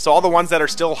 Yeah. So all the ones that are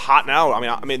still hot now.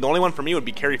 I mean, the only one for me would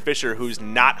be Carrie Fisher, who's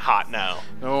not hot now.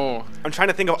 No. I'm trying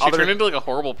to think of She other. turned into like a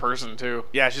horrible person too.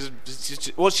 Yeah, she's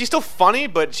still funny,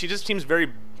 but she just seems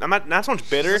very. I'm not so much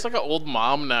bitter. She's just like an old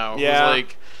mom now. Yeah. Who's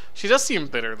like, she does seem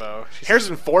bitter though.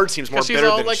 Harrison Ford seems more she's bitter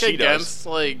all than like she against does.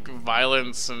 like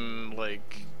violence and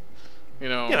like, you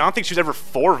know. Yeah, I don't think she's ever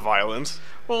for violence.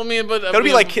 Well, I mean, but It'd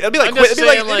be like I'm just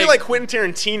saying, Quentin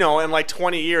Tarantino in like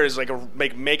 20 years,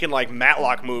 making like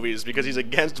Matlock movies because he's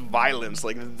against violence.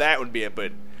 Like that would be it.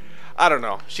 But I don't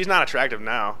know. She's not attractive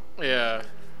now. Yeah.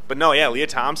 But no, yeah, Leah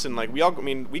Thompson. Like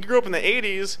we grew up in the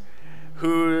 80s,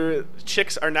 who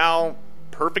chicks are now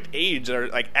perfect age, are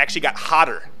like actually got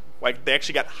hotter. Like they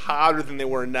actually got hotter than they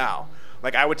were now.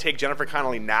 Like I would take Jennifer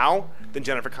Connelly now than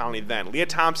Jennifer Connelly then. Leah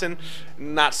Thompson,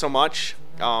 not so much.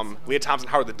 Leah Thompson,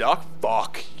 Howard the Duck,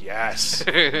 fuck yes.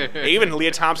 Even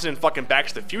Leah Thompson in fucking Back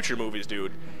to the Future movies,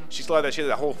 dude. She still had that. She had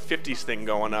that whole 50s thing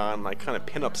going on, like kind of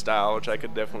pinup style, which I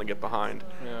could definitely get behind.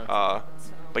 Yeah.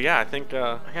 But yeah, I think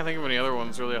I can't think of any other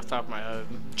ones really off the top of my head.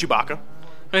 Chewbacca.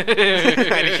 I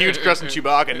had a huge crush on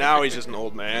Chewbacca. Now he's just an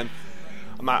old man.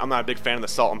 I'm not a big fan of the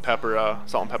salt and pepper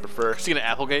fur. Christina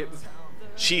Applegate.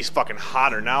 She's fucking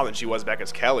hotter now than she was back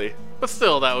as Kelly. But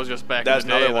still, that was just back That's in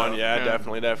the day. another one. though. Yeah,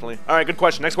 definitely. All right, good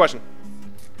question. Next question.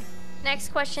 Next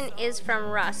question is from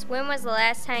Russ. When was the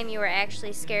last time you were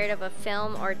actually scared of a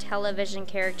film or television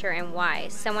character, and why?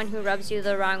 Someone who rubs you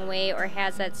the wrong way or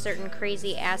has that certain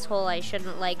crazy asshole I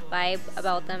shouldn't like vibe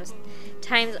about them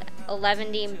times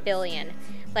 11 billion.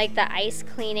 Like the ice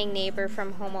cleaning neighbor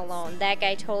from Home Alone. That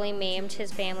guy totally maimed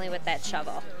his family with that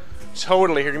shovel.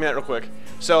 Totally. Here, give me that real quick.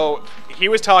 So he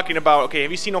was talking about. Okay,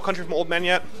 have you seen No Country for Old Men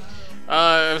yet?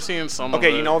 I've seen some. Okay,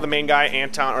 of it. you know the main guy,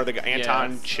 Anton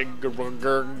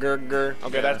Chigurh.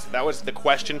 Okay, Yeah. that was the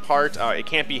question part. It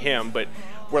can't be him, but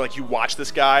where like you watch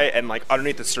this guy and like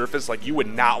underneath the surface, like you would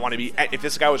not want to be. If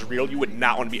this guy was real, you would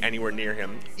not want to be anywhere near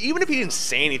him. Even if he didn't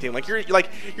say anything, like you're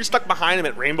stuck behind him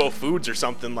at Rainbow Foods or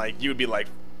something, like you would be like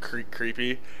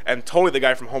creepy. And totally the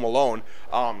guy from Home Alone.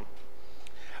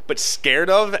 But scared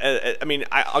of, I mean,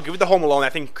 I'll give it the Home Alone. I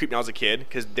think creeped me out as a kid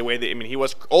because the way he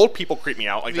was. Old people creep me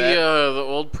out like that. The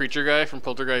old preacher guy from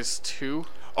Poltergeist 2.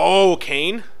 Oh,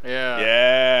 Kane. Yeah.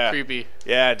 Yeah. Creepy.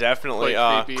 Yeah, definitely.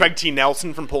 Quite creepy. Craig T.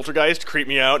 Nelson from Poltergeist creeped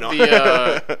me out. No.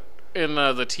 In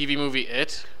the TV movie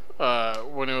It,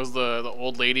 when it was the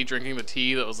old lady drinking the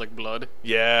tea that was like blood.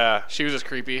 Yeah. She was just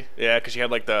creepy. Yeah, because she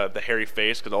had like the hairy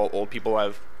face, because all old people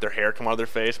have their hair come out of their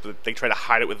face, but they try to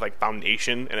hide it with like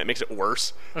foundation, and it makes it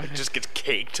worse. It just gets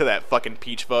caked to that fucking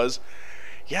peach fuzz.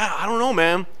 Yeah, I don't know,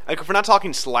 man. Like if we're not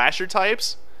talking slasher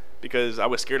types, because I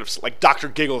was scared of like Dr.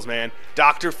 Giggles, man.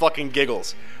 Dr. fucking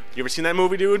Giggles. You ever seen that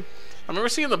movie, dude? I remember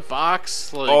seeing the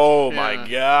box. Like, Oh yeah. my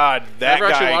god, that Never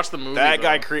guy! actually watched the movie, that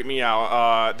guy though. creeped me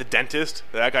out. The dentist,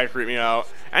 that guy creeped me out.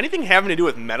 Anything having to do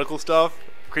with medical stuff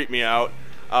creeped me out.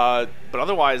 But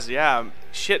otherwise, yeah,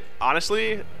 shit.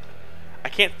 Honestly, I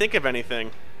can't think of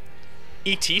anything.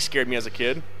 E.T. scared me as a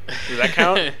kid. Does that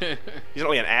count? He's not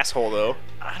really an asshole though.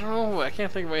 I don't know. I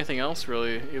can't think of anything else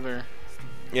really either.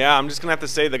 Yeah, I'm just gonna have to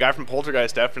say the guy from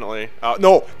Poltergeist definitely.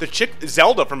 No, the chick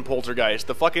Zelda from Poltergeist.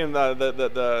 The fucking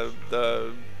the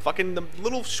Fucking the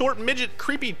little short midget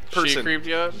creepy person. She creeped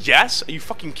you out? Yes? Are you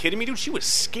fucking kidding me, dude? She was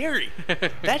scary.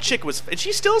 That chick was, and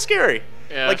she's still scary.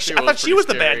 Yeah, like I thought she was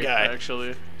the bad pretty guy. scary, actually.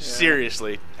 Yeah.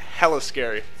 Seriously, hella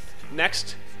scary.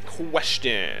 Next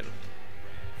question.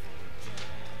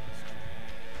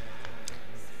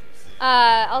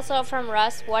 Also from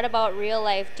Russ, what about real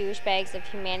life douchebags of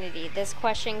humanity? This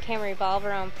question can revolve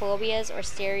around phobias or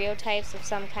stereotypes of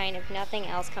some kind if nothing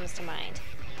else comes to mind.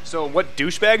 So, what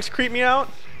douchebags creep me out?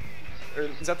 Or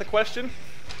is that the question?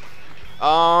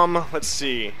 Let's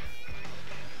see.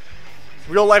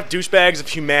 Real life douchebags of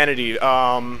humanity.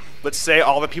 Let's say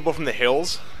all the people from the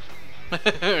hills.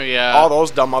 Yeah. All those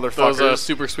dumb motherfuckers. Those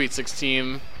Super Sweet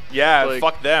 16. Yeah, like,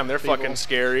 fuck them. They're people. fucking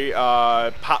scary.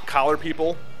 Pop collar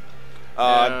people.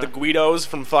 Yeah. The Guidos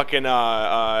from fucking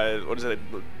what is it?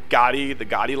 Gotti, the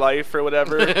Gotti life or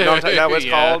whatever. You know what that was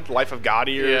Yeah. called? Life of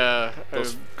Gotti or Yeah.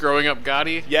 those- Growing Up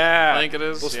Gotti. yeah. I think it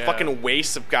is. Those Yeah. fucking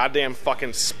wastes of goddamn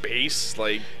fucking space.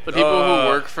 Like The people who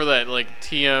work for that, like,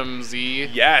 TMZ.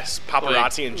 Yes, like,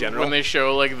 paparazzi in general. When they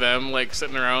show, like, them, like,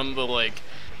 sitting around the, like,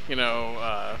 you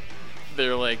know,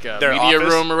 their, like, Their media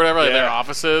office? room or whatever, like, their Yeah.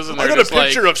 offices, and I they're got a just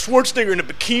picture like, of Schwarzenegger in a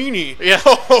bikini. Yeah.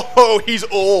 Oh, he's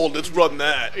old. Let's run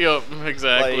that. Yep,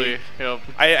 exactly. Like, Yep.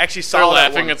 I actually They're saw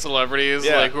that laughing one. at celebrities,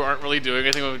 Yeah. like, who aren't really doing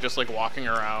anything, but just, like, walking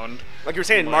around. Like you were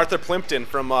saying, Martha Plimpton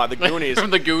from the Goonies.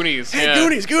 From the Goonies. Hey, yeah.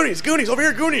 Goonies, over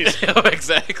here, Goonies.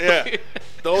 Exactly. Yeah.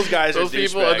 Those guys Those are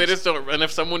people, and they douchebags. just don't. And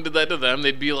if someone did that to them,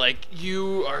 they'd be like,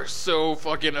 "You are so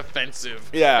fucking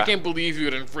offensive. Yeah. I can't believe you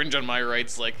would infringe on my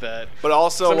rights like that." But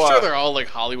also, So I'm sure they're all like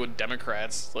Hollywood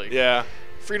Democrats. Like, yeah,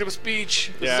 freedom of speech.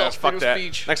 This is yeah. all Fuck freedom that. of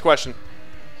speech. Next question.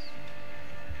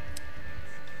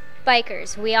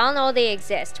 Bikers. We all know they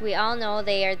exist. We all know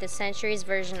they are the century's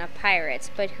version of pirates.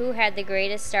 But who had the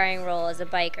greatest starring role as a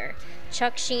biker?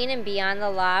 Chuck Sheen in Beyond the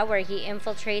Law, where he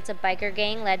infiltrates a biker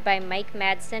gang led by Mike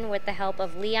Madsen with the help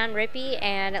of Leon Rippey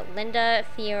and Linda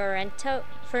Fiorentino?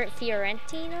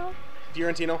 Fiorentino.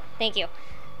 Thank you.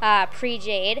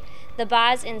 Pre-Jade. The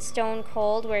Boz in Stone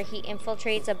Cold, where he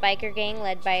infiltrates a biker gang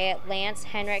led by Lance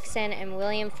Henriksen and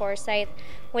William Forsythe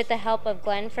with the help of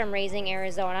Glenn from Raising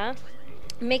Arizona.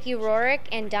 Mickey Rourke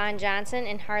and Don Johnson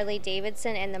and Harley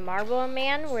Davidson and the Marlboro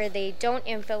Man, where they don't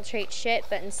infiltrate shit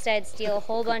but instead steal a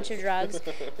whole bunch of drugs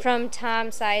from Tom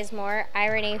Sizemore,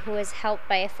 irony who is helped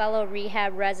by a fellow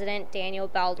rehab resident, Daniel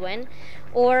Baldwin,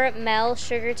 or Mel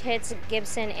Sugartits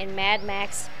Gibson in Mad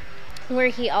Max, where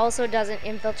he also doesn't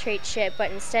infiltrate shit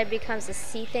but instead becomes a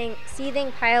seething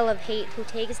pile of hate who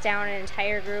takes down an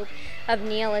entire group of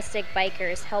nihilistic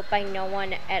bikers helped by no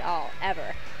one at all,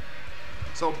 ever.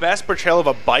 So best portrayal of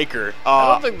a biker.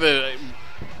 I don't think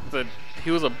that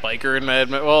he was a biker in Mad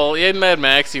Max. Well, in Mad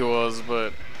Max he was,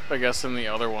 but I guess in the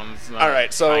other ones, not. All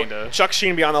right, so kinda. Chuck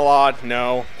Sheen Beyond the Law,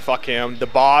 no, fuck him. The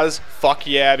Boz, fuck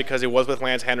yeah, because it was with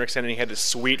Lance Henriksen and he had this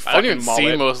sweet I haven't fucking even mullet.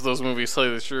 seen most of those movies. To tell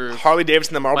you the truth, Harley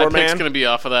Davidson, the my Marlboro pick's Man. gonna be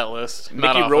off of that list.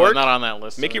 Mickey Rourke? Not on that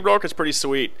list. Mickey Rourke is pretty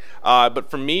sweet. But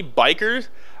for me, bikers,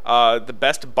 the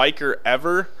best biker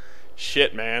ever,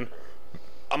 shit, man.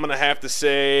 I'm going to have to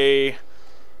say,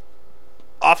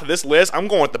 off of this list, I'm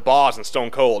going with the Boz and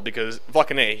Stone Cold because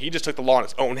fucking A, he just took the law in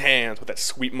his own hands with that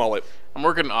sweet mullet. I'm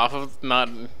working off of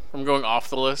I'm going off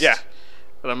the list. Yeah.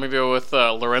 But I'm gonna go with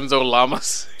Lorenzo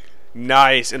Lamas,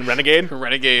 Nice. And Renegade?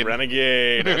 Renegade.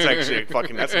 Renegade. That's actually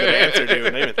that's a good answer, dude. I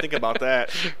didn't even think about that.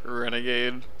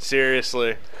 Renegade.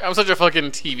 Seriously. I'm such a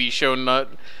fucking TV show nut.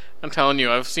 I'm telling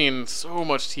you, I've seen so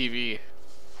much TV.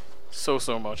 So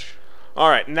much. All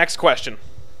right, next question.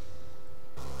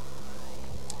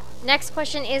 Next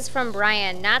question is from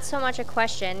Brian. Not so much a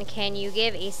question. Can you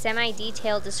give a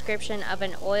semi-detailed description of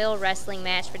an oil wrestling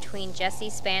match between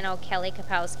Jesse Spano, Kelly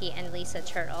Kapowski, and Lisa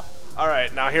Turtle? All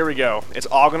right, now here we go. It's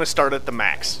all going to start at the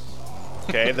Max.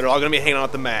 Okay? They're all going to be hanging out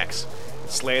at the Max.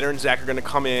 Slater and Zach are going to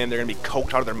come in. They're going to be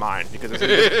coked out of their mind because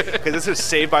this is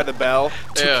Saved by the Bell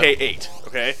 2K8.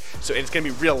 Okay? So it's going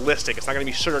to be realistic. It's not going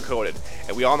to be sugar-coated.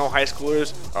 And we all know high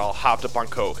schoolers are all hopped up on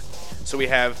coke. So we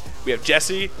have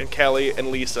Jesse and Kelly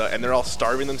and Lisa, and they're all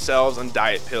starving themselves on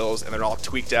diet pills, and they're all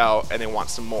tweaked out, and they want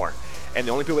some more. And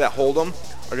the only people that hold them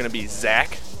are going to be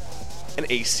Zach and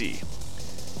AC.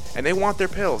 And they want their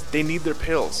pills. They need their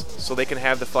pills so they can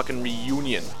have the fucking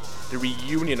reunion. The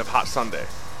reunion of Hot Sunday.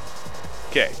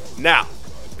 Okay, now,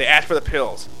 they ask for the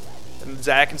pills. And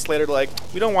Zach and Slater are like,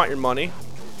 we don't want your money,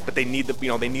 but they need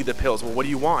they need the pills. Well, what do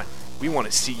you want? We want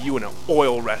to see you in an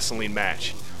oil wrestling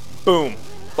match. Boom.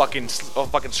 Fucking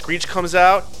Screech comes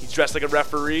out. He's dressed like a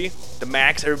referee. The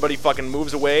Max, everybody fucking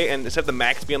moves away, and instead of the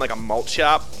Max being like a malt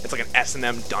shop, it's like an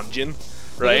S&M dungeon,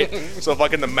 right? So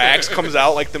fucking the Max comes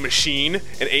out like the Machine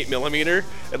in 8mm,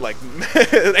 and like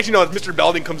actually no, Mr.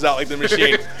 Belding comes out like the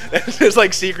Machine. It's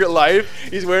like Secret Life.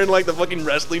 He's wearing like the fucking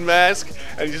wrestling mask,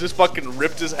 and he's just fucking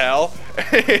ripped as hell.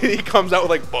 And he comes out with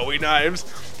like Bowie knives,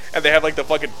 and they have like the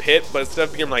fucking pit, but instead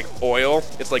of being like oil,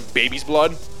 it's like baby's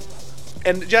blood.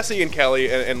 And Jesse and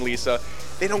Kelly and Lisa,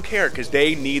 they don't care because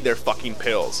they need their fucking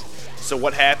pills. So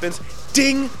what happens?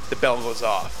 Ding! The bell goes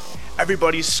off.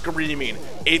 Everybody's screaming.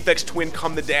 Aphex Twin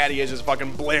Come the Daddy is just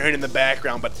fucking blaring in the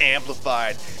background, but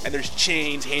amplified. And there's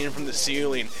chains hanging from the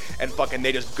ceiling. And fucking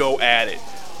they just go at it.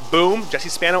 Boom, Jessie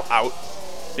Spano out.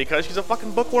 Because she's a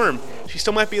fucking bookworm. She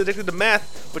still might be addicted to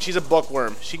meth, but she's a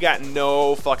bookworm. She got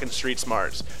no fucking street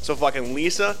smarts. So fucking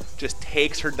Lisa just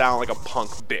takes her down like a punk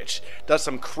bitch. Does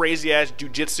some crazy ass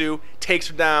jujitsu, takes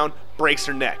her down, breaks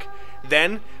her neck.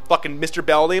 Then fucking Mr.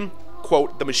 Belding,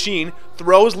 quote, the Machine,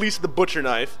 throws Lisa the butcher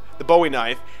knife, the Bowie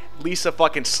knife. Lisa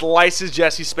fucking slices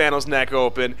Jessie Spano's neck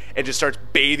open and just starts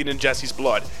bathing in Jessie's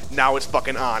blood. Now it's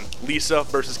fucking on. Lisa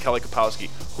versus Kelly Kapowski.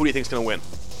 Who do you think's gonna win?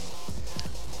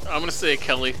 I'm gonna say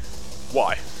Kelly.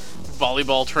 Why?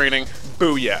 Volleyball training.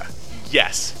 Booyah.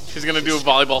 Yes. She's gonna do a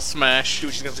volleyball smash.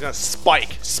 Dude, she's gonna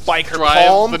spike her Drive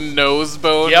palm. the nose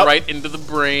bone Yep. right into the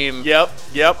brain. Yep.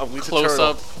 Of Lisa Close Turtle.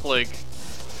 up,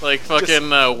 like fucking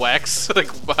wax,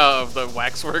 like the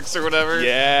waxworks or whatever.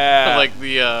 Yeah. Like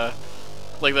the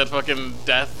like that fucking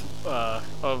death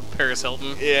of Paris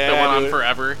Hilton. Yeah, That went on dude.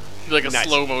 forever. Like a Nice.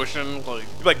 slow motion,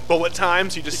 like bullet time,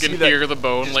 so you just you can see that hear the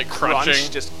bone just like crunch,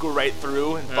 crunching. just go right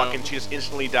through, and Yeah. fucking she just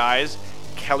instantly dies.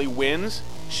 Kelly wins.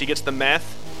 She gets the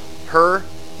meth. Her,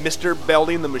 Mr.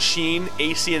 Belding, the Machine,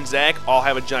 AC, and Zach all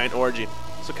have a giant orgy.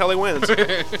 So Kelly wins.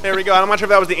 There we go. I'm not sure if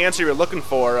that was the answer you were looking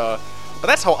for, but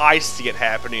that's how I see it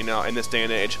happening in this day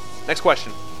and age. Next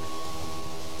question.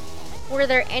 Were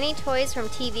there any toys from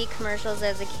TV commercials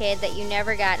as a kid that you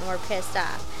never got and were pissed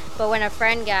off? But when a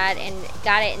friend got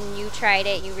it and you tried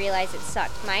it, you realized it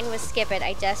sucked. Mine was Skip It.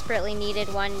 I desperately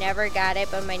needed one, never got it,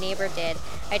 but my neighbor did.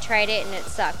 I tried it and it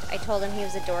sucked. I told him he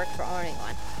was a dork for owning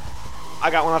one. I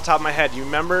got one off the top of my head. Do you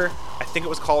remember? I think it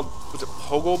was called, was it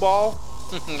Pogo Ball?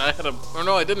 I had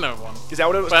no, I didn't have one. Is that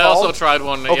what it was But called? I also tried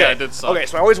one. Okay. Yeah, I did suck. Okay,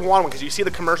 so I always wanted one because you see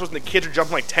the commercials and the kids are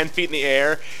jumping like 10 feet in the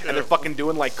air and they're fucking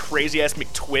doing like crazy ass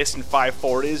McTwists and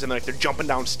 540s and like they're jumping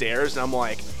downstairs and I'm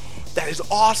like, that is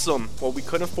awesome. Well, we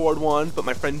couldn't afford one, but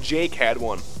my friend Jake had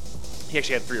one. He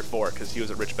actually had 3 or 4 because he was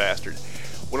a rich bastard.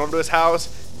 Went over to his house,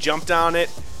 jumped down it,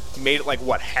 made it like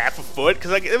what, half a foot?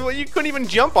 Because like you couldn't even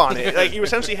jump on it. Like you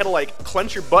essentially had to like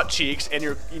clench your butt cheeks and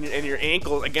your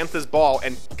ankle against this ball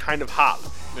and kind of hop.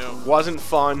 Yeah. Wasn't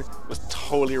fun. Was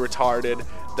totally retarded.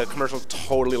 The commercials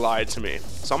totally lied to me.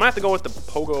 So I'm gonna have to go with the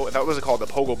Pogo. That was it called, the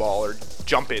Pogo Ball or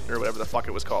Jump It or whatever the fuck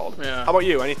it was called. Yeah. How about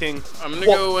you? Anything? I'm gonna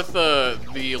Well, go with the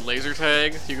laser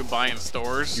tag you could buy in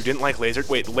stores. You didn't like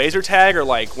laser tag or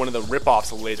like one of the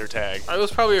rip-offs of laser tag? It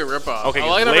was probably a ripoff. Okay,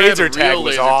 All I 'cause never had laser a tag real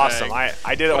was laser awesome. tag.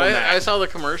 I did But own that. I saw the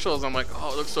commercials. I'm like,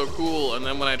 oh, it looks so cool. And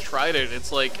then when I tried it,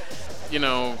 it's like, you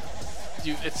know,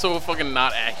 it's so fucking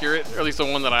not accurate. Or at least the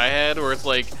one that I had, where it's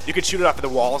like, You could shoot it off of the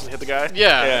walls and hit the guy?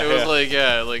 yeah, it was like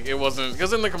it wasn't,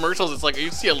 because in the commercials it's like you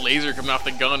see a laser coming off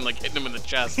the gun, like hitting him in the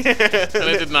chest, and it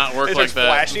did not work It like starts that.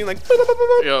 flashing like.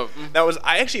 Yep. That was.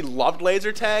 I actually loved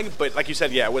laser tag, but like you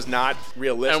said, yeah, it was not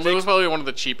realistic. And it was probably one of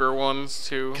the cheaper ones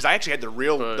too. Because I actually had the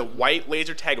white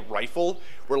laser tag rifle,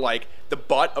 where like the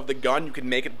butt of the gun you could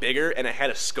make it bigger, and it had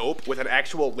a scope with an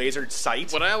actual lasered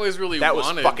sight. What I always really That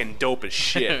wanted, was fucking dope as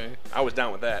shit. I was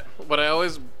down with that. what I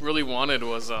always really wanted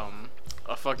was a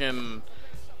fucking,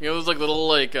 you know, those like little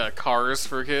like cars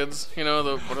for kids. You know,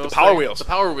 the Power Wheels. The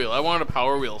Power Wheel. I wanted a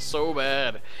Power Wheel so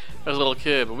bad as a little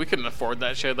kid, but we couldn't afford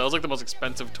that shit. That was like the most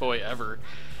expensive toy ever.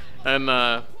 And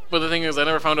but the thing is, I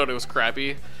never found out it was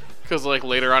crappy, because like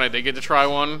later on I did get to try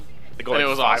one. They go And like it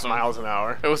was 5 awesome. miles an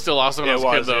hour. It was still awesome when It I was a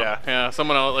was, kid, though. yeah.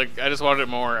 Someone else, like, I just wanted it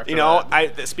more after You know,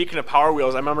 that. speaking of Power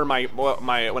Wheels, I remember my when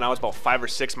I was about 5 or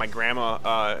 6, my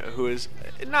grandma, who is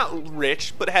not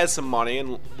rich but has some money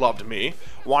and loved me,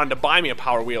 wanted to buy me a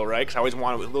Power Wheel, right? Because I always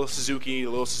wanted a little Suzuki,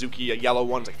 a yellow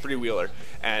one, like 3-wheeler,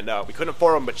 and we couldn't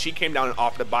afford them. But she came down and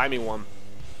offered to buy me one,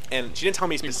 and she didn't tell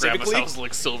me Grandma's specifically. house,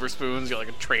 like, silver spoons. You got, like,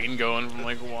 a train going from,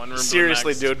 like, one room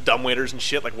Seriously, to the next. dude, dumbwaiters and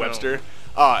shit like Webster.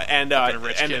 Fucking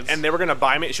rich kids. And they were gonna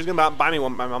buy me. She was gonna buy me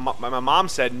one. My mom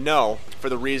said no for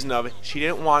the reason of she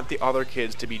didn't want the other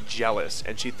kids to be jealous,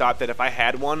 and she thought that if I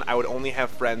had one, I would only have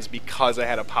friends because I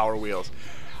had a Power Wheels.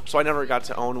 So I never got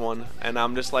to own one, and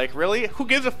I'm just like, really? Who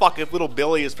gives a fuck if little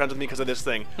Billy is friends with me because of this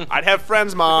thing? I'd have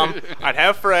friends, Mom. I'd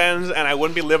have friends, and I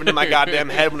wouldn't be living in my goddamn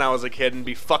head when I was a kid and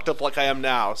be fucked up like I am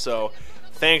now. So,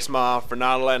 thanks, Mom, for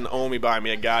not letting Omi buy me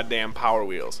a goddamn Power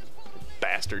Wheels.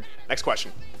 Bastard. bastard. Next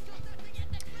question.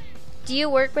 Do you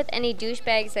work with any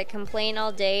douchebags that complain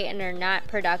all day and are not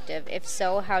productive? If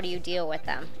so, how do you deal with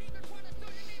them?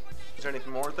 Is there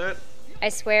anything more with that? I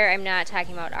swear I'm not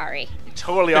talking about Ari. You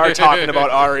totally are talking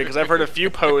about Ari, because I've heard a few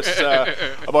posts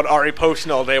about Ari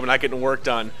posting all day when not getting work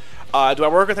done. Do I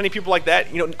work with any people like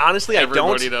that? You know, honestly, I don't.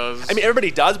 Everybody does. I mean,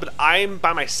 everybody does, but I'm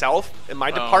by myself in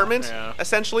my department, yeah.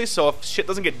 essentially. So if shit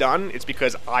doesn't get done, it's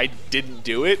because I didn't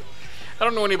do it. I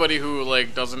don't know anybody who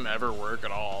like doesn't ever work at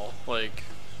all. Like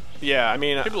Yeah, I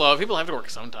mean, people have to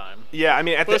work sometime. yeah, I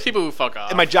mean, at But there's people who fuck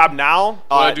off. in my job now,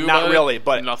 What I do not about it? really,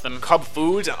 but Nothing. Cub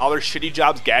Foods and other shitty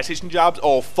jobs, gas station jobs.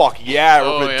 Oh fuck yeah, I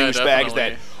work with yeah, douchebags that.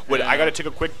 definitely. When I Yeah. gotta take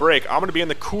a quick break, I'm gonna be in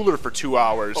the cooler for 2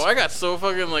 hours. Oh, I got so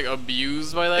fucking like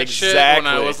abused by that shit when I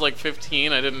Exactly. was like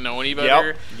 15. I didn't know any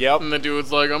better. Yep. And the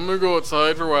dude's like, "I'm gonna go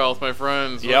outside for a while with my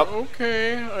friends." Yep. Like,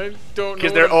 okay, I don't know.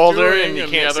 Because what they're I'm older doing. and you yeah,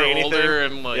 can't say they're anything. Older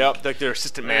and like, yep, like their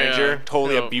assistant manager Yeah,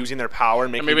 totally yep. abusing their power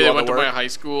and making And maybe you they do all went the to work. my high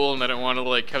school and they didn't want to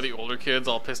like have the older kids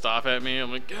all pissed off at me.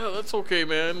 I'm like, yeah, that's okay,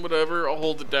 man. Whatever, I'll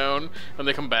hold it down. And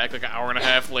they come back like an hour and a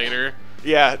half later.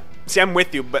 Yeah, see, I'm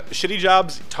with you, but shitty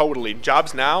jobs, totally.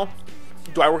 Jobs now,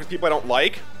 do I work with people I don't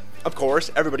like? Of course,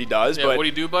 everybody does, Yeah, but what do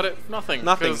you do about it? Nothing.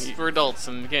 Nothing. 'Cause we're adults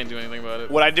and you can't do anything about it.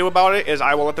 what I do about it is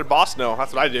I will let their boss know.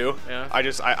 That's what I do. Yeah.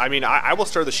 I mean, I will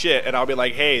stir the shit, and I'll be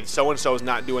like, hey, so-and-so is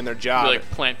not doing their job. You,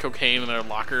 like plant cocaine in their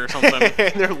locker or something.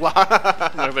 and they're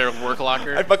Like their work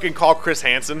locker. I fucking call Chris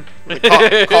Hansen.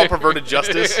 Call perverted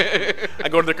justice. I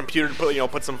go to their computer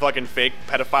and put some fucking fake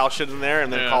pedophile shit in there,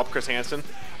 and then Yeah. call up Chris Hansen.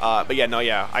 But yeah, no,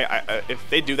 yeah. I if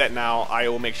they do that now, I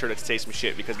will make sure to say some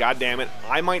shit because goddamn it,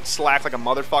 I might slack like a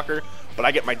motherfucker, but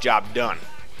I get my job done.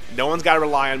 No one's got to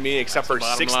rely on me except for the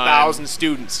bottom 6,000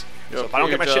 students. So Yep, if I don't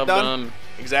get get my your shit job done, done.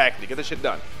 exactly, get the shit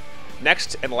done.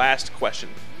 Next and last question.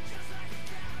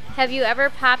 Have you ever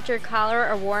popped your collar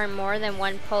or worn more than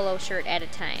one polo shirt at a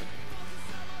time?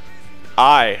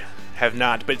 I have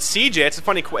not, but CJ, it's a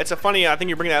funny. I think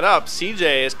you're bringing that up.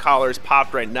 CJ's collar is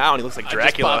popped right now, and he looks like I just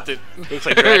Dracula. popped it. He looks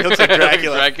like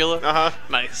Dracula. Dracula? Uh huh.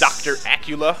 Nice. Dr.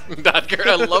 Acula. Doctor,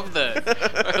 I love that.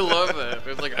 I love that.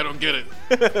 It's like I don't get it.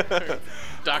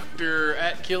 Dr.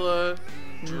 Atcula.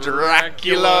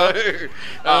 Dracula.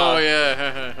 Oh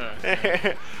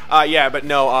yeah. Yeah, but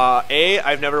no.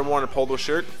 I've never worn a polo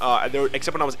shirt,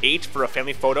 except when I was 8 for a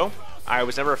family photo. I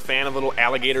was never a fan of little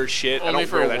alligator shit. I Only don't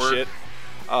for wear that work. shit.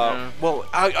 Yeah. Well,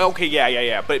 okay,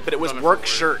 yeah. But it was Done it for work work.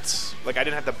 shirts. Like I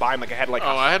didn't have to buy them. Like I had like.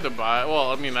 Oh, I had to buy.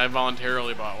 Well, I mean, I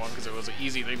voluntarily bought one because it was an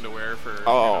easy thing to wear for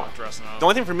dressing up. The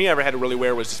only thing for me I ever had to really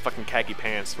wear was just fucking khaki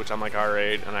pants, which I'm like,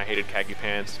 alright, and I hated khaki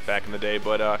pants back in the day.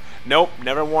 But nope,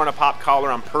 never worn a pop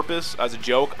collar on purpose as a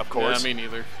joke, of course. Yeah, me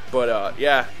neither. But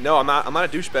yeah, no, I'm not a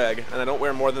douchebag, and I don't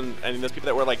wear more than. I mean, there's people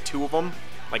that wear like 2 of them,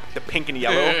 like the pink and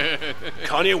yellow.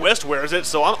 Kanye West wears it,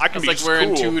 so I can It's be like just wearing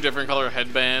cool. 2 different color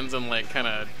headbands and like kind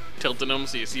of tilting them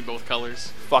so you see both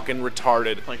colors. Fucking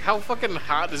retarded, Like, how fucking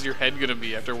hot is your head gonna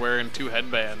be after wearing 2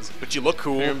 headbands? but you look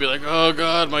cool. You're gonna be like, oh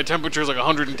god, my temperature's like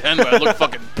 110, but I look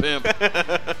fucking pimp.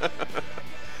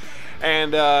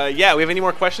 And yeah, we have any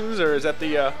more questions, or is that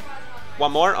the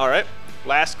one more? All right,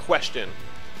 last question.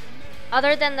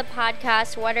 Other than the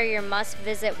podcast, what are your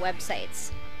must-visit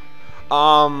websites?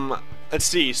 Let's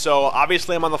see. So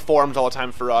obviously, I'm on the forums all the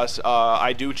time for us.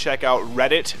 I do check out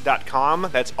Reddit.com.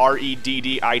 That's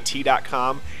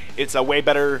REDDIT.com. It's a way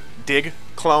better Dig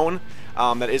clone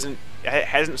that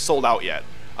hasn't sold out yet.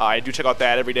 I do check out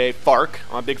that every day. Fark.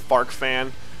 I'm a big Fark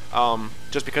fan.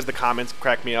 Just because the comments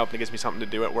crack me up and it gives me something to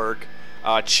do at work.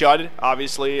 Chud,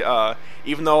 obviously.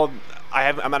 Even though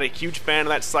I'm not a huge fan of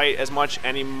that site as much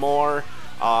anymore,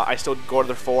 I still go to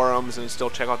their forums and still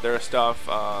check out their stuff.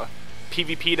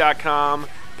 PvP.com,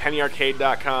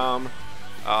 PennyArcade.com,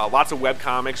 lots of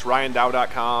webcomics,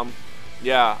 RyanDow.com.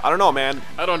 Yeah, I don't know, man.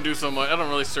 I don't do so much. I don't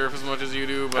really surf as much as you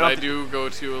do, but I I don't do go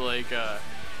to like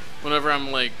whenever I'm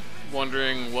like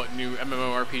wondering what new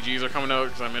MMORPGs are coming out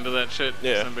because I'm into that shit. 'cause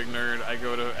Yeah. I'm a big nerd. I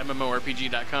go to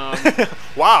MMORPG.com.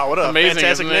 Wow, what a Amazing,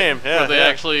 fantastic isn't it? name. Yeah, But they yeah.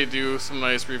 actually do some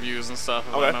nice reviews and stuff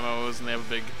of Okay. MMOs, and they have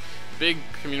a big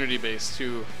community base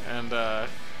too. And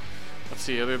let's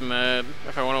see. Other than that,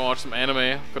 if I want to watch some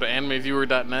anime, go to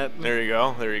animeviewer.net. There you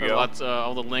go. There you go. Lots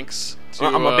all the links to.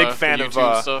 I'm a big the fan of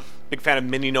YouTube stuff.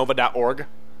 mininova.org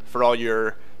for all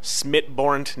your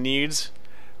Smitborn needs.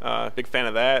 Big fan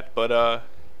of that. But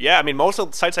yeah, I mean, most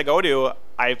of the sites I go to,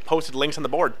 I've posted links on the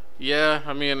board. Yeah,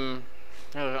 I mean,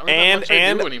 I don't know And- how much I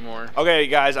and- do anymore. Okay,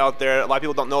 guys out there, a lot of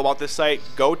people don't know about this site.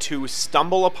 Go to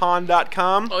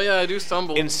stumbleupon.com. Oh yeah, I do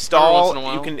stumble. Every Install. once in a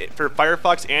while. You can for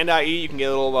Firefox and IE. You can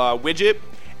get a little widget,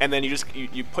 and then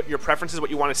you put your preferences, what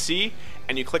you want to see,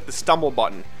 and you click the stumble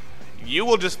button. you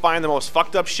will just find the most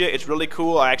fucked up shit. It's really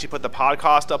cool. I actually put the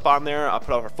podcast up on there. I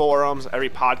put up our forums. Every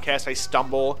podcast I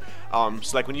stumble. So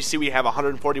like when you see we have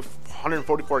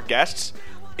 144 guests,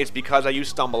 it's because I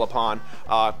use StumbleUpon.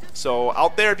 So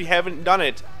out there, if you haven't done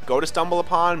it, go to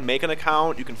StumbleUpon, make an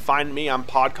account. You can find me on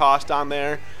podcast on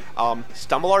there.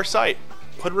 Stumble our site.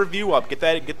 Put a review up. Get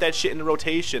that shit into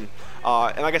rotation.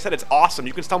 And like I said, it's awesome.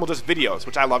 You can stumble just videos,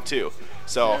 which I love too.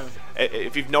 So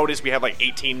if you've noticed, we have like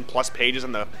 18 plus pages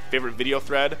on the favorite video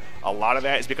thread. A lot of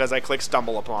that is because I clicked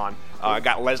StumbleUpon.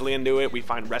 Got Leslie into it. We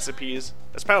find recipes.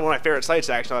 That's probably one of my favorite sites,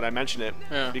 actually, now that I mention it.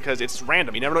 Yeah. Because it's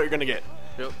random. You never know what you're going to get.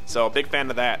 Yep. So big fan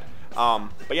of that. But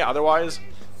yeah, otherwise,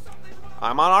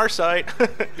 I'm on our site.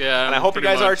 Yeah, and I hope you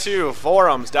pretty guys are much. too.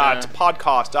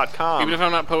 Forums.podcast.com. Even if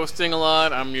I'm not posting a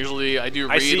lot, I do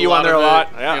read I see you on there a lot.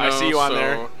 Yeah, I see you on so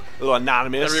there. A little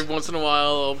anonymous. Every once in a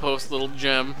while, I'll post a little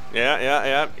gem.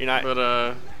 Yeah. You're not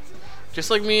But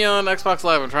just like me on Xbox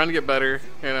Live, I'm trying to get better.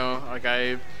 Like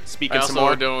I speaking also some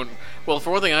more. don't. Well,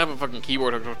 for one thing, I have a fucking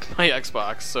keyboard hooked up to my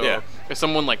Xbox, so Yeah. if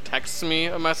someone like texts me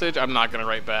a message, I'm not gonna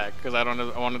write back because I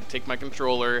want to take my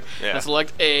controller and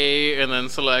select A, and then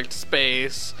select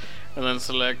space, and then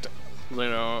select,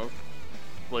 like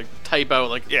type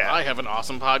out like I have an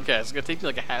awesome podcast. It's gonna take me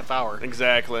like a half hour.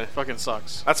 Exactly. It fucking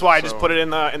sucks. That's why I just put it in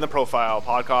the profile,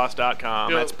 podcast.com.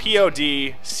 Yep. That's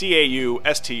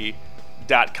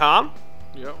podcaust.com.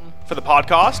 Yep. For the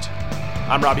podcast.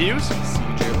 I'm Rob Hughes.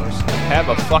 CJ Larson. Have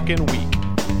a fucking week.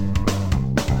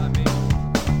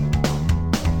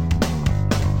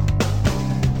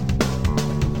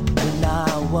 When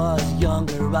I was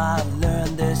younger, I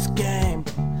learned this game.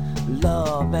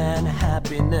 Love and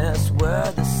happiness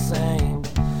were the same.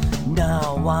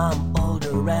 Now I'm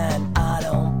older and I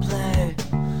don't play.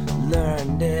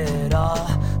 Learned it all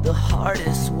the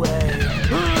hardest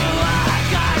way.